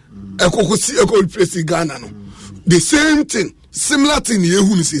ekokosi replace Ghana no the same thing similar thing ye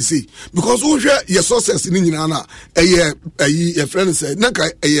hu ni say because wo hwe your success ni nyina na your friend say na ka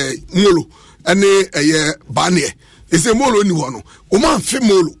molo ene bane e say molo ni ho no o man fi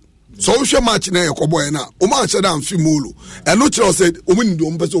molo so we share match na yakoboy na o man share am fi molo and no chiro said o mun do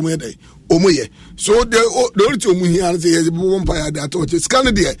mpese o mun dey o mun ye so the only thing o mun here say ye bo empire that o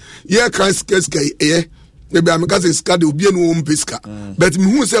scan there ye kan sky ye maybe am ka say scan obi enu o mpeska but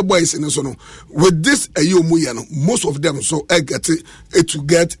me hu say boys in so no with this o mun ye no most of them so get to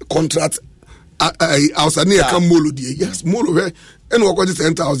get contract outside near come molo there yes molo we and we got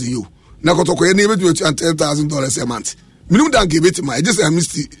 10,000 you na kotoko ye na be $10,000 a month. Minimum dan give it my just I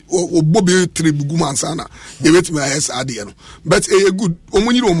missed Bobby 3 Bugumansana. Give it my SRD. But a good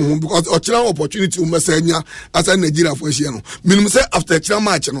omuni because a opportunity Umasenya as a Nigeria for Shiano. Minimum say after a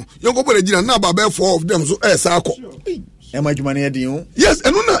match, you go Nigeria now by 4 of them so Sako. How much money do you? Yes,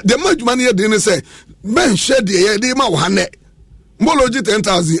 and the much money didn't say men share the idea ma wane Mology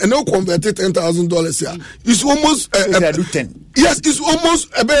 10,000 and now converted $10,000 here. It's almost 10. Yes, it's almost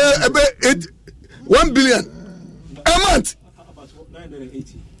about 1 billion a month.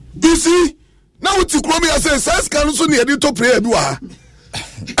 You see, now with Tikromi I say size can so near the top player do and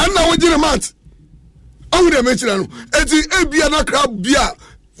now we a month. I would mention it be an crab beer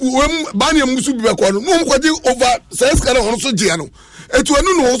when Banya Musu be over size can also Giano. Et tu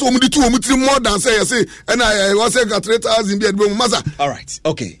nous also more than say and I was saying 3,000 be massa. All right,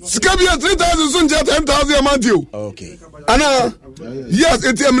 okay. Scabia 3,000 soon 10,000 a month you. Okay. Anna, yes,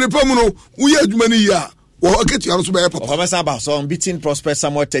 it's a Repomuno. We had many years. Well, get you also by Papa. So I'm beating Prosper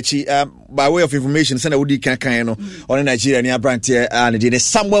Samuel Techi by way of information. Send a Woody Kankano on Nigeria near brand here and it is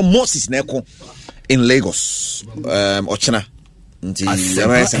Samuel Moses Neko in Lagos. Ochina.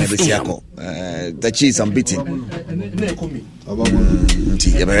 Techi is unbeaten.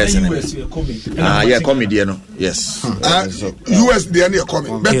 Yeah, comedy, no. Yes. US they are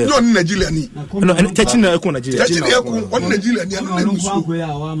coming, but not Nigeria. No, and touching the Nigeria. One Nigeria.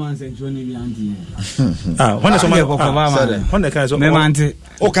 When is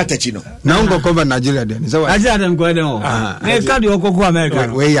Okatechino. Now go cover Nigeria then. So Nigeria them go there. They can't do Coco America.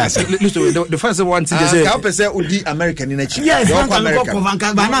 Where yes. The first one to say Udi American in a chip. Yes,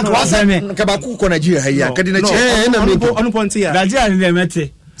 Kabaku Nigeria here. Kadina Nigeria in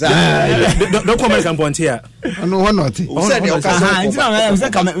mete. Don't come American point here. No one not.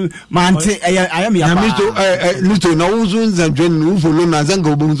 Mante I am Luto na uzun za dwen follow na zanga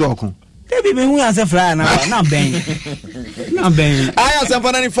obunzoko. Baby me who has a fly now not bang. Not bang. I am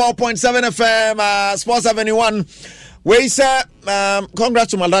 94.7 FM Sports Avenue 1. We say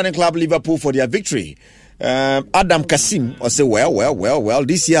congrats to Malani Club Liverpool for their victory. Adam Kasim or say well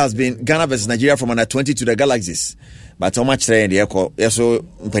this year has been Ghana versus Nigeria from under 20 to the Galaxies. But how much train the echo? So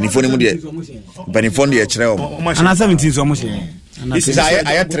Penifoni Mudia Penifoni and 17 so much. I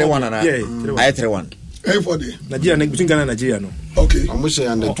had 3-1 and I had 3-1. For the Nigeria between Ghana and Nigeria no. Okay. Almost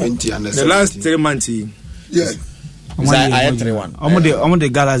under 20 and the last 3 months. Yeah. I had 3-1. I'm the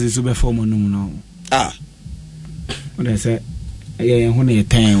Galaxies super form no. What I say?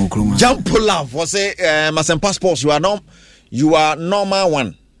 Jump love was say Masempa Sports. You are normal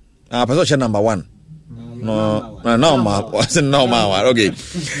one. Position number 1. No, normal. Wasn't normal one. Okay.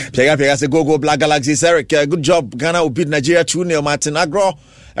 Pega say go Black Galaxies. Eric, good job. Ghana will beat Nigeria 2-0. Martin Agro.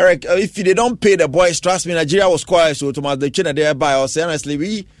 Eric, if they don't pay the boys, trust me, Nigeria was quiet. So to the China thereby, or say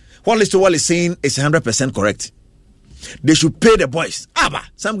honestly, what is saying is 100% correct. They should pay the boys. Aba,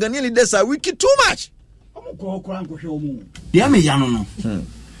 some Ghanaian leaders are wicked too much.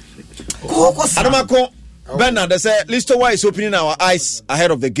 Adamako Bernard, they say Listowa is opening our eyes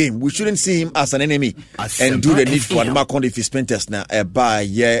ahead of the game. We shouldn't see him as an enemy and do the need for Adamako if he spent us now.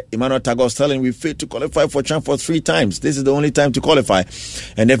 Emmanuel Tagos telling we failed to qualify for Champions 3 times. This is the only time to qualify,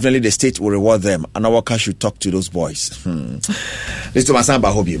 and definitely the state will reward them. And our cash should talk to those boys. Listo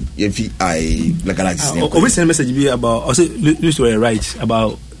Masamba hope you I like always send a message about also Listo right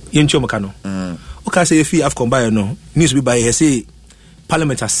about Yencho Makano. Okay, say if you have combined no needs to be by say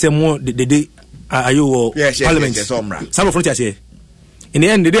Parliament has some more the day are you Parliament some of frontiers here. In the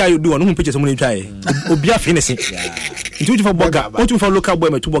end, the day you do no picture someone try. Obia finishing. Into for Boga, what for local boy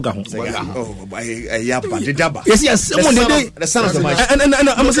to Boga. Oh, the daba. Yes, someone the sounds of my and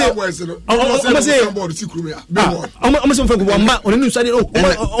I must say I'm saying for one man on the new side. Oh,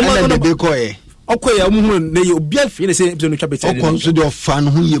 okay, I'm they obia finishing to chapter. Oh, consider fan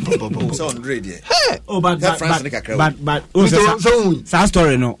who you but sad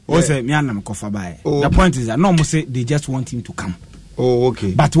story no. Also, me and Kofa by. The point is that no must say they just want him to come. Oh,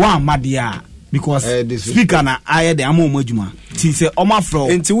 okay. But one madia because speaker na aye the amo modjuma. Ti say oma fro.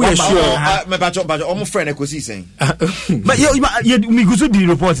 Until we are sure. But omo friend e ko si saying. But you me go to the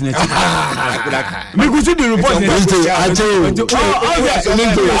report net. Me go to the report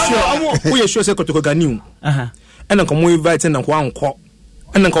net. We are sure say Kotoko Ganiu. And then come we invite and one call.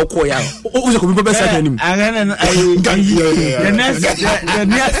 And then call ya. Oh, could be better than him. The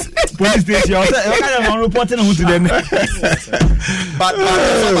next police station. I'm reporting to them.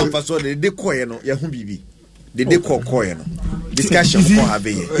 But so they call no, Yahubibi. They call no. Discussion for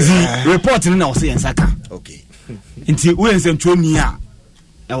having reporting now say Saka. Okay. Until we same 20 years.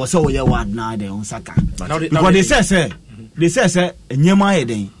 I was so your word now they on Saka. Because they say nyema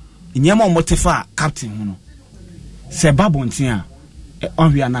eden. Nyema motifa captain no. Se babontia.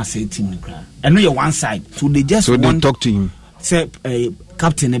 We are not saying team, and we are one side, so they just want they talk to him. Say,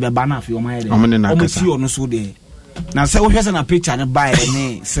 Captain, never banner for your mind. I'm see on so there. Now say what person a picture and buy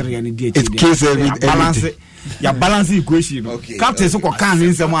any Syria ni DH. It kills everything. Ya balance equation. Okay. Captain so can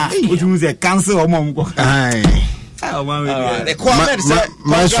in some what you say cancel or mom go.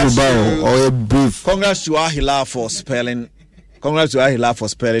 Congrats to Ahila for spelling. Congrats to Ahila for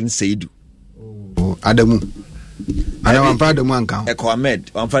spelling Seidu. Adamu. Adamu ampa Adamu anka. Eko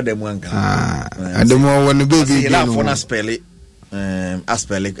Ahmed, ampa Adamu anka. Adamu won baby. Ahila for na spell it.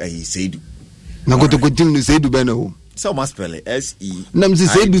 Aspell it Seidu. Na go to continue Seidu be no. So must spell it SE. Nam se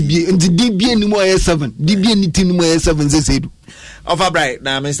Seidu bi nti DB ni mo 7. DB ni tin mo 7 se Seidu. Over bright.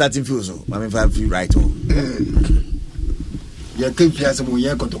 Now I'm starting feel so. I'm in right. Ya kan fiasem wo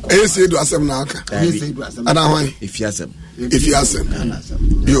ye kotoko. Seidu asem na aka. Seidu asem. Ana hwan? Ifiasem.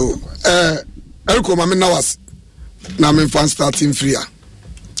 Yo, Eriko mame na was na me fan starting free.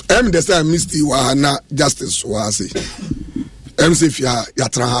 The say Misty wa na justice wa say. Say fia ya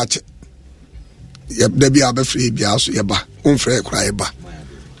tra ha che. Ya da bia be free bia so ye ba. On free kura ye ba.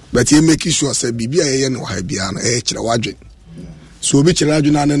 But you make sure say bibia ye no ha bia na kire wadwen. So obi kire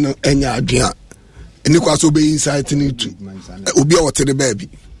adwen na no enya adwen a. Eni kwa so be insight ni tu. Obi a wote de baby.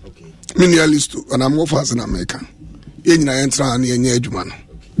 Minia list and I'm off as an American. Yen na entra na yenye adwuma no.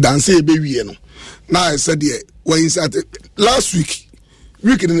 Dance e be wie no. Now I said here when inside last week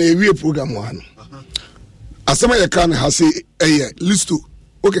in the program one. Asema ye kan ha say list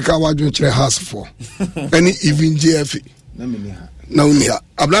okay ka wadwen kire house for. Any even GF. Na unia.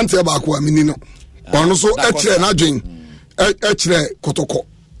 Ablante ba ko amini no. Ono so e kire na adwen. E kire kotoko.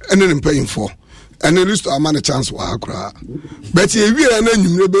 Ene ne paying for. And at least I'm a chance wa akra. But ye we na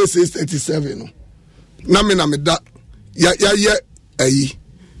nyumre be 637 no. Na me da ya ayi.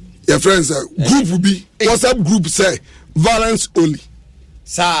 Your friends group be WhatsApp group say violence only.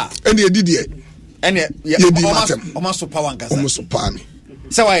 Sir. And ye did ye. And ye almost power nkasa. Almost power me.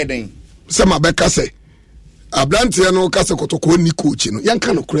 Say why then? Say my beka say. Ablante no kasa kotoko ni coach no.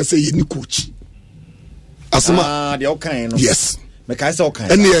 Yanka no kura say ye ni coach. Asema the okay no. Yes. Make say okay.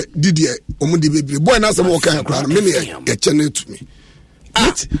 And ye did ye omudi bebre. Boy na say okay kura me ne ye channel to me.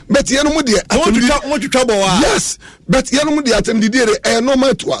 But you know what you trouble. Yes, but you know what the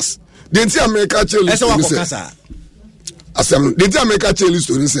normal to us. The entire America challenge. The entire America challenge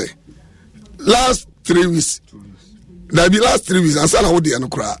say last 3 weeks. There be last 3 weeks. And say how they no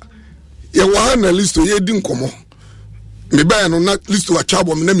cry. You want a list to ye din komo. Me buy no not list to a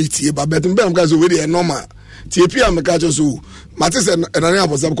trouble. Me na me tie. But me am guys already normal. TP America just so. Mate say na na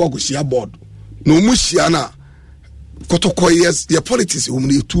was up ko share board. No mu share na. Kotoko yes your politics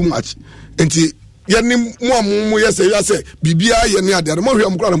too much enti yeni mo yes say bibia yeni ade mo hwe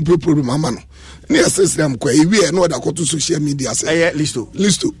am kra am problem ama no ne yes am kwa ewie no da koto social media say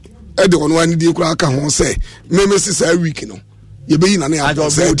listo e de ono ani di kra aka ho say me say week no ye be na ne am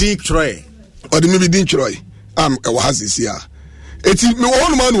say din troy or the maybe din troy am e wa has sia eti me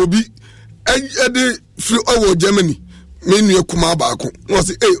wo man obi e de free over Germany me nu akuma ba ko no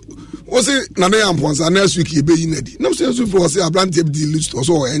say was it Nana Amponsa next week? You be in it. No, say, was a brand of the list or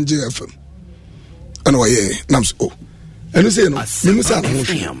so NJFM. And oh, yeah, Nams. Oh, and you say, no,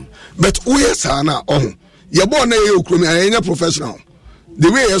 but we are Sana. Oh, you're born a professional. The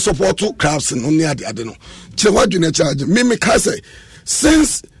way you support two crafts and only at the Adeno. What you charge? Mimi Kase,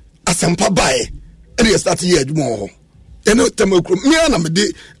 since Asampa Bay, and you start here more. You know, Tamoko, me and I'm a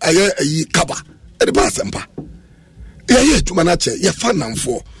day, I kaba at the Basampa. Yeah, to Manache, you're fun and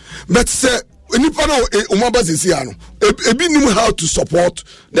for. But say nipa no umaba sisi ano ebi nim how to support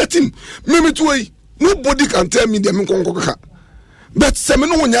that him me to way nobody can tell me dem nkonkoka but say me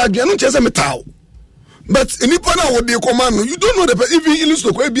no nya adwe no chese me taw but nipa na wo dey command you don't know the even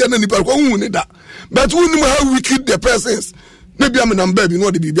illustrate ko ebia na nipa ko hu ni da but we nim how wicked the persons maybe am number bi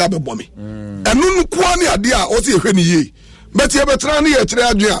no dey bibia be bo me enu no kwa ne ade a o se ehwe ni ye but ye betra ne ye kire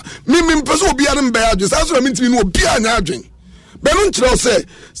adwe a me pese obi a ne mba adwe sa so na me ntimi no obi a nya adwe Benon Chilo say,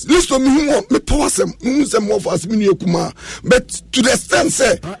 list of me power some more for us mini kuma. But to the extent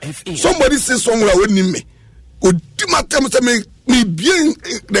say somebody says somewhere with me. Would me being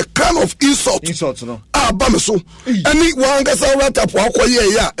the kind of insult no. Bameso. Any one gets a rat up walk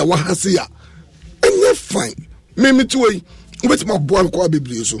ya and one has ya. And you're fine. Me to way with my boy kwa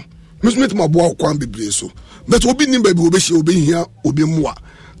biblioso. Miss met my boy kwa biblioso. But will be nimbe will be here will be more.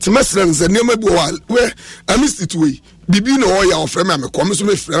 Timesrens and never go where I missed it way. Bibi no oya ofre me come so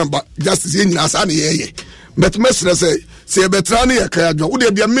me frem ba justice yin asa na ye but mesre say betra na ye ka adwo wo de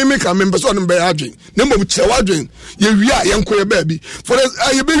bia me ka me person no be adwen na mo kire wadwen ye wi a ye nko ye ba bi for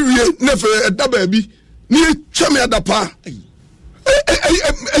ye be wie na fe da ba bi ni twa me da pa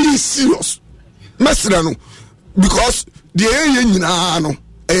serious mesre no because the ye nyina no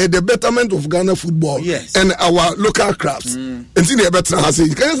the betterment of Ghana football and our local crafts. And see the better has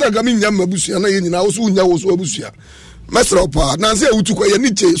it. Can you say Gamin Yamabusia and also Abusia? Master of part, Nancy, who took a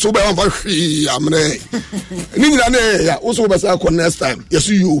niche, so by one free. Nina, also was our next time. Yes,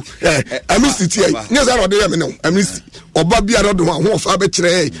 you. I missed it here. Yes, I don't I missed or Bobby, I don't know who of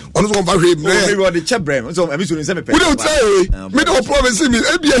Abetre on one for him. The Chebrem, so I miss you. We don't say, me don't promise me,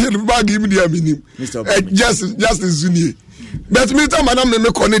 ABA bag him the meaning. Just Zuni. But me, Madame,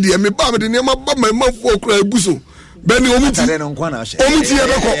 me Connedia, me Baba, the name of my mouth for Buso. Benny Omiti, Omiti,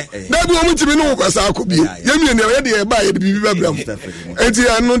 that Omiti, we know as I could be. Yemi and already buy it, and they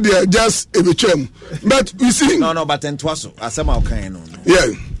are not there just a chem. But we see, no, but then twasso, as some kind of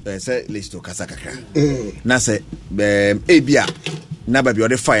say, list to Kasaka. Nasa, Abia, Nababi, or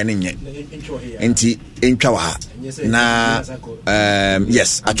the fire in yet. Enti, in Kawaha. Na,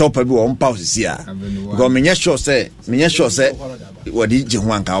 yes, I chop a boo on pause here. Go, Minyasho say, what did you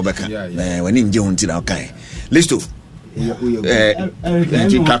want Kaubeka? When in June till okay. Listo.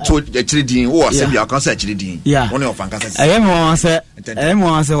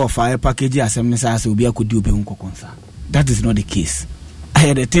 That is not the case. I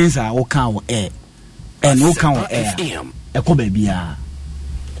had the things I walk out air and walk out air. A co baby.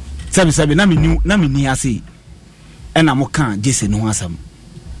 Sabi Nami see. And I'm okay, Jason no answer.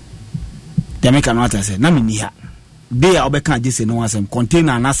 The American writer said, Nami near. They are become just no one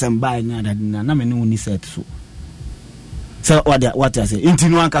container and assem by Namini said so. So what I say,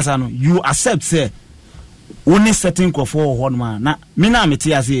 into one casano, you accept, say, only certain for one man. Now, Mina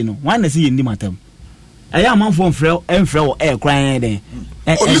Metias, no one is in the matter. I am on from Frel and Frel air crying there.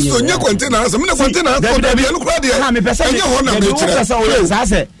 Oh, listen, your containers, I'm not container. Look at this.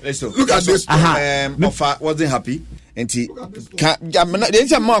 Mofa wasn't happy. Enti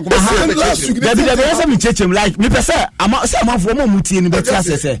me check him like me pese ama say am for mo mutie ni beti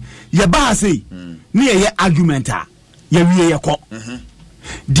asese ye ba say ni ye argument a ye wie ye ko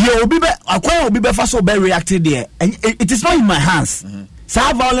die obi be akwa obi be fa so be react there it is not in my hands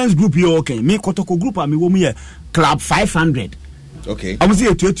sa violence group here okay me kotoko group am wo mu ye club 500 okay am say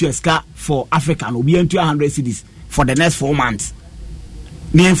etuetu ska for Africa no obi entu 100 cedis for the next 4 months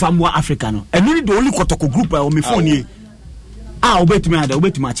ni enfamwa Africa no and ni the only kotoko group on me phone here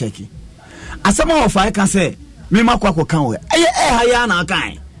obetuma check asema of I can say me makwa kan we haya na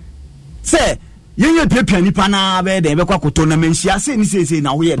kan say yenye pepia nipa na be de be kwa koto na menhia say ni say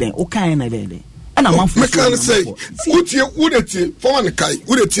na wo ye den o kan na de ana man me kan say utie udeti forman kai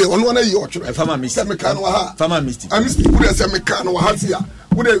udeti ono na yi ochro fama misti me kan wa ha fama misti amisti udeti say me kan wa ha sia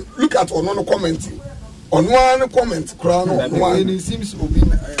udeti look at ono no comment on one comment crown one it seems obi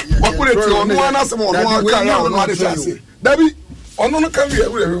what udeti ono na asema ono kan ya ono ade say Dabi ono no can be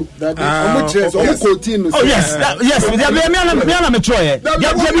that oh yes yes me me try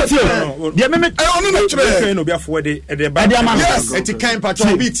dia me ono no try no be afọ de yes it can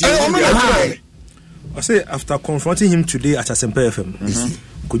patrol beat I say after confronting him today at Asempa FM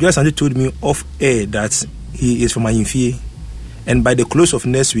Kojo Asante told me off air that he is from Ayimfie and by the close of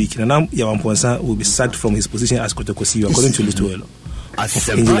next week Nana Yawamponsa will be sacked from his position as Kotokosi according to Little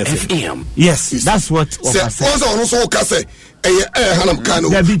Asempa FM. Yes, that's what I said. Also say Hanam Kano.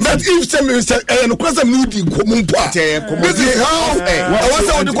 But if some no kwasa nudi komumpa. This is how I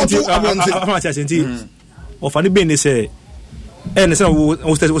want to go to of any ben say and say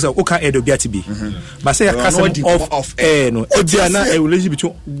was okay edo biatibi. But say off air no. Odiana a relationship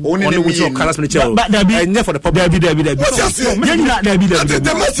between only with your colors for the child. But there for the public. There be. The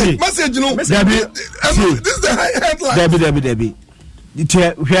message no. This is the headline. There be.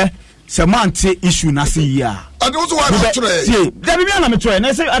 Here Samantha issue na see ya. I don't want to try. There be na me try.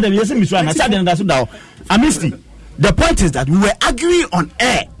 Na say Adam yes me try. Na say Adam that's down. Amisti. The point is that we were arguing on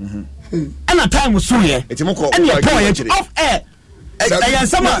air. And a time was soon here. And your point off air.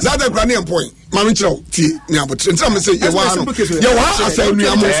 That's the Ghanaian point. Mami chiro ti ni abotire. Nti am say you wa no. You wa asem ni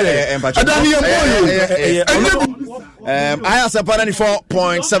am say. Adani I have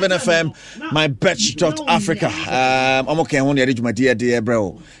 94.7 FM, my Bet Africa. I'm okay. I'm only my dear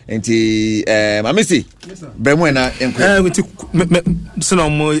bro. Enti, I miss it. Bremwena. So no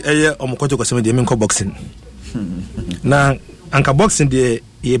more. I'm going to go some of boxing. Now, anka boxing the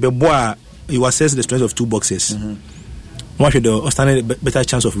ye be boa. You assess the strength of two boxers. What should stand a better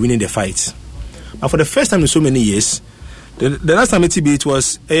chance of winning the fight? And for the first time in so many years, the last time it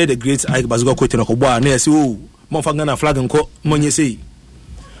was the great Ike Bazugo quoting Okoboa. And I say, oh. Mofangana flag and co money say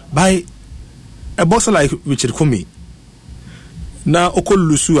by a boxer like Richard Comey. Now Oko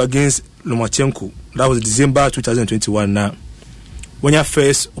Lusu against Lomachenko. That was December 2021. Now when your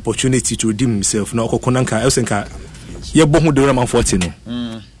first opportunity to redeem himself, now Oko Konanka Elsenka ye bo hu de man 40 no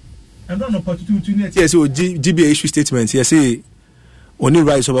and don't know part 2 net yes o GBA issue statement yes say only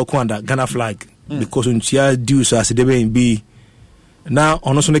rise over Kwanda Ghana flag because on chia dues as the be now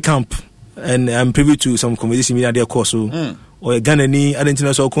on also the camp and I'm privy to some conversation media there course so or Ghana ni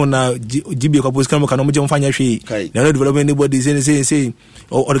Argentina so na GBA couple can no jam fanya hwe they are not developing anybody say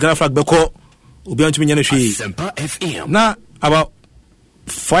or the Ghana flag be ko obi antumi nyane hwe na about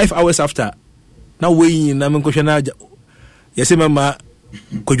 5 hours after now we na men question na yesi mama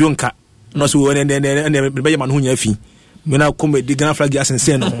kojonka no so and be man hu nya fi me na come the Ghana flag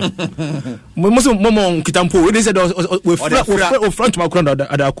asense no mo kitampo we said we front my ground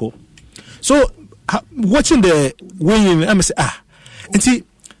adako so watching the winning I say enti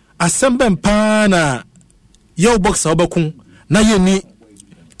assemble pana yo box obakun na ye ni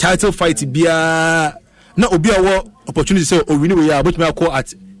title fight bia na obi awo opportunity say o win we ya but me call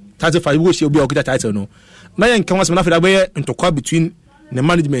at title fight we see obi okita title no na ye nkan wasem na fa be ntokwa between the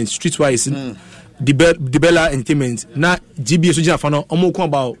management streetwise the Bella Entertainment na GBA so jina fa no omo ko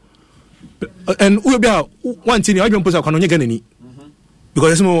about and we be one thing I don't put akwa no nyega nani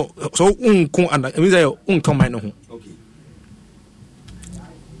because so unko and I mean say unko mine no okay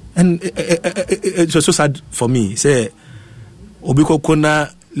and it was so sad for me say obi ko na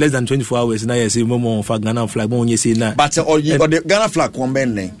less than 24 hours na yes momo for Ghana flag mo onye say na but or the Ghana flag kon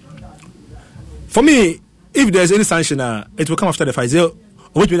ben for me if there's any sanction it will come after the fight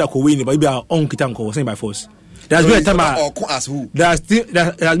which means that win but be on kitanko saying by force there's been a time as who there's been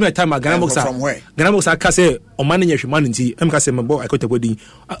a time Ghana boxer from where Ghana boxer ka say o man nya hwema nti em ka say me boy I got body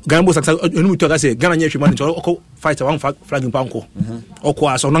Ghana boxer enu to ka say Ghana nya hwema nti o fight one flag in panko o ko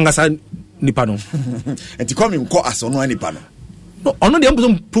aso no ngasa nipa no enti come in ko aso no nipa no no ono de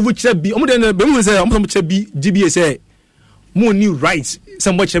am prove che bi omo de be mu say am che bi GBA say mo new rights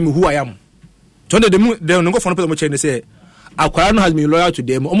somebody tell me who I am so de no go for no person che say Akwara no has been loyal to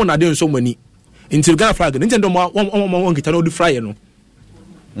them omo na dey so many until Ghana flag Nintendo mo kita no do fry no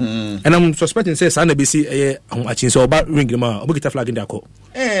and I'm suspecting say sana be see achin so ba ring ma obo kita flag ndi akọ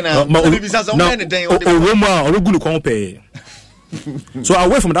na be say so many den o Roma or gulu kon pe so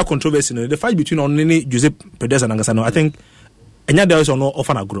away from that controversy the fight between Onini Jose Pedroza and Angasano I think enya there is no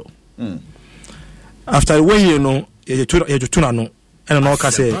offer na grow after when you know you tuna no and no ka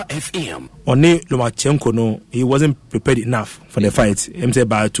say Oni Lomachenko no he wasn't prepared enough for the fight him say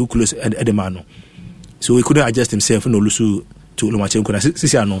by too close at the man so he couldn't adjust himself no lusu to Lomachenko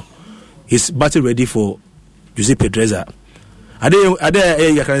sisi no he's battle ready for Jose Pedroza ade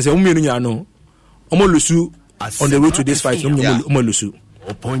you can say umienu nya no omo lusu on the road to this fight omo lusu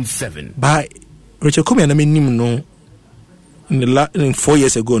 0.7 by Richard Comey na menim no in 4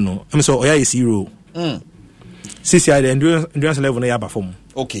 years ago no I'm so oya is hero CCI the endurance level na ya perform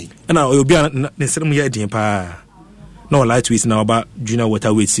okay and now you be na serem ya din pa no lightweight na about junior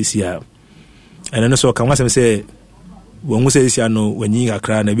welterweight CCI and then so kan wasem say when we say CCI no when you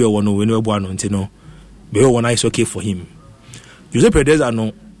akra na be o no when we bo ano ntino be o na is okay for him Jose Pedroza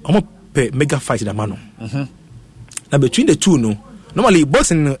no omo pe mega fight da mano na between the two no normally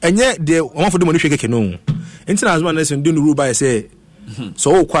boxing enye the one for the money shake no ntina as man na say do no rule by say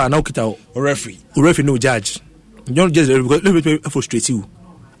so kwa na okita referee no judge you don't just let me frustrate you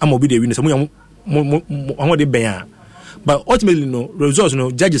I'm obi the winner so mo de ben but ultimately no results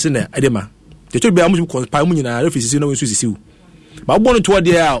no judges in edema they told be amu compare mu nyina referee sisi no we sisi but born to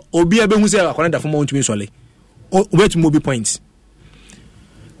there obi e be hu say akwana da form want to win sole o to move points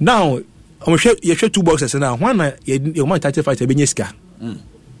now I'm sure you share two boxes now one you might title fight e be nyeska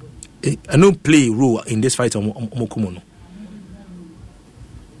I no play role in this fight on Mokumo no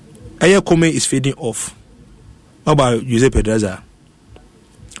Aya Kome is fading off. How about Jose Pedroza?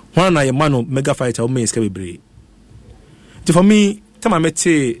 One na man mega fighter who is Kebebre. For me, time I met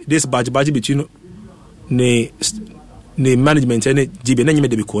this badge between the management and the GB and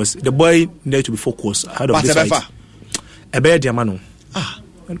the because the boy need to be focused ahead of this fight. A bear Diamano.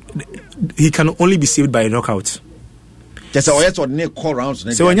 He can only be saved by a knockout. Just a way to call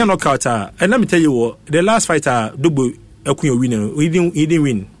rounds. So when you knockout, and let me tell you what, the last fighter Dubu Ekuyo winner, he didn't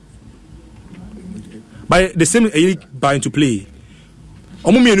win. By the same by into play.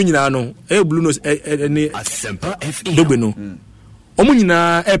 Omo mienu nyina no e blue nose ni Asempa FM Dogbe no. Omo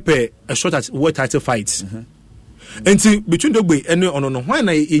nyina epe a short at world title fights. Enti between Dogbe and no why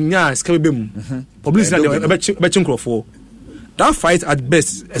na inya skabebe mu. Publicity na be chinkrofo. That fight at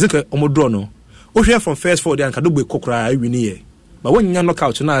best ezeke omo draw no. O hwe from first four there and Dogbe kokra win here. But when you knock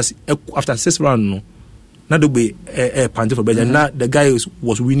out na after 6 round no. Na Dogbe panty for better. Na the guy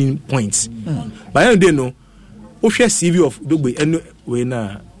was winning points. By the end day no, o share CV of Dogbe anyway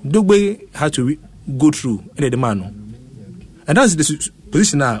na Dogbe had to go through any the man no. and that's the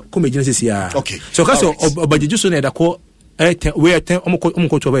position now come agencies here. Okay. So cause obaje just na da ko we 10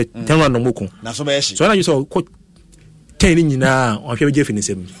 omko to we 10 run no moko. Na so be shi. So na you so 10 nyina on hwe je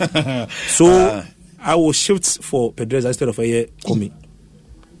finisem. So I will shift for Pedreza instead of a Komi.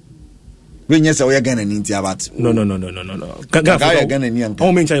 When yes, we are going to need about. No. Guy again and young.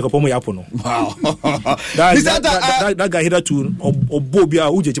 Oh, mention Komo Yapono. Wow. That guy here too. Or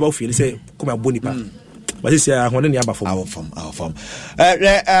Bobia, who just about feel say, come a bonipa. But this year, one in the other form. Our form.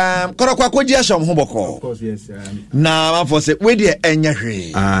 Korakwakodia Sham Hoboko. Of course, yes. Now, for say, where the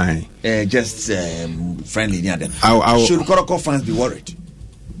Enyari. Aye. Just friendly near them. Should Korako fans be worried?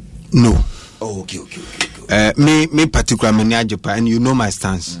 No. Oh, okay. Me particularly Japan, and you know my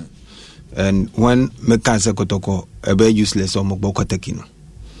stance. And when me cancer Kotoko, a very useless or Moboko Tekino.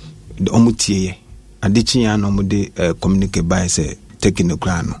 The Omutie, Adichi and Omude communicate by say taking the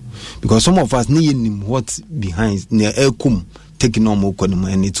crown. Because some of us need him what's behind near Elkum taking on Mokono,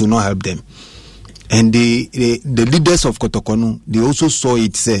 and it will not help them. And the leaders of Kotokonu, they also saw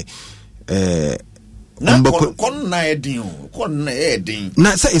it say now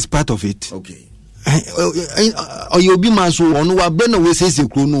it's part of it. Okay. Or you'll be my so on who Ben always says a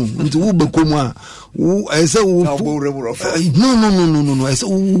chrono into Ubekoma. I say, no. I say,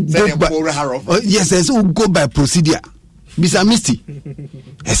 yes, I say, go by procedure. Mr. Misty.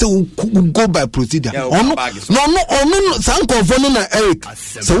 I say, go by procedure. No, some confirming Eric.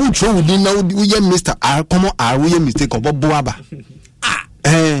 So we throw within now, we Mr. R. Come on, we mistake of Boaba.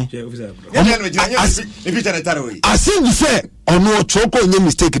 I see you say, or no, choco, and you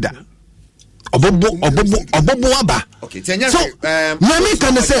mistake that. Oboboaba. Okay, so Mami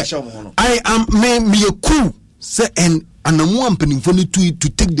can say I am me a cool say and I'm one penny for to take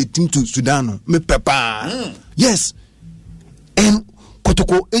the team to Sudan. Me papa. Yes. And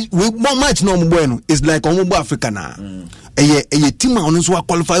Kotoko one match no bueno is like Omobo Africa na. A team on so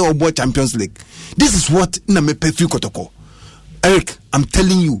qualify or boy Champions League. This is what na me pay Kotoko. Eric, I'm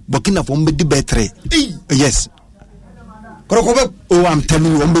telling you, Burkina Faso be better. Yes. Kotoko, oh, I'm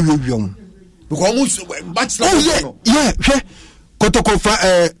telling you, young. Kotoko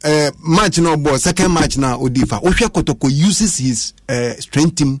match now, boy. Second match now, Odifa. Kotoko uses his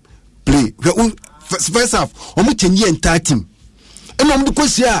strength team play. First half, change entire team. And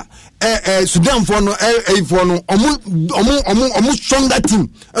Sudan for no, stronger team.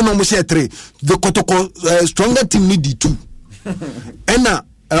 And share three. The Kotoko stronger team need the two. And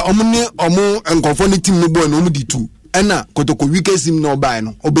and conformity team no boy no the two. And Kotoko weakest team no buy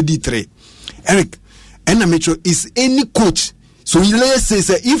no obedi three. Eric, and I'm sure is any coach. So let's say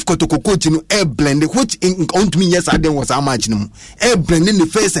if Kotoko coach no air blend, which in count me yesterday was how much no air blend in the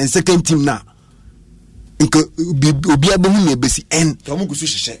first and second team now.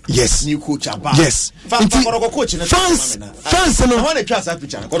 Yes. New coach. Yes. Fans. No.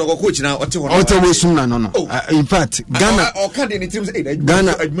 In fact, Ghana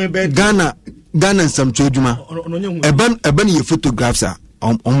and some Chojuma. Eben your photographs are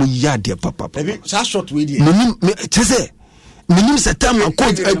on yard dear papa. That short with you. Minim se tam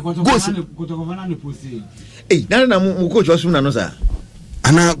coach goes. Hey, Nana coach was soon another.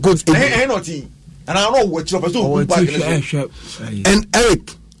 And I coach and I know what you're doing. And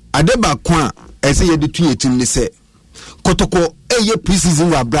Eric, Adeba Kwan, I say the 2 team they say Kotoko a year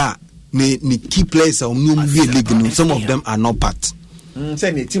preseason wabra ni key players or new league. Some of them are not part. Yes.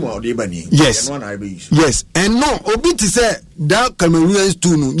 Yes. And no, Obiti say that Cameroonians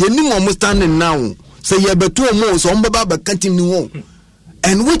too. You need almost standing now. Say you have 2 more, so Mbaba can't new.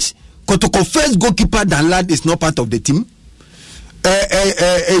 And which Kotoko first goalkeeper than lad is not part of the team.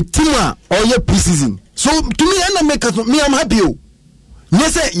 A teamer or your preseason. So to me, I'm happy.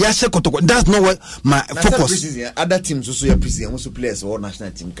 Yes, yes, Kotoko. That's not what my focus. Other teams also your preseason, also players or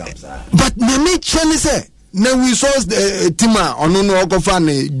national team camps. But me Cheney say. Now we saw the team on no fan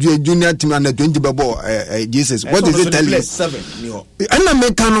junior team under 20 babo Jesus. What does it tell you? 7. And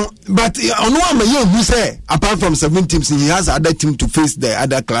Americano, but on one man who say apart from 7 teams, he has other team to face the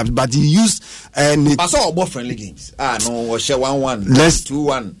other clubs. But he used I saw about friendly games. No, share 1-1,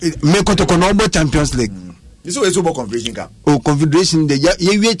 2-1. Make Kotokonobo Champions League. This is about Confederation Cup. Oh, Confederation, the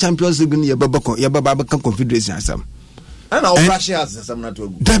year Champions League in Yababa Confederation. And our Russia has some not to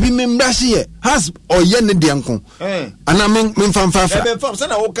go. Dabi membership has or yen the uncle. And I mean, from Fafa. Has the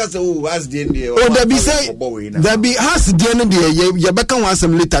Dabi say Dabi has the end of the year. Yabaka wants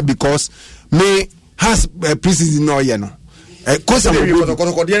some later because may has preseason or yeno. Yes.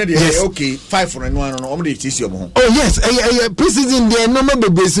 Okay, 5-1 on the TC. Oh, yes, a preseason there, no more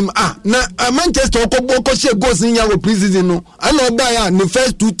basim. Now Manchester goes in your preseason. I know by the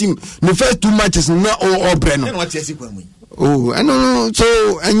first 2 teams, the first 2 matches, no or Brennan. Oh, I know.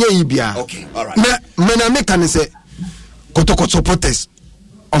 So anya ibia. Okay, all right. Me make can say kotoko supporters.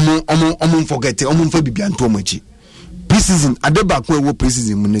 Omo forget. Omo for bibia nto omachi. Preseason adeba ko ewo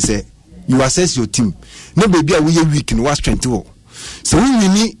preseason mu ne say you assess your team. No baby a we weak in what strength wo. So when we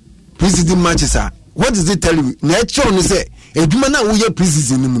need preseason matches are, what does it tell you? Na echo no say eduma na we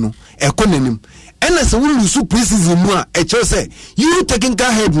preseason mu no ekonanim. And as we lose preseason mu a echo say you taking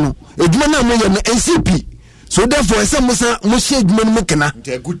care head no eduma na mo na NCP. So therefore some mo share eduma no kena. It's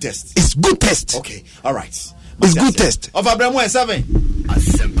a good test. It's good test. Okay, all right. It's good test. Of Abraham 7.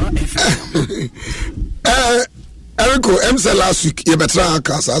 Erico, MC last week, you better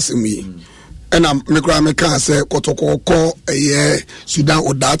ask me. And I'm Mikra say, Kotoko, Sudan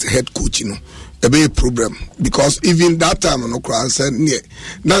or that head coach, a big problem. Because even that time, no cry said,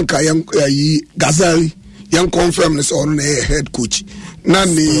 Nanka, young Gazali, young confirmness on a head coach.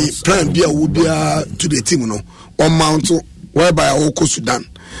 Nani plan be would be to the team, on Mount, whereby I will Sudan.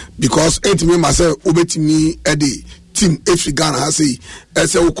 Because it me myself, obey me, Eddie. Team if Ghana has a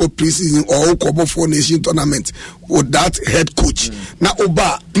Oko preseason or Oko 4 Nation tournament with that head coach. Now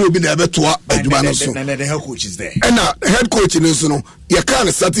Oba will be there to and the head coach is there. And now head coach is you can't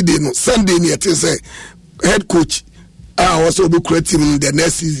Saturday no Sunday near to say head coach I also be creating in the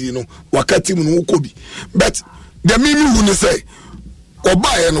next season, wakati no Kobi. But the meaning when you say Oba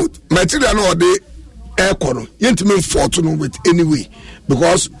material no de air corner, yet mean fortune with anyway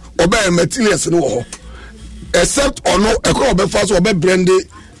because Oba materials no. Except or no, a crowd of fast or brandy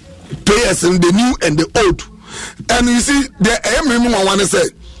players in the new and the old. And you see, the I want to say,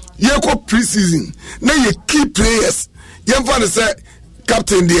 you go preseason. Now you key players. You want to say,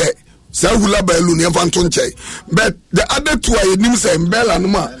 captain there, Sahula Balloon, you want to but the other two are you say Bella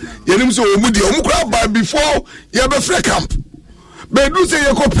Numa, you name so Mudi, by before you have a free camp. But do say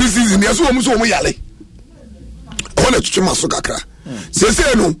you go preseason, yes, almost Yale. I want to Chimasokaka.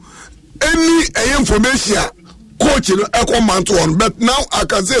 Say no, any information. Coach man to one, but now I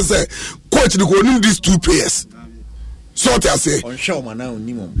can say coach the go need these two players. So I say on show man now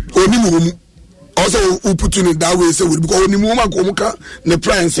Onimum also who put in that way say because Onimuma Komuka the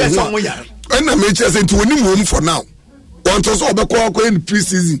price and I make us into Onimum for now. Want to so be call in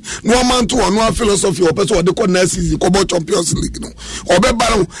preseason. No man to one no philosophy or person the next season Kobo Champions League no. Or be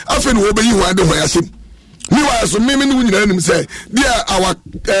balance I feel we be you and the way meanwhile, so me when say they are our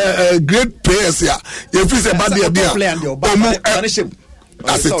great players here. If we say bad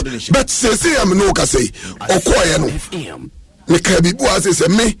but say I'm no can say Okoye no. Me can be boy say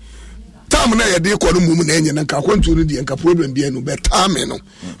me time na ye dey call mumu na enye na ka kwantu no dey nka problem bi no but time no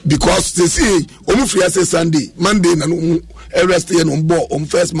because they say omu free say Sunday Monday na no rest here no ball on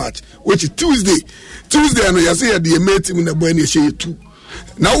first match which is Tuesday no you say the mate team na boy na share 2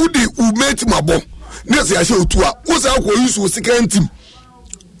 now who mate my ball. Yes, I show 2. What's our use second team?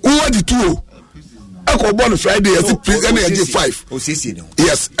 Who are the 2? I call born Friday as energy 5.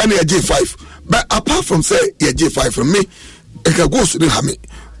 Yes, energy 5. But apart from say J5 from me, I can go to the Hammy.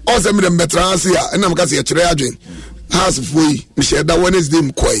 Also, me the Metransia, and I'm going to say a tragedy. Has of way, Michelle, that Wednesday,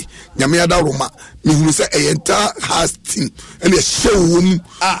 Mkoi, Yamiada Roma, me who say a entire has team and a show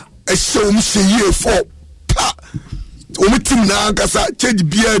me see for. Team na kasa change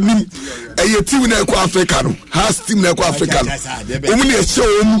bia nim e team na ko Africa no has team na ko Africa no omu na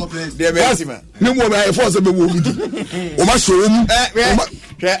show no mo by force be wo bi o ma show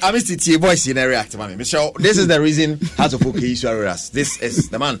I'm still voice in react me show this is the reason how to focus issue areas. This is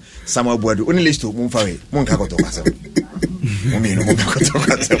the man Samuel Boadu only list to Munfawe Munka ko to kasa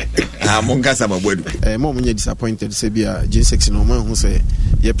Munka Samuel Boadu mo munye disappointed say bia J6 no man who say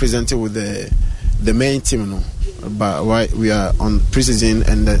you presented with the main team no. But why we are on preseason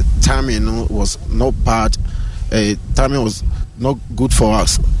and the timing was not bad. Timing was not good for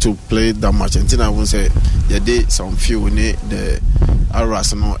us to play that much. And then I would say, yeah, they some few need the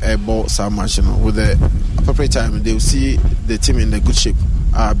Aras no airball so much with the appropriate time. They will see the team in the good shape.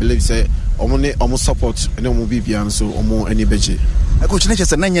 I believe say almost support and then be beyond so almost any budget. Coach Nature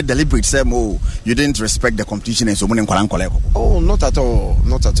said, "Nine deliberate say you didn't respect the competition and so many Oh, not at all,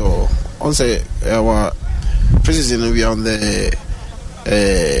 not at all. On say our preseason we are on the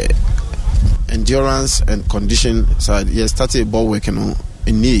endurance and condition side. Yes, started ball working on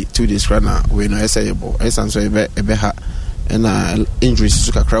in knee 2 days right now. We know say ball. I so and injuries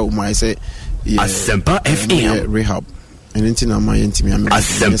to crowd. I say Asempa FM rehab. And anything on my team.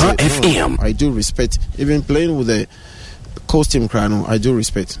 Asempa FM. I do respect even playing with the coach team. Crano, I do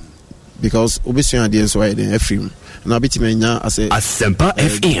respect because obviously I didn't so I didn't FM. Now bitmenya as a Asempa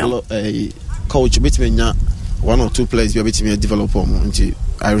FM coach bitmenya 1 or 2 players you bitmenya develop until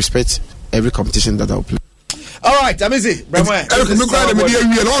I respect every competition that I'll play. All right, Amizi. Eric, me cry the media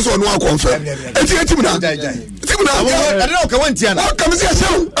we also no confirm. Team na. I don't know ka wantia na. Come see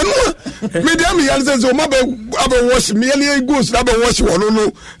show. Media me yan say so ma be wash me ali goes na be wash one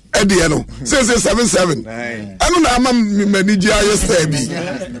no e de no. Say 77. Anu na ama me dia yesterday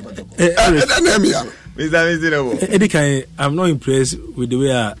bi. I'm not impressed with the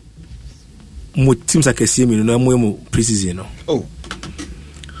way mo teams are kesi me no mo preseason no. Oh.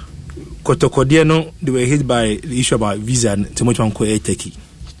 Kotokode no, they were hit by the issue about visa and too much one ko Turkey.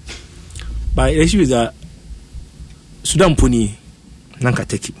 But the issue is that Sudan puni nanka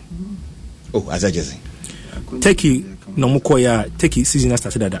Turkey. Oh, as I just say. Turkey no mo ko ya Turkey season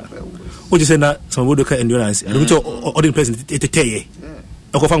started that. O just say na some would do endurance. I don't know all the players eteye.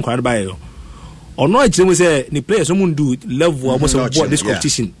 I go fan kwara buy yo. Or no I say the players someone do level almost of this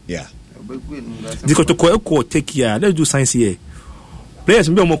competition. Yeah. The Kotoko Turkey let's do science here. Players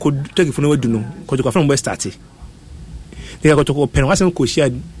mbe mo ko take for no do no ko to from west start. They got to open once ko share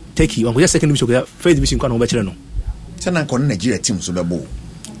Turkey on second division ko first division ko na be kire no. Say na ko Nigeria team so be bo.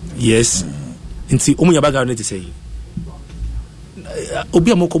 Yes. Nti omu ya background to say.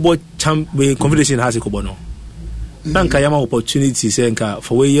 Obi amoko bo champ we confederation has ko bo no. Nanka yama opportunity say nka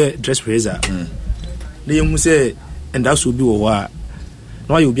for we dress praiser. Na yemu say and that should be wo wa.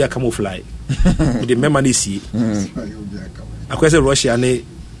 No you be a camouflage. With the memory see. Akwese Russia ne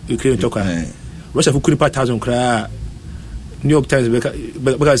Ukraine toka. Russia fukuni pa 1000 kra. New York Times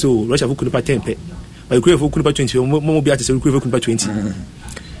beka so Russia fukuni pa 10 pe. But Ukraine fukuni pa 20. Mo bi ati say Ukraine fukuni pa 20.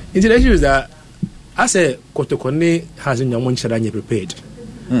 In the issue is that as a Kotokone has in your money prepared.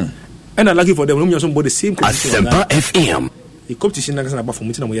 And I'm lucky for them. We some the same competition. Asempa FM. The competition na about for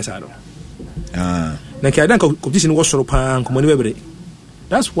mutina mo yesa do. Na kai dan competition wo soro pan ko mo ne bebre.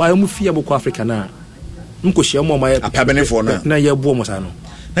 That's why we fear about Africa na. Mko share mo my abenefo na ye bo mo sa no.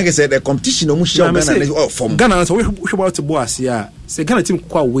 Na ke say the competition no mo share Ghana from Ghana so we about to boss ya. Say Ghana team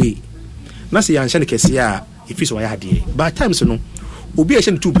kwa way. Na say yan share kese ya if so ya hade. By times no obi a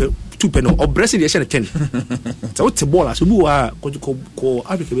share 2 pe no or Brazil ya share 10. So what ball so bu a ko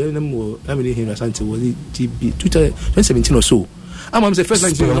Africa be na mo amini hin asante wo GB 2017 or so. Am say first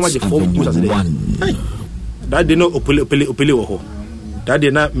 19 na ma je 4 goals as day. That they no opele wo ho. That they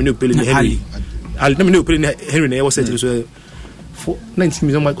na me no opele Henry. I'll never know playing Henry na was said so for 19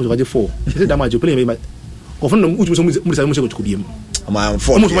 million mark was 4. He said that much play me but often no much so much go biem. Am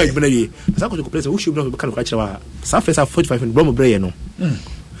 4. Almost my been a as I go to play so should not can catch our surface at 45 and Bromo Bray no.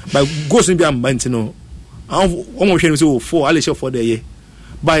 But goes in be am no. Almost so 4 alle share for the year.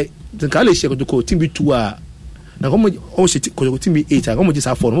 By the college share to go team be 2 na come almost go team be 8 come just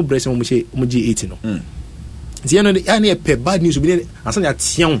 4 no brace mo she mo G8 no. Ti no ya pe bad news be asan ya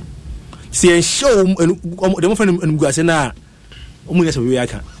tian. See show the mo friend Mguase na omu yesa we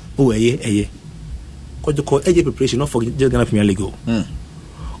aka o eye ko to call preparation not for Ghana Premier League or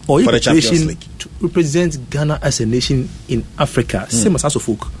for the Champions League to represent Ghana as a nation in Africa same as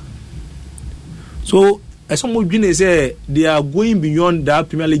folk. So as some dream say they are going beyond that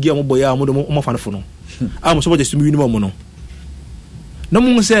Premier League mo boya mo fan for no am so just me minimum no no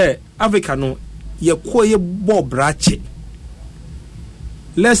mo say Africa no ye ko ye bo brache.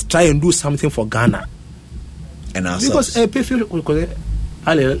 Let's try and do something for Ghana. And ourselves. Because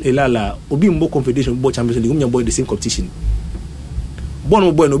Alala Obi Mbo Confederation Bo Champions League boy the same competition.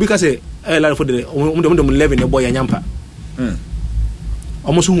 Bon boy no because Alala for the 11 the boy Anyampa.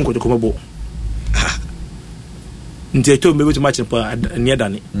 Almost who go to come bo. Nti to maybe to match near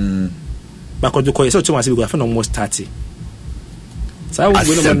Dani. But ko to so to must be go almost 30. So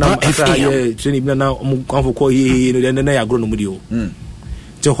we go na after training na come for ko he no ya grow no mudi o.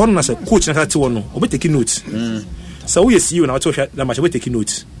 The horn as a coach na kati wono obi take note so we see you na to hwa na match we take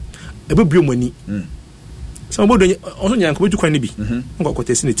note e be bio mani so obo do onso nyan ko be kwan ni bi nko ko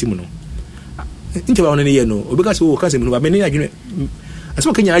tesi na team no nke ba wono ne ye no obi ka se o ka se mu ba me ne adwene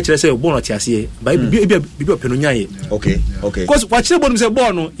aso kenya a kire se bo no ti ase ba bi openo nyaye okay because wa kire bo no se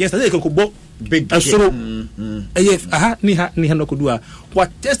bo no yes say ko bo big asoro ni ha no ko do a what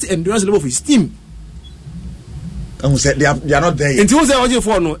test endurance level of his team. And said they are not there yet. Until say oje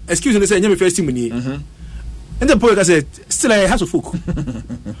for no excuse me say nyame first team ni. And the boy ka say still I has to folk.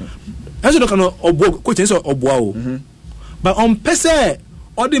 As you can obo coach say oboa o. But on pese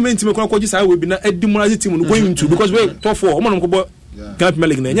all the main team ko say we be na demoralize team no going into because we top 4 o mo ko bo Ghana Premier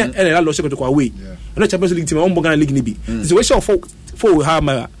League na nya e la lo se ko to away. No Champions League team o mo Ghana League ni bi. So we show 4 we have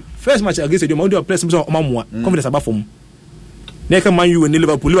my first match against the Mondo place so o mamoa confidence about form. Na ka Man U and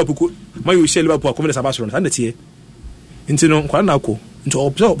Liverpool Man U share Liverpool confidence about so na tie. Nti no kwa na ko nti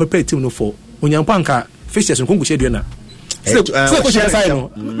observe prepare team no for onyampa nka fixtures nko nguche dua na Say coach Kasai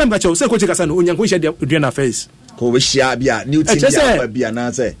no. Remember cho say coach Kasai no onyanko hia dey na face. Ko we hia bia new team bia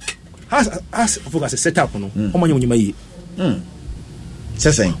na say. Has focus set up no. Omo nyonyima yi.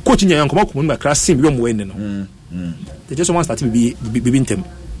 Say coach nyanko ma ko mu class sim bi omo win no. They just want start be intem.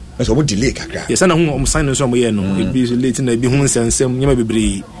 So we delay kakra. Yes, na hu sign so mo no. It be late na be hu nsensem nyama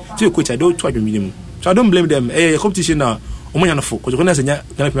bebre. So coach I don't try to minimum. So I don't blame them. Competition now. Omo ya no fo. Coach Kona senya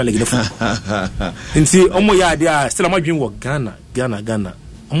Ghana Premier League no fo. Nti omo ya dia still am adwin wo Ghana.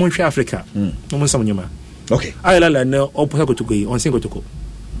 Omo hwe Africa. Omo nsam nyama. Okay. Ayala na oposa kotoko yi on sin kotoko.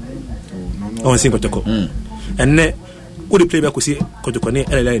 On sin kotoko. And ne wo the play back ko si kotoko ne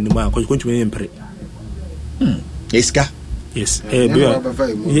elala ni ma kotoko ntumi mpre. Eska. Yes. Yeah. The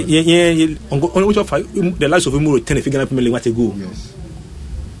last of Emuro 10 figure Premier League what to go. Yes.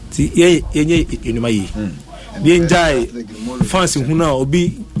 See, you know my. The enjoy fans who now obi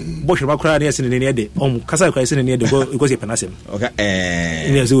bosh ba kra na sene ne de. Kasa kwa sene ne de because you penasem. Okay.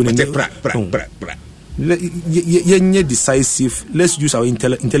 Ye decisive. Let's use our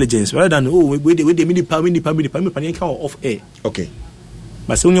intelligence rather than we the mini pan off air. Okay.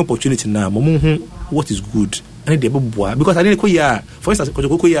 But so opportunity now, what is good? And the boy because I didn't go here. For instance,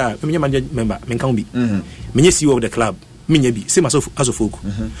 go here, member, men can be. Me CEO of the club, me be same as of folk.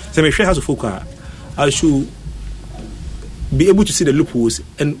 So me share as of folk. I should be able to see the loopholes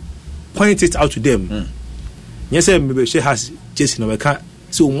and point it out to them. Yes, me share has just no can.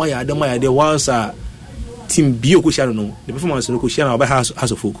 So why are there was a team bio ko share no. The performance no ko share na house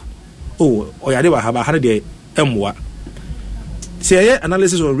of folk. Oh, or ya dey have the M1. Say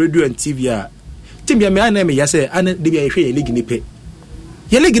analysis on radio and TV. Timbia me ana me yase ana de bia hwe ye league ni pe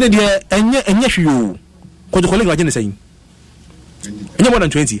ye league ni de enye hwe o ko to colleague agene say enye more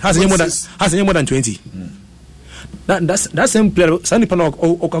than 20 has enye more than 20 that same player sani pa no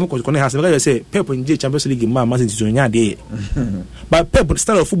o kan ko has because say Pep nje Champions League man City to nya de but Pep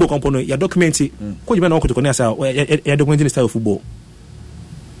style of football component ya document ko jibe na ko to say ya document style of football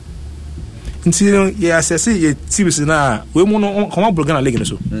until ya assess ye teams na we mo no come up Ghana league no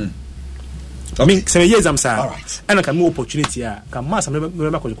so I mean, some years I'm saying, and I can more opportunity. Can mass and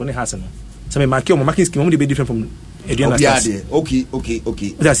remember because has no. Some marking scheme only be different from Adriana. Okay.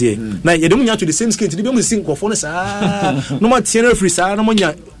 That's it. Now you don't to the same scheme to be able to sing for no more tenor free, no more.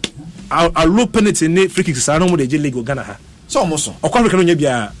 I'll low penalty in free kicks. I don't know the league Ghana. So almost. Or can you be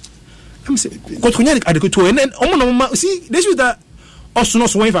a? I'm saying, what can you adequate to? And then, see, this is that also not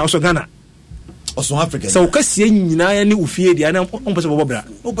so also Ghana. Also Africa. So kasi nyina ya ni ufie dia na ompese bobobra.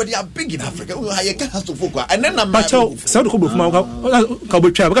 Nobody are big in Africa. You can have to focus. And then I'm South Kobo from ka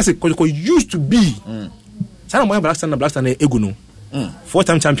botwa because ko used to be. Sana mo Black Star na egu no.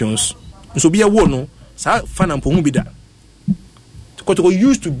 4-time champions. So be a wo no. Sa fan ampo hu bi da. Ko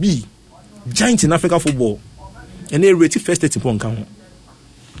used to be giant in African football. And they rate first 30 point kan ho.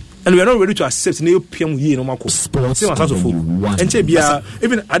 And we are not ready to accept na PM ye no mako. Say one South football. And che bia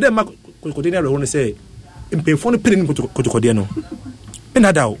even Adam Kokodenia we want to say impefo no pere kotokodia no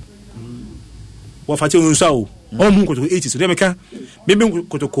enada o wa fati onsa o mu kotoko 80 so dem ka me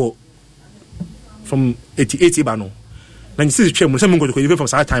kotoko from 88 ba no na nyi sisi twem so me kotoko even from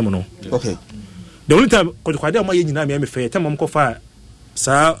that time no. Okay, the only time kotokodia ma ye nyina me fe time am ko fa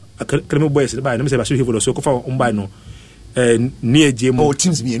sa academy boys ba na me say ba so he so ko fa umba no ni eje mo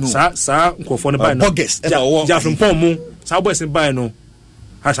teams me no sa nkofo no ba no ja from pom mu sa boys ba no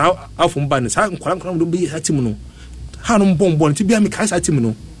has how from ban sa nkwaran do be team no ha no bombon ti bia me kai sa team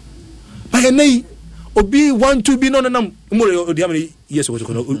no ba nay obi 1-2 bi no nam mo odi am yes o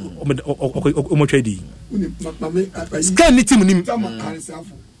mo trade scan ni team nim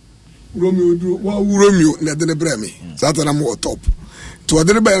Romeo na de breme sa ta na mo top to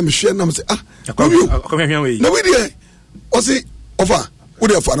de ba me hwe na me say na we dey o say over wo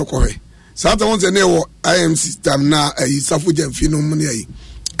dey fa no ko he sa ta won say na wo IMC tam na Safo Jamfi no mo ne yi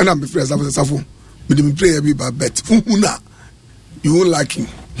and I'm afraid Safo me dey play every bet na you won't like him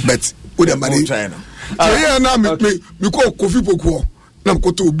bet wo dey money China yeah na me ko Kofi Pokuo na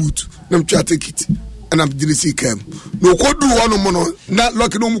ko to boot na me try take it and I'm dirisi cam no ko do one mo no na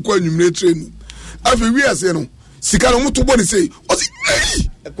lucky no mu ko anwumre train afi we ase no sika no mu to body say o si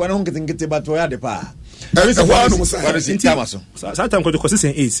kwa no ngete but we ade pa Sa time ko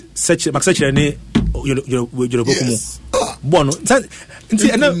consistent is search ne you bokumu bono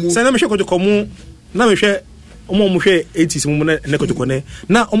nti na me hwe ko mu na me hwe omo mu hwe 80s mu ne ko ne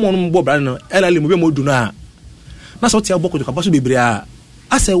na omo no bo bra no elale mu be mo du na so tia boko ko baso bebre a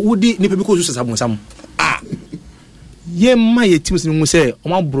asa wodi ni pe bi ko so sabonsam ye ma ye teams ni mu say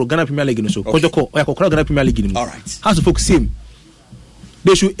omo bro Ghana Premier League no so ko oya ko Ghana Premier League ni mu all right how to focus him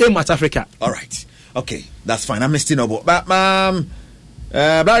they should aim at Africa. All right. Okay, that's fine. I'm missing about. But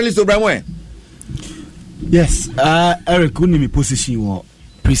Bradley Sobramwe. Yes, Eric, who name position or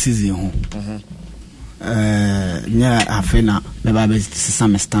pre-season? Yeah, I feel na maybe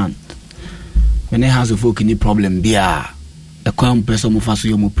some stand. When I have a folk any problem, be a common person of us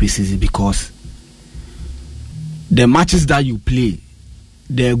you pre-season because the matches that you play,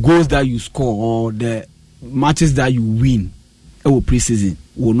 the goals that you score, or the matches that you win, pre-season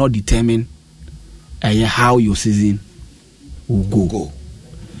will not determine how your season will go.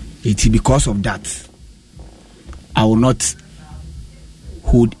 It's because of that. I will not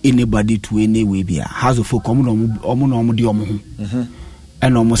hold anybody to any way. Be has of folk and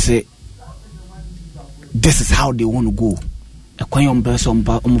almost say this is how they want to go. A common person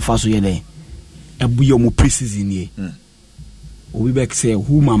almost yet a buyomo pre-season ye. We back say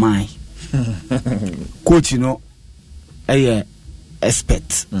whom am I? Coach, you know, a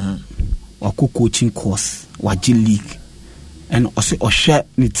expert or coaching course, what G League, and also or share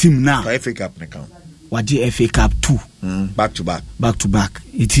the team now. FA Cup account. What the FA Cup 2 back to back.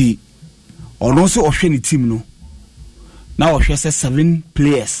 It or also or share the team no. Now or share 7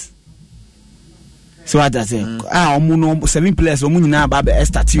 players. So what I say? 7 players. Omu na ba be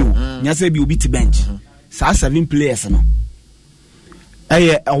start you. Nya say be obi to bench. 7 players no.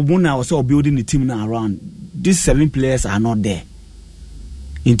 Omu na also building the team now around. These 7 players are not there.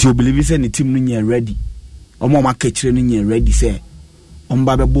 Until you believe say the team no ready. Omo ma catch no ready say.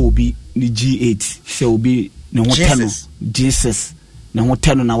 Omba be bo obi ni G8 say obi ne ho tano Jesus ne ho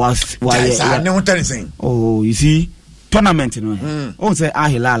tano na wa ne ho tano say. Oh, you see tournament no. On say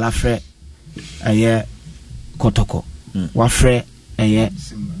Ahilal afre Kotoko. Wa fre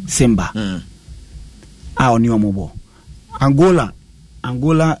Simba. Oni omobo.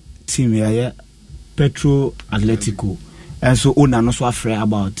 Angola team Petro Atletico. And so Ona no so afre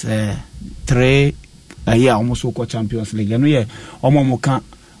about 3 almost so Champions League. And yeah, almost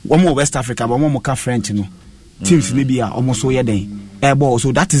West Africa, but almost French, no. Teams maybe are almost so yeah then.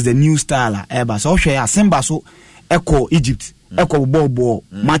 So that is the new style. So share Simba so echo Egypt, echo ball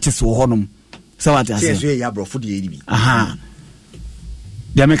matches for honum. So what I say? Yeah, bro, for the ADB.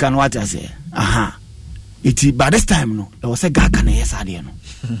 The American what I say? It by this time no, there was a guy can yes idea no.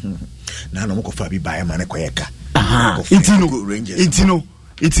 Na no mo fabi buy man ekoyeka.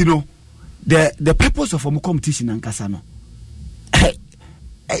 Itino. The purpose of a competition and Casano.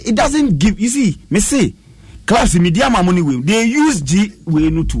 It doesn't give, you see, me say, clubs in media money will they use G way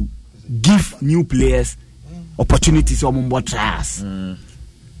to give new players opportunities or more trials.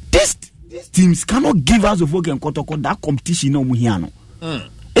 These teams cannot give us a work and that competition no muhiano.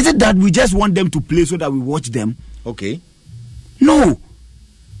 Is it that we just want them to play so that we watch them? Okay. No.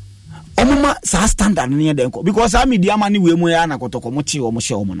 Omuma sa standard near them because our media money we moya na kotoko mochi or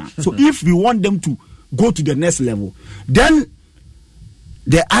moshe omona. So if we want them to go to the next level, then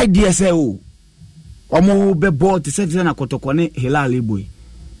the idea say omo be ball to say na kotoko ne Hilal boy.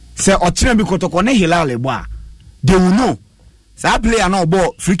 Say ochina bi kotoko ne Hilal boy. They will know. Sa player na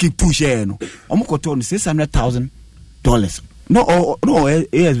ball free kick 2 share no. Omo koto on $600,000. No,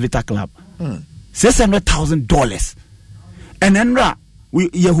 AS Vita Club. $600,000. And then we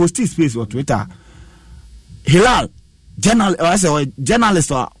hosting space on Twitter. Hilal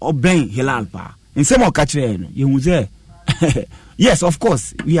journalist or Ben Hilal pa. In some of catcher, you say yes, of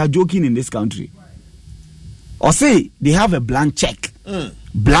course, we are joking in this country. Or say they have a blank check,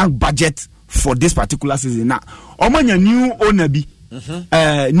 blank budget for this particular season. Now, Omanya new owner be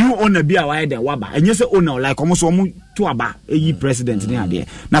new owner be away there waba. And you say owner like almost to aba a president near there.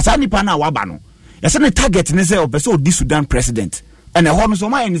 Now Sani Pana waba no. Yes, a target ne say of the Sudan president. And the horn so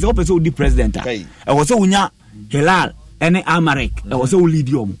my is open so the president. I was so unya Hilal and Amarek. I was so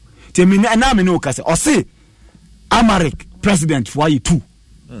leadium. Tell me na me no kase. Or say Amarek president for you too.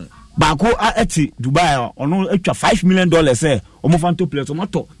 Bako ati Dubai or no extra $5 million say omofanto players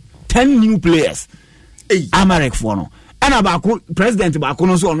omoto 10 new players. Amarek for no. And Bako president Bako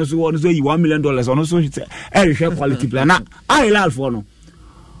no so $1 million on so share quality player. Na Hilal for no.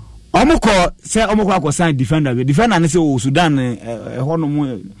 Omoko say Omoko sign defender. Defender na say Sudan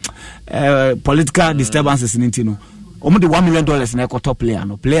political disturbances in Intino. Omo the $1 million na top player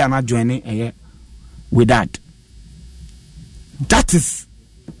no. Player na joining with that. That is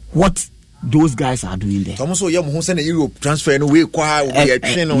what those guys are doing there. Almost who send a Europe transfer no way kwa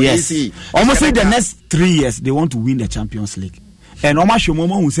yes. Almost say the next 3 years they want to win the Champions League. And Oma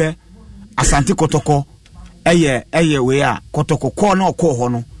Shomomo who say Asante Kotoko we are Kotoko ko no ko ho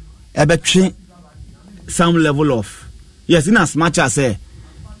no. Some level of yes, in as much as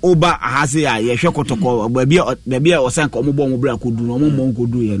Oba ahase a ye hwe kotoko baabi a osan ko mo bo mo bra kodu no mo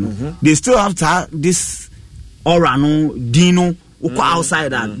kodu ye no they still have to have this aura no dino outside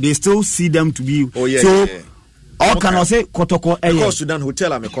that they still see them to be all can I say kotoko because Sudan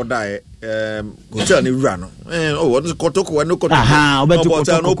hotel am koda hotel ni wura no what is kotoko we no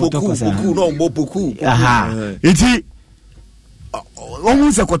kotoko no poku no mo poku iti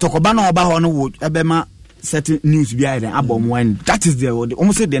almost a kotoko ba na oba ho no wo ebema certain news behind them about when that is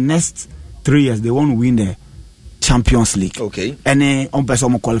almost the next 3 years they want to win the Champions League. Okay. And on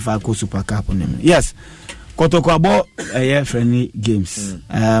person qualify for Super Cup on them. Yes. Kotoko about friendly games.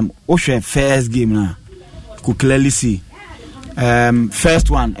 Oshe first game now. Could clearly see. First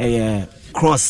one cross